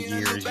Johnson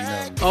years, you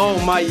know.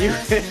 Oh my, you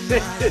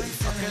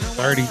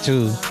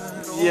 32.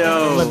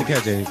 Yo. Let me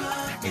catch it.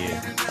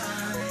 Yeah.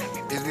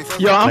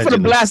 Yo, I'm gonna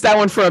blast that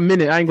one for a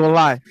minute. I ain't gonna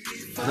lie.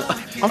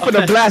 I'm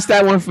gonna blast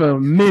that one for a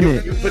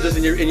minute. You put this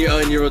in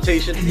your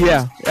rotation?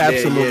 Yeah,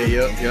 absolutely.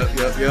 Yep.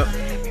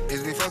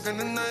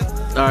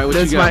 All right, what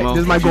you got, Mo?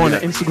 This might go on the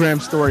Instagram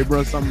story,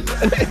 bro.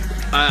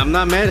 I'm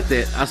not mad at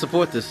that. I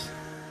support this.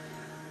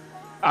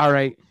 All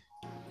right.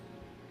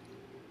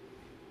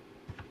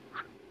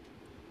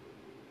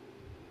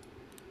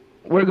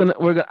 We're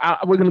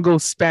gonna go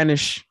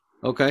Spanish.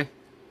 Okay.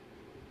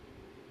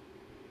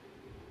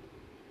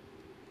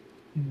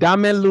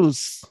 Dame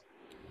Luz.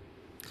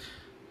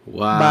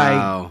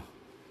 Wow.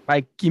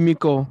 By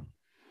Químico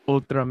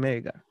Ultra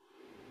Mega.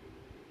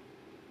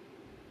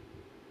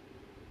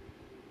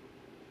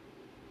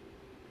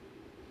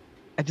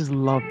 I just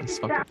love this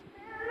fucking.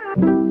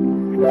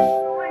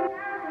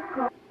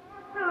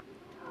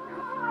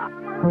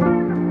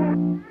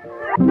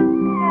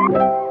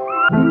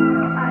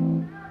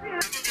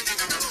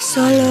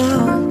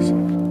 Solos,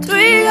 tú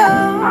y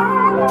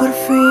yo, por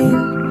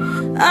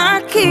fin,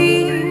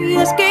 aquí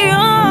es que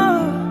yo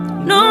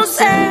no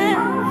sé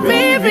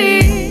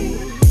vivir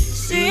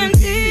sin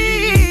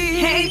ti.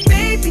 Hey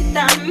baby,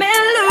 dame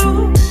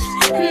luz,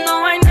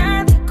 no hay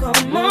nadie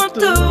como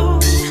tú.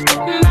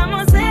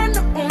 Vamos haciendo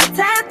un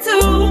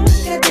tattoo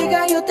que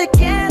diga yo te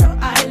quiero,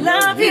 I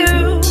love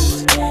you.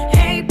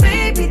 Hey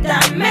baby,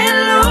 dame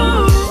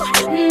luz,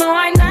 no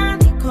hay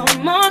nadie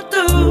como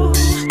tú.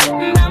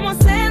 Vamos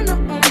haciendo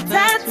un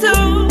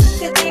tattoo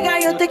que diga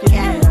yo te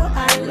quiero,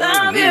 I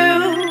love you.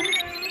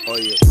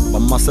 Oye,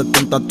 vamos a hacerte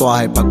un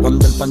tatuaje pa'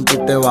 cuando el panty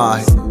te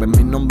baje. Ver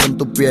mi nombre en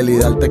tu piel y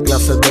darte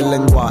clases del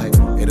lenguaje.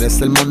 Eres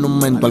el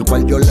monumento al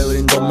cual yo le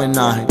brindo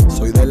homenaje.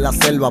 Soy de la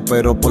selva,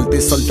 pero por ti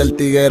solté el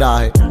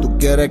tigueraje. Tú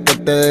quieres que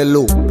te dé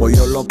luz, pues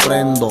yo lo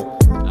prendo.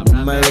 Tú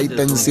me ves y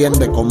te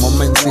enciende como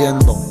me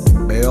enciendo.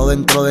 Veo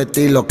dentro de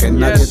ti lo que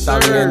nadie está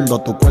viendo.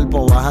 Tu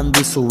cuerpo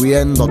bajando y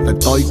subiendo, te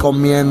estoy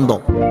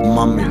comiendo.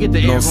 Mami,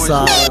 no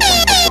sabes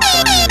cuánto te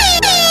extrañé.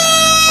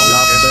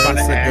 Las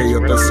veces que yo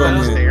te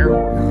soñé,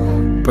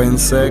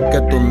 pensé que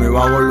tú me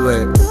ibas a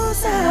volver. Tú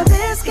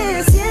sabes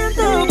que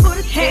siento por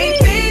ti. Hey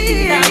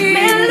baby,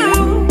 dame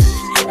luz,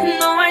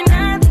 no hay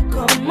nadie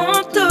como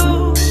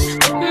tú.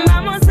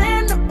 Vamos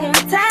haciendo un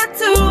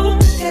tattoo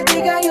que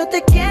diga yo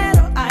te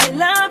quiero, I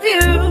love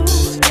you.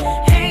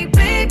 Hey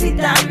baby,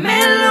 dame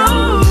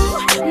luz,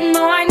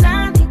 no hay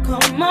nadie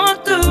como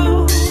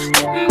tú.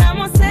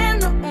 Vamos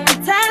haciendo un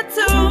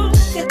tattoo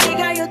que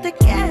diga yo te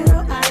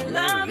quiero, I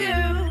love you.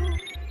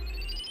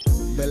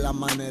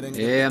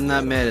 Yeah, I'm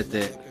not mad at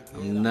that.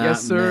 I'm not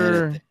Yes, mad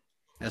sir. at that.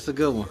 That's a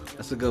good one.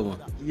 That's a good one.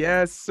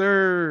 Yes,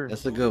 sir.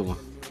 That's a good one.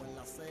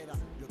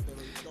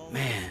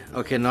 Man,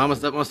 okay, no, I'm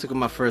gonna stick with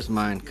my first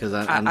mind because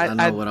I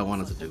know what I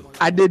wanted to do.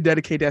 I did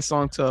dedicate that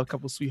song to a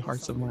couple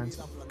sweethearts of mine.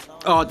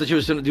 Oh, I thought you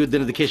were going to do a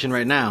dedication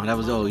right now. That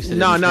was all you said.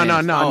 No. No.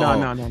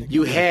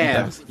 You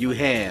You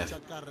have.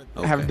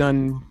 I have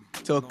done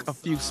to a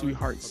few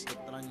sweethearts.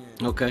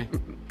 Okay.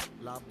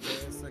 All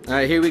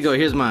right, here we go.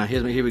 Here's mine.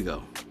 Here we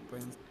go.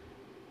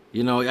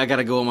 You know, I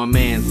gotta go with my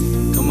man.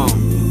 Come on.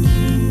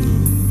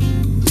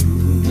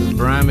 This is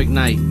Brian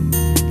McKnight.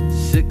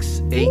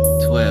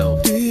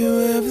 6-8-12. Do you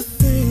ever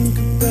think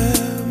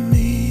about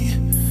me?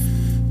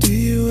 Do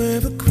you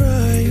ever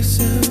cry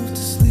yourself to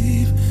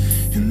sleep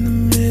in the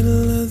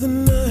middle of the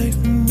night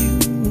when you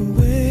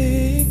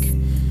awake?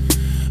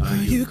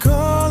 Are you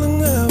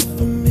calling out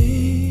for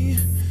me?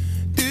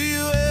 Do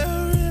you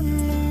ever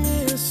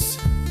reminisce?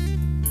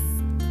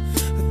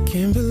 I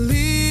can't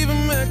believe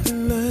I'm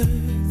acting like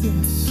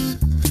this.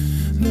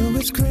 No,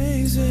 it's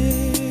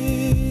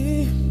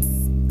crazy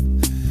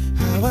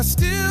how I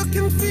still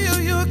can feel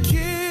your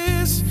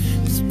kiss.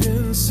 It's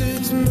been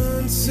 6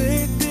 months,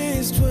 8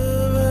 days,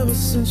 12 hours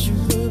since you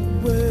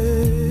went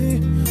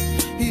away.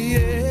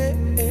 Yeah,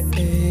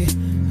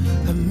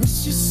 I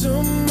miss you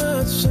so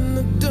much and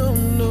I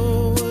don't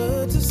know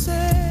what to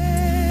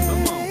say.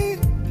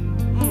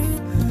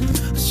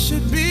 I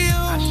should be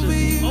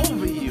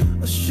over you.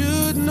 I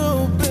should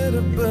know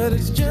better, but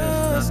it's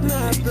just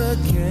not the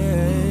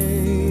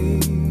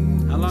case.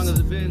 How long has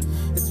it been?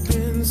 It's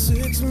been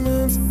 6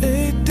 months,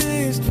 8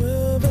 days,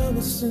 12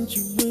 hours since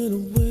you went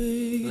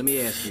away. Let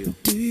me ask you.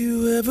 Do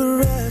you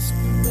ever ask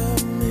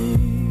about me?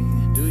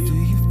 Do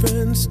your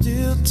friends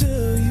still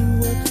tell you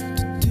what to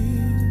do?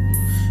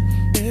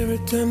 Every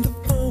time the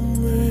phone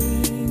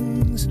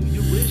rings, do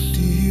you wish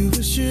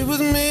it was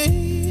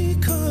me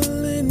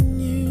calling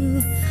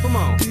you? Come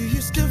on. Do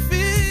you still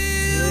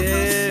feel the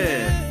same?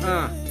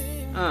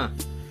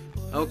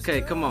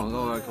 Okay, come on.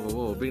 All right, come on.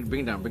 Whoa, bring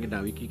it down.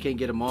 You can't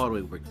get them all the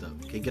way worked up.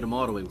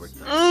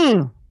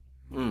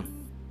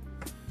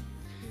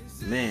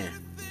 Man.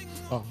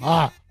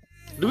 Ah.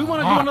 Do we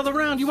want to do another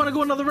round? You want to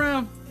go another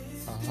round?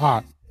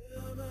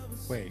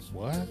 Wait,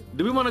 what?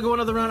 Do we want to go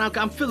another round?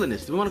 I'm feeling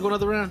this. Do we want to go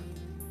another round?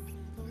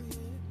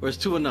 Or is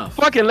two enough?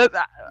 Fuck it,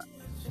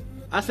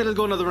 I said let's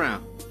go another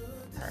round.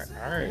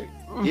 All right.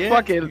 Yeah.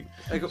 Fuck it.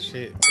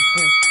 Shit.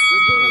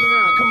 Let's go another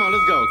round. Come on,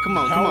 let's go. Come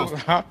on, come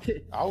on.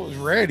 I was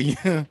ready.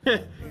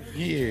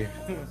 Yeah.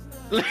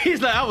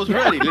 He's like, I was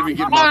ready. Let me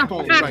get my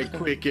phone right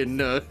quick and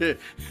Wait,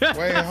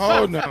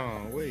 hold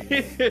on. Wait.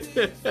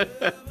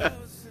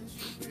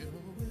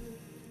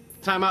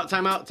 Time out.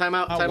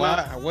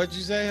 What'd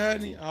you say,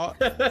 honey? Wait,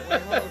 hold on.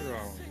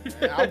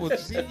 I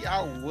was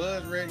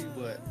ready,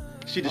 but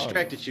she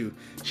distracted you.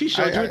 She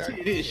showed you a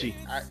titty, didn't she?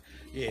 I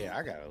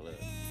got a look.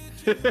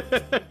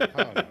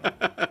 Hold on.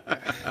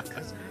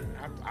 'Cause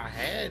I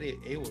had it.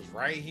 It was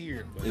right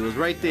here. It was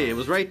right there. It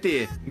was right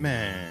there.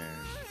 Man.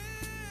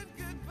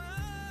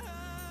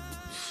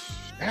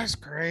 That's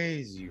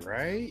crazy,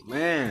 right?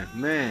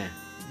 Man.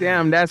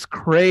 Damn, that's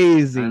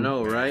crazy. I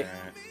know, right?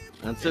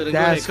 Until then, go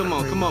ahead. Come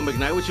on,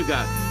 McKnight. What you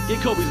got? Get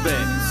Kobe's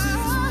back.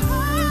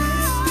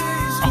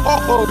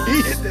 Oh,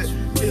 he hit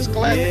his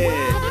classic.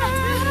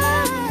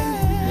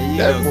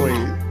 Yeah.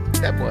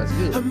 That boy's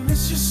good. I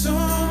miss you so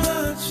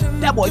much.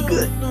 That boy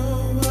good.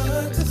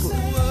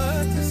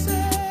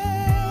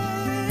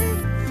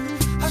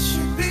 I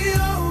should be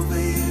over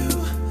you.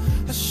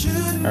 I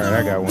should. All right,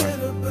 I got one.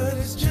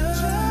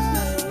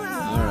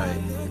 All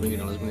right, bring it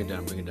on. Let's bring it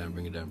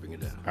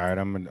down. All right,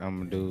 I'm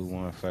gonna do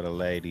one for the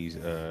ladies.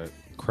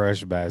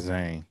 Crushed by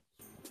Zayn.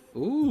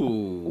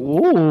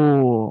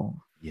 Ooh.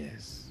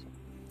 Yes.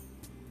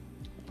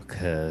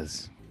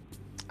 Because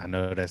I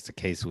know that's the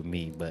case with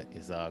me, but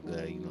it's all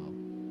good, you know.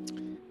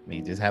 I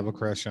mean, just have a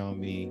crush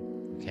on me.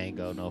 You can't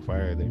go no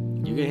further.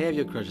 You can have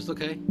your crush. It's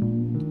okay.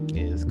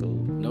 Yeah, it's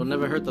cool. Don't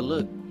never hurt the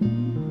look.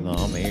 No,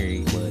 I'm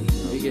married, but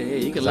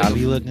you can look. I'll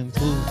be looking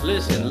too.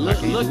 Listen,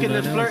 looking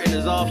and flirting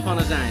is all fun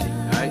and dandy.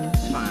 All right,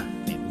 it's fine.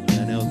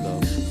 Nothing else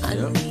though. I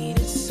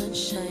needed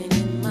sunshine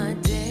in my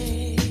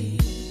day,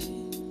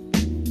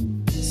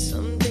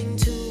 something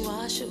to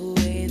wash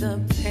away the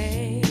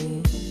pain.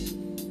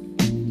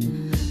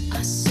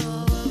 I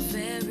saw a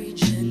very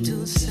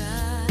gentle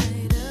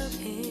side of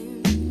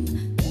him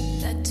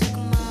that took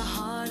my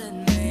heart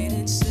and made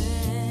it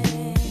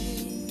sing.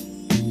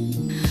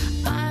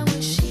 I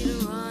wish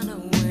he'd run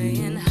away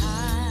and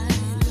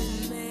hide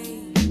with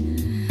me.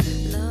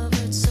 Love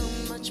hurt so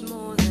much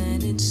more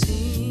than it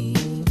seemed.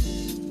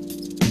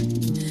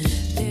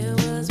 There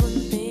was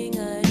one thing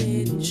I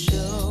didn't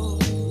show.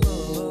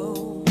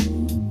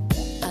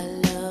 I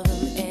love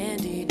him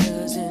and he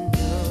doesn't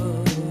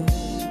know.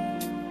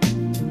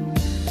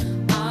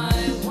 I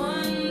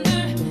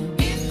wonder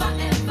if I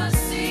ever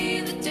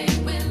see the day,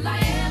 will I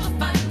ever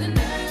find the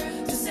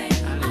nerve to say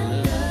I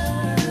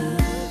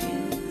love you?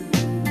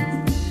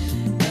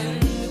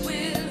 And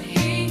will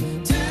he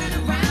turn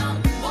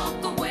around,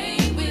 walk away?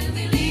 Will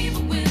he leave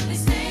or will he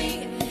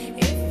stay?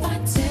 If I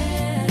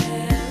tell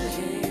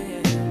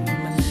him,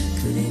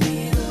 could he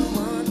be the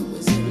one who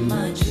was in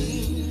my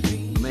dream?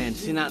 Man,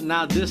 see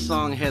now this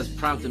song has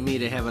prompted me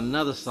to have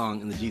another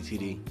song in the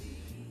GTD.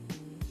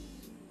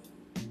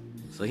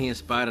 So he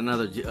inspired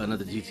another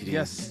GTD.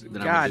 Yes.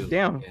 that I'm gonna God do.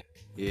 damn.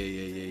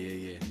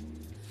 Yeah.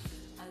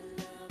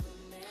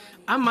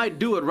 I might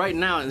do it right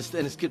now and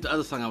skip the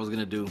other song I was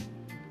gonna do.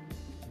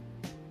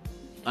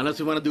 Unless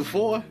we want to do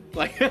 4,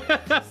 like.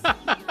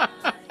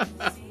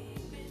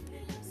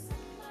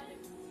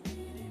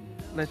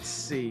 Let's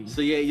see.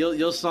 So yeah,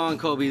 your song,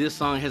 Kobe. This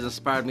song has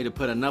inspired me to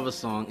put another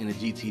song in the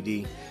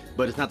GTD,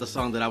 but it's not the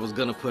song that I was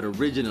gonna put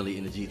originally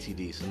in the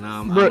GTD. So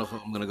now I don't know if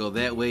I'm gonna go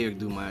that way or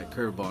do my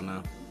curveball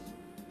now.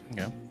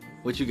 Yeah.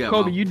 What you got,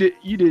 Kobe? Mo? You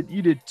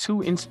did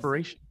 2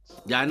 inspirations.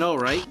 Yeah, I know,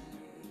 right?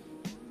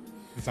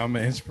 Cause I'm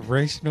an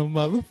inspirational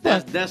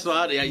motherfucker. That's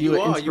what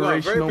you are. You are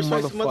a very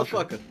persuasive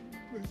motherfucker.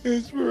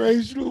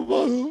 Inspirational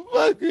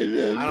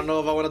motherfucker. I don't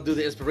know if I want to do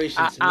the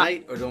inspiration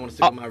tonight or do I want to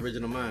stick with my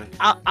original mind.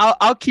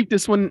 I'll keep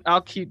this one.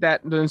 I'll keep the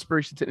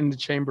inspiration in the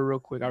chamber real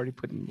quick. I already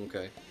put in.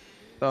 Okay.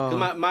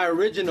 'Cause my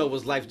original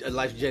was Life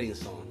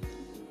Jennings song,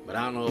 but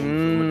I don't know if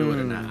I'm gonna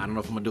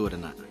do it or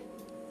not.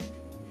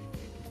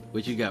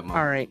 What you got, Mo?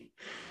 All right.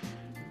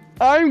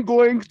 I'm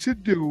going to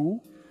do.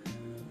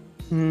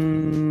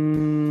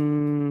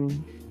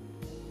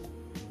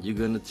 You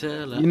gonna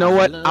tell her? You know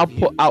what? I love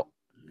you?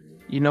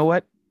 You know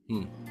what?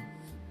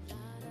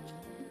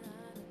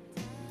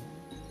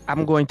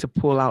 I'm going to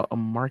pull out a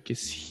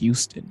Marcus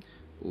Houston.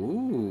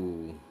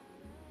 Ooh.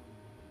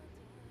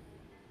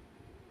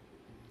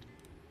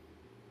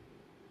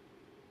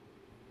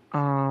 You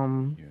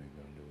ain't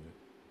gonna do it.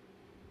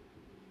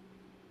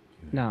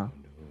 Nah,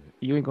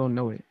 you ain't gonna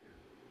know it.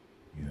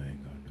 You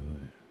ain't gonna do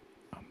it.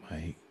 I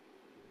might.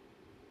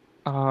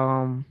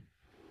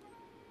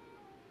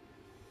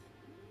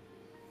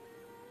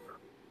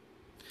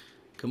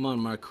 Come on,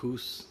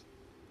 Marcus.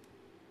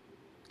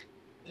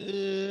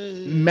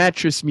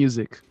 Mattress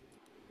Music.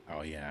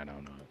 Oh yeah, I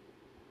don't know.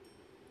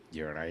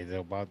 You're right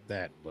about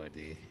that,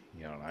 buddy.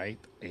 You're right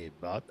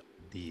about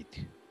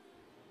it.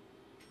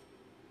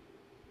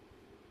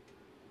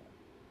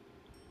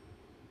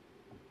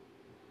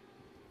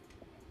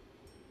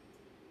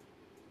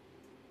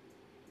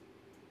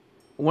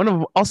 one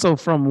of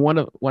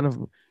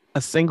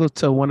a single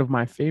to one of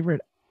my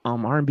favorite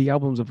R&B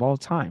albums of all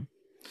time.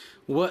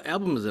 What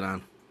album is it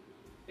on?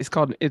 It's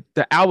called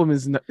the album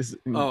is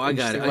Oh, I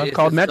got it. It's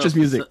called Mattress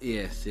Music.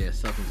 Yes,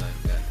 something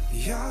like that.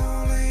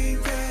 Y'all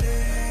ain't ready.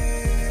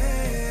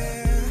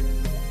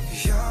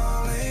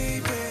 Y'all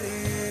ain't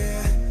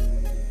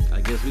ready.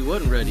 I guess we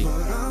wasn't ready. But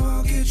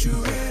I'll get you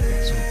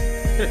ready.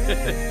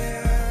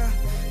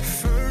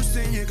 First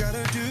thing you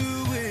gotta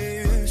do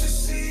is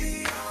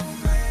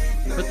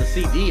put the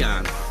CD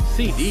on.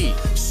 CD.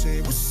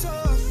 Say what's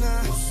up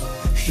now.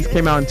 This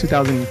came out in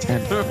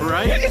 2010.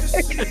 Right?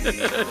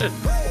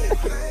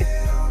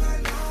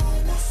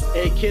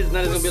 Hey, kids,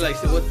 now they're gonna be like,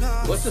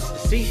 what's the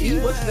CD?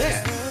 What's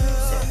that?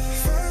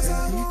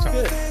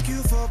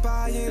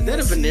 Is that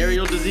a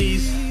venereal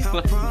disease?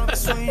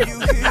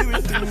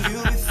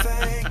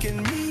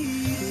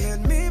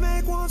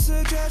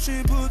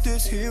 Suggestion, put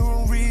this here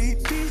on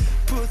repeat.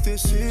 Put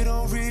this shit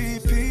on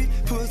repeat.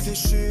 Put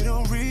this shit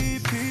on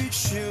repeat.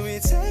 She'll be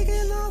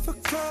taking off her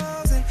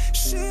clothes and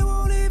she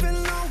won't even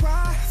know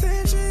why.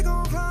 Then she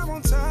gon' climb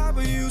on top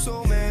of you,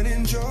 so man,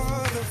 enjoy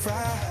the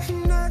ride.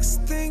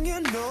 Next thing you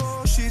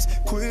know, she's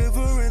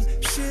quivering,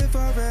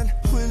 shivering.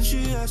 When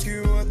she asks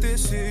you what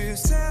this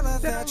is, tell her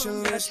that you're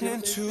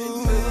listening to.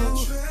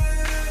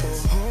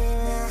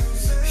 Oh,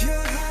 you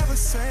have her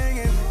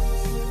singing.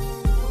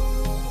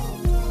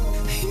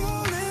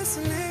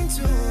 Listening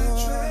to her,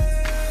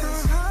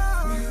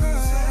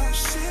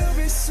 she'll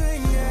be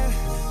singing,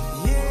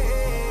 yeah.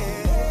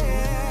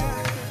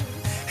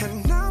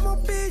 And I'ma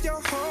be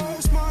your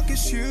host,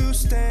 Marcus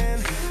Houston.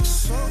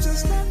 So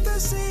just let the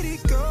city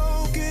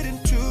go, get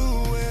into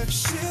it.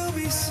 She'll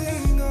be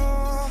singing,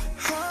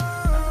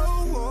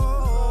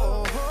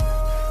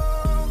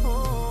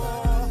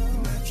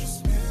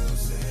 Mattress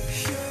Music,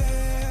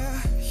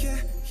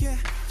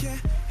 yeah.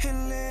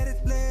 And let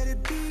it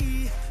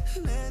be,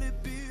 let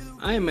it be.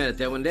 I ain't mad at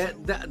that one.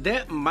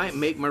 That might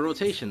make my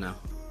rotation now.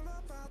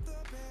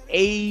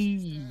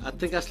 Hey, I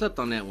think I slept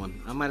on that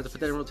one. I might have to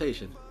put that in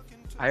rotation.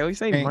 I always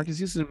say Marcus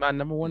Houston is my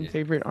number one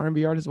favorite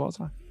R&B artist of all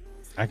time.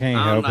 I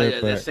can't help it,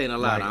 but that's saying a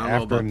lot. like, I don't know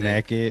after about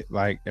Naked,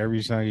 like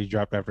every song he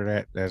dropped after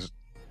that, that's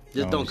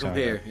just don't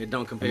compare. It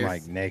don't compare. I'm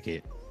like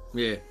Naked.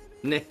 Yeah,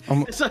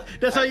 that's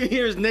all you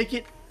hear is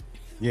Naked.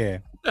 Yeah,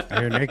 I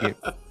hear Naked.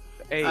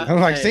 Hey, I'm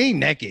like, sing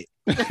Naked.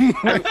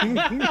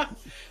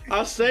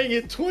 I sang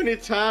it 20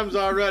 times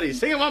already.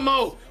 Sing it one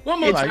more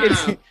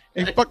time.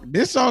 Hey, fuck,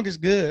 this song is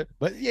good,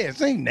 but yeah,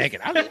 sing Naked.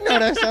 I didn't know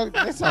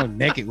that song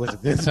Naked was a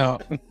good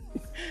song.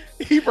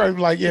 He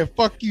probably like, yeah,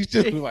 fuck you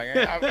too. Like,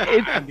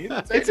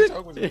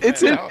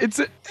 it's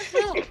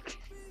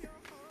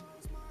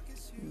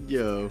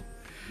Yo,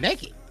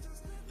 Naked.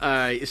 All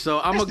right, so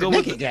I'm gonna go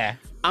naked with guy.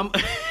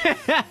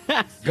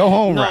 Go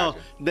home, no, Roger.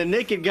 The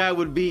naked guy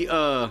would be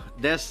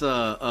that's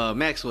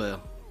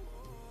Maxwell.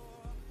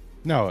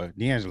 No,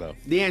 D'Angelo.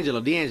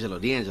 D'Angelo.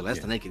 That's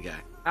the naked guy.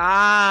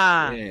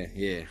 Ah.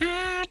 Yeah.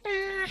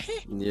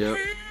 Yep.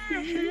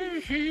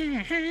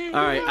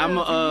 All right, I'm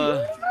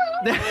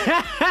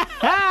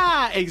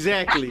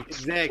exactly.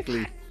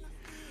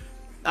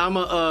 I'm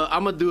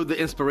gonna do the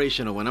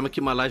inspirational one. I'm gonna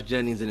keep my Life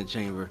Jennings in the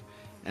chamber,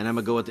 and I'm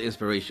gonna go with the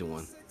inspiration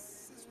one.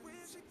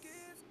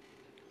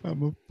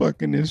 I'm a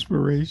fucking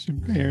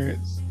inspiration,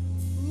 parents.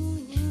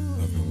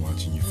 I've been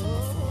watching you from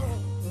afar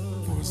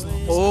for as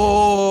long as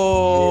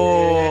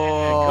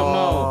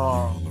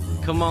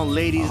Come on,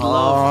 ladies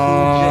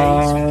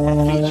love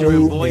Cool J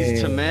featuring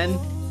Boys to Men.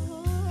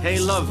 Hey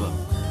lover,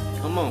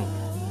 come on.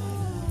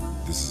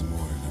 This is more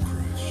than a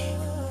crush.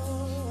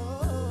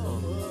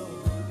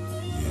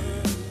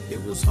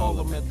 It was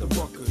Harlem at the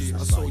Ruckers.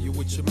 I saw you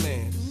with your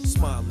man,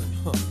 smiling,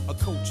 a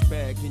Coach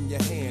bag in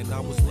your hand. I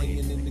was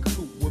laying in the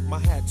coupe with my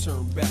hat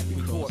turned back.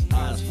 We caught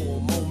eyes for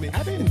a moment.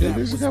 I didn't do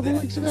this a couple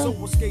weeks ago.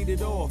 So I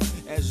skated off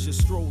as you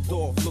strolled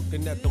off,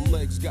 looking at them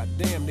legs.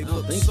 Goddamn, they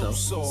look so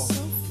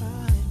soft.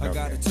 I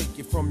gotta take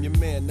you from your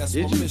man, that's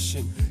my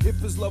mission. If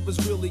his love has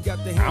really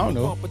got the hand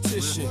of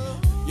competition,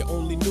 you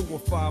only knew him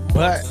 5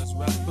 months.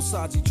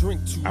 Besides, he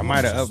drink too much. I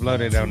might have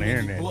uploaded it on the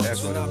internet.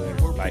 That's what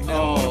it was. Like,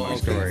 my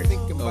story.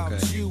 Thinking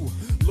about you,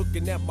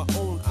 looking at my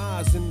own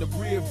eyes in the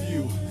rear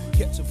view,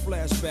 catching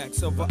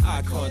flashbacks of our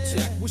eye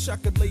contact. Wish I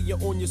could lay you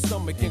on your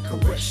stomach and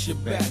caress your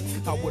back.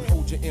 I would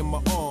hold you in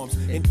my arms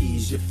and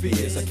ease your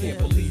fears. I can't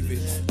believe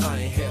it, I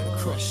ain't had a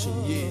crush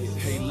in years.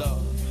 Hey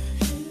love.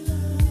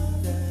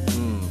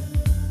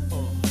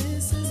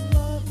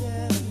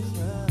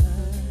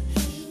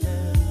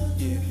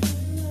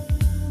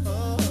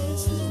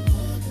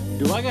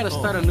 Do I gotta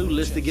start a new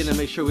list again to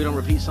make sure we don't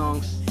repeat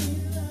songs?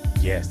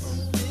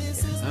 Yes.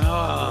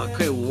 Oh,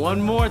 okay.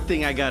 One more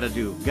thing I gotta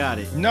do. Got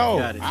it. No,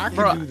 Got it. I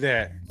can do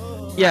that.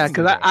 Yeah,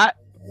 cause I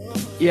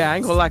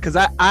ain't gonna lie, cause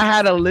I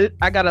had a list.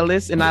 I got a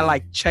list, and I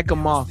like check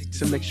them off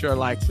to make sure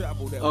like.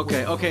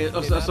 Okay.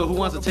 So who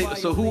wants to take?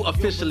 So who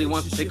officially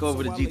wants to take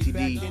over the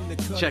GTD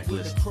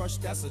checklist?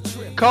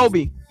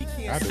 Kobe.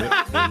 I do it.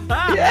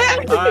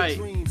 Yeah. All right.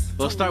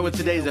 We'll start with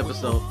today's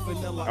episode.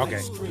 Okay.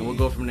 And we'll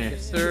go from there.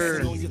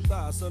 Sir.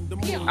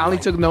 I only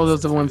took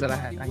notes of the ones that I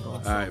had. I ain't gonna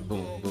lie. All right.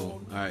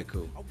 Boom. All right,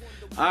 cool.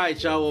 All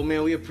right, y'all. Well,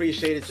 man, we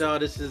appreciate it, y'all.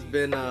 This has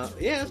been,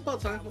 yeah, it's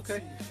about time.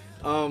 Okay.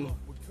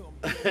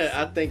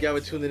 I thank y'all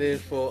for tuning in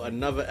for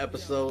another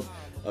episode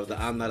of the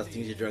I'm Not a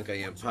Stingy Drunk I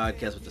Am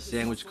podcast with the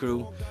Sandwich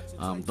Crew.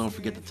 Don't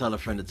forget to tell a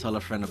friend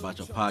about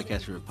your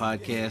podcast, favorite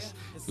podcast.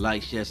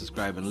 Like, share,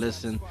 subscribe, and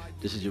listen.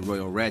 This is your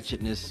Royal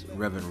Ratchetness,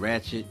 Reverend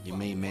Ratchet, your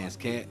main man's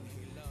cat.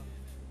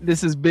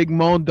 This is Big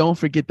Mo. Don't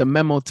forget the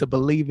memo to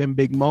believe in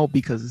Big Mo,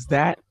 because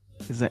that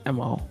is an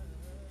MO.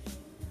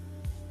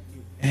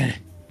 And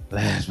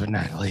last but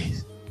not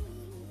least,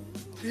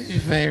 this is your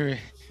favorite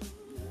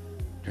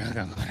drunk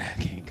uncle that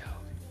King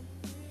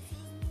Kobe.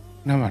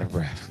 No matter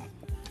breath.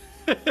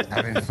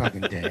 I've been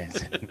fucking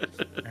dancing.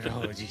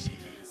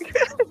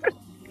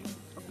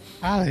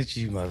 I'll let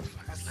you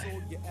motherfuckers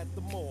later.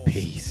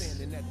 Peace.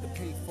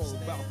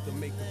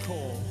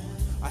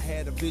 I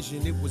had a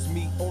vision, it was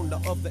me on the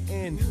other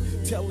end,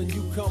 telling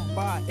you come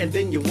by, and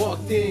then you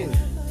walked in.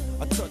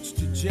 I touched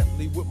you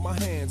gently with my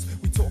hands.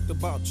 We talked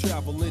about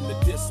travel in the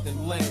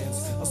distant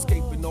lands,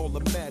 escaping all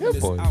the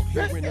madness out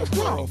here in the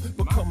world,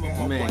 becoming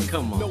my wife,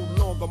 no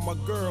longer my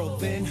girl.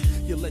 Then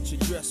you let your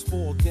dress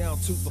fall down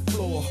to the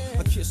floor.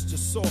 I kissed you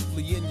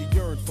softly and you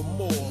yearned for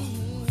more.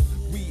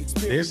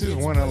 This is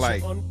one of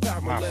like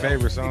my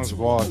favorite songs of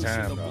all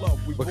time, though,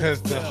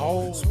 because the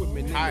whole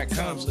how it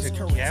comes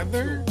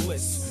together.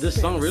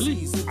 This song,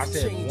 really? I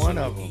said one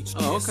of them.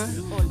 Oh, okay.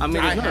 I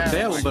mean, it's not a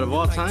bad one, but of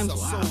all times,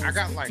 wow. I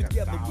got like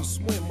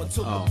 1,000.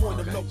 Oh,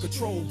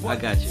 okay. I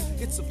got you.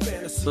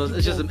 So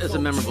it's just it's a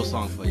memorable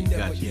song for you.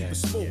 Got you.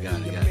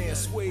 Got it.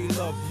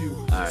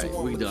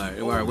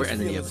 All right, we're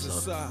ending the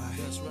episode.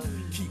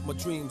 Keep my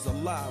dreams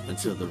alive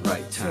until the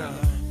right time.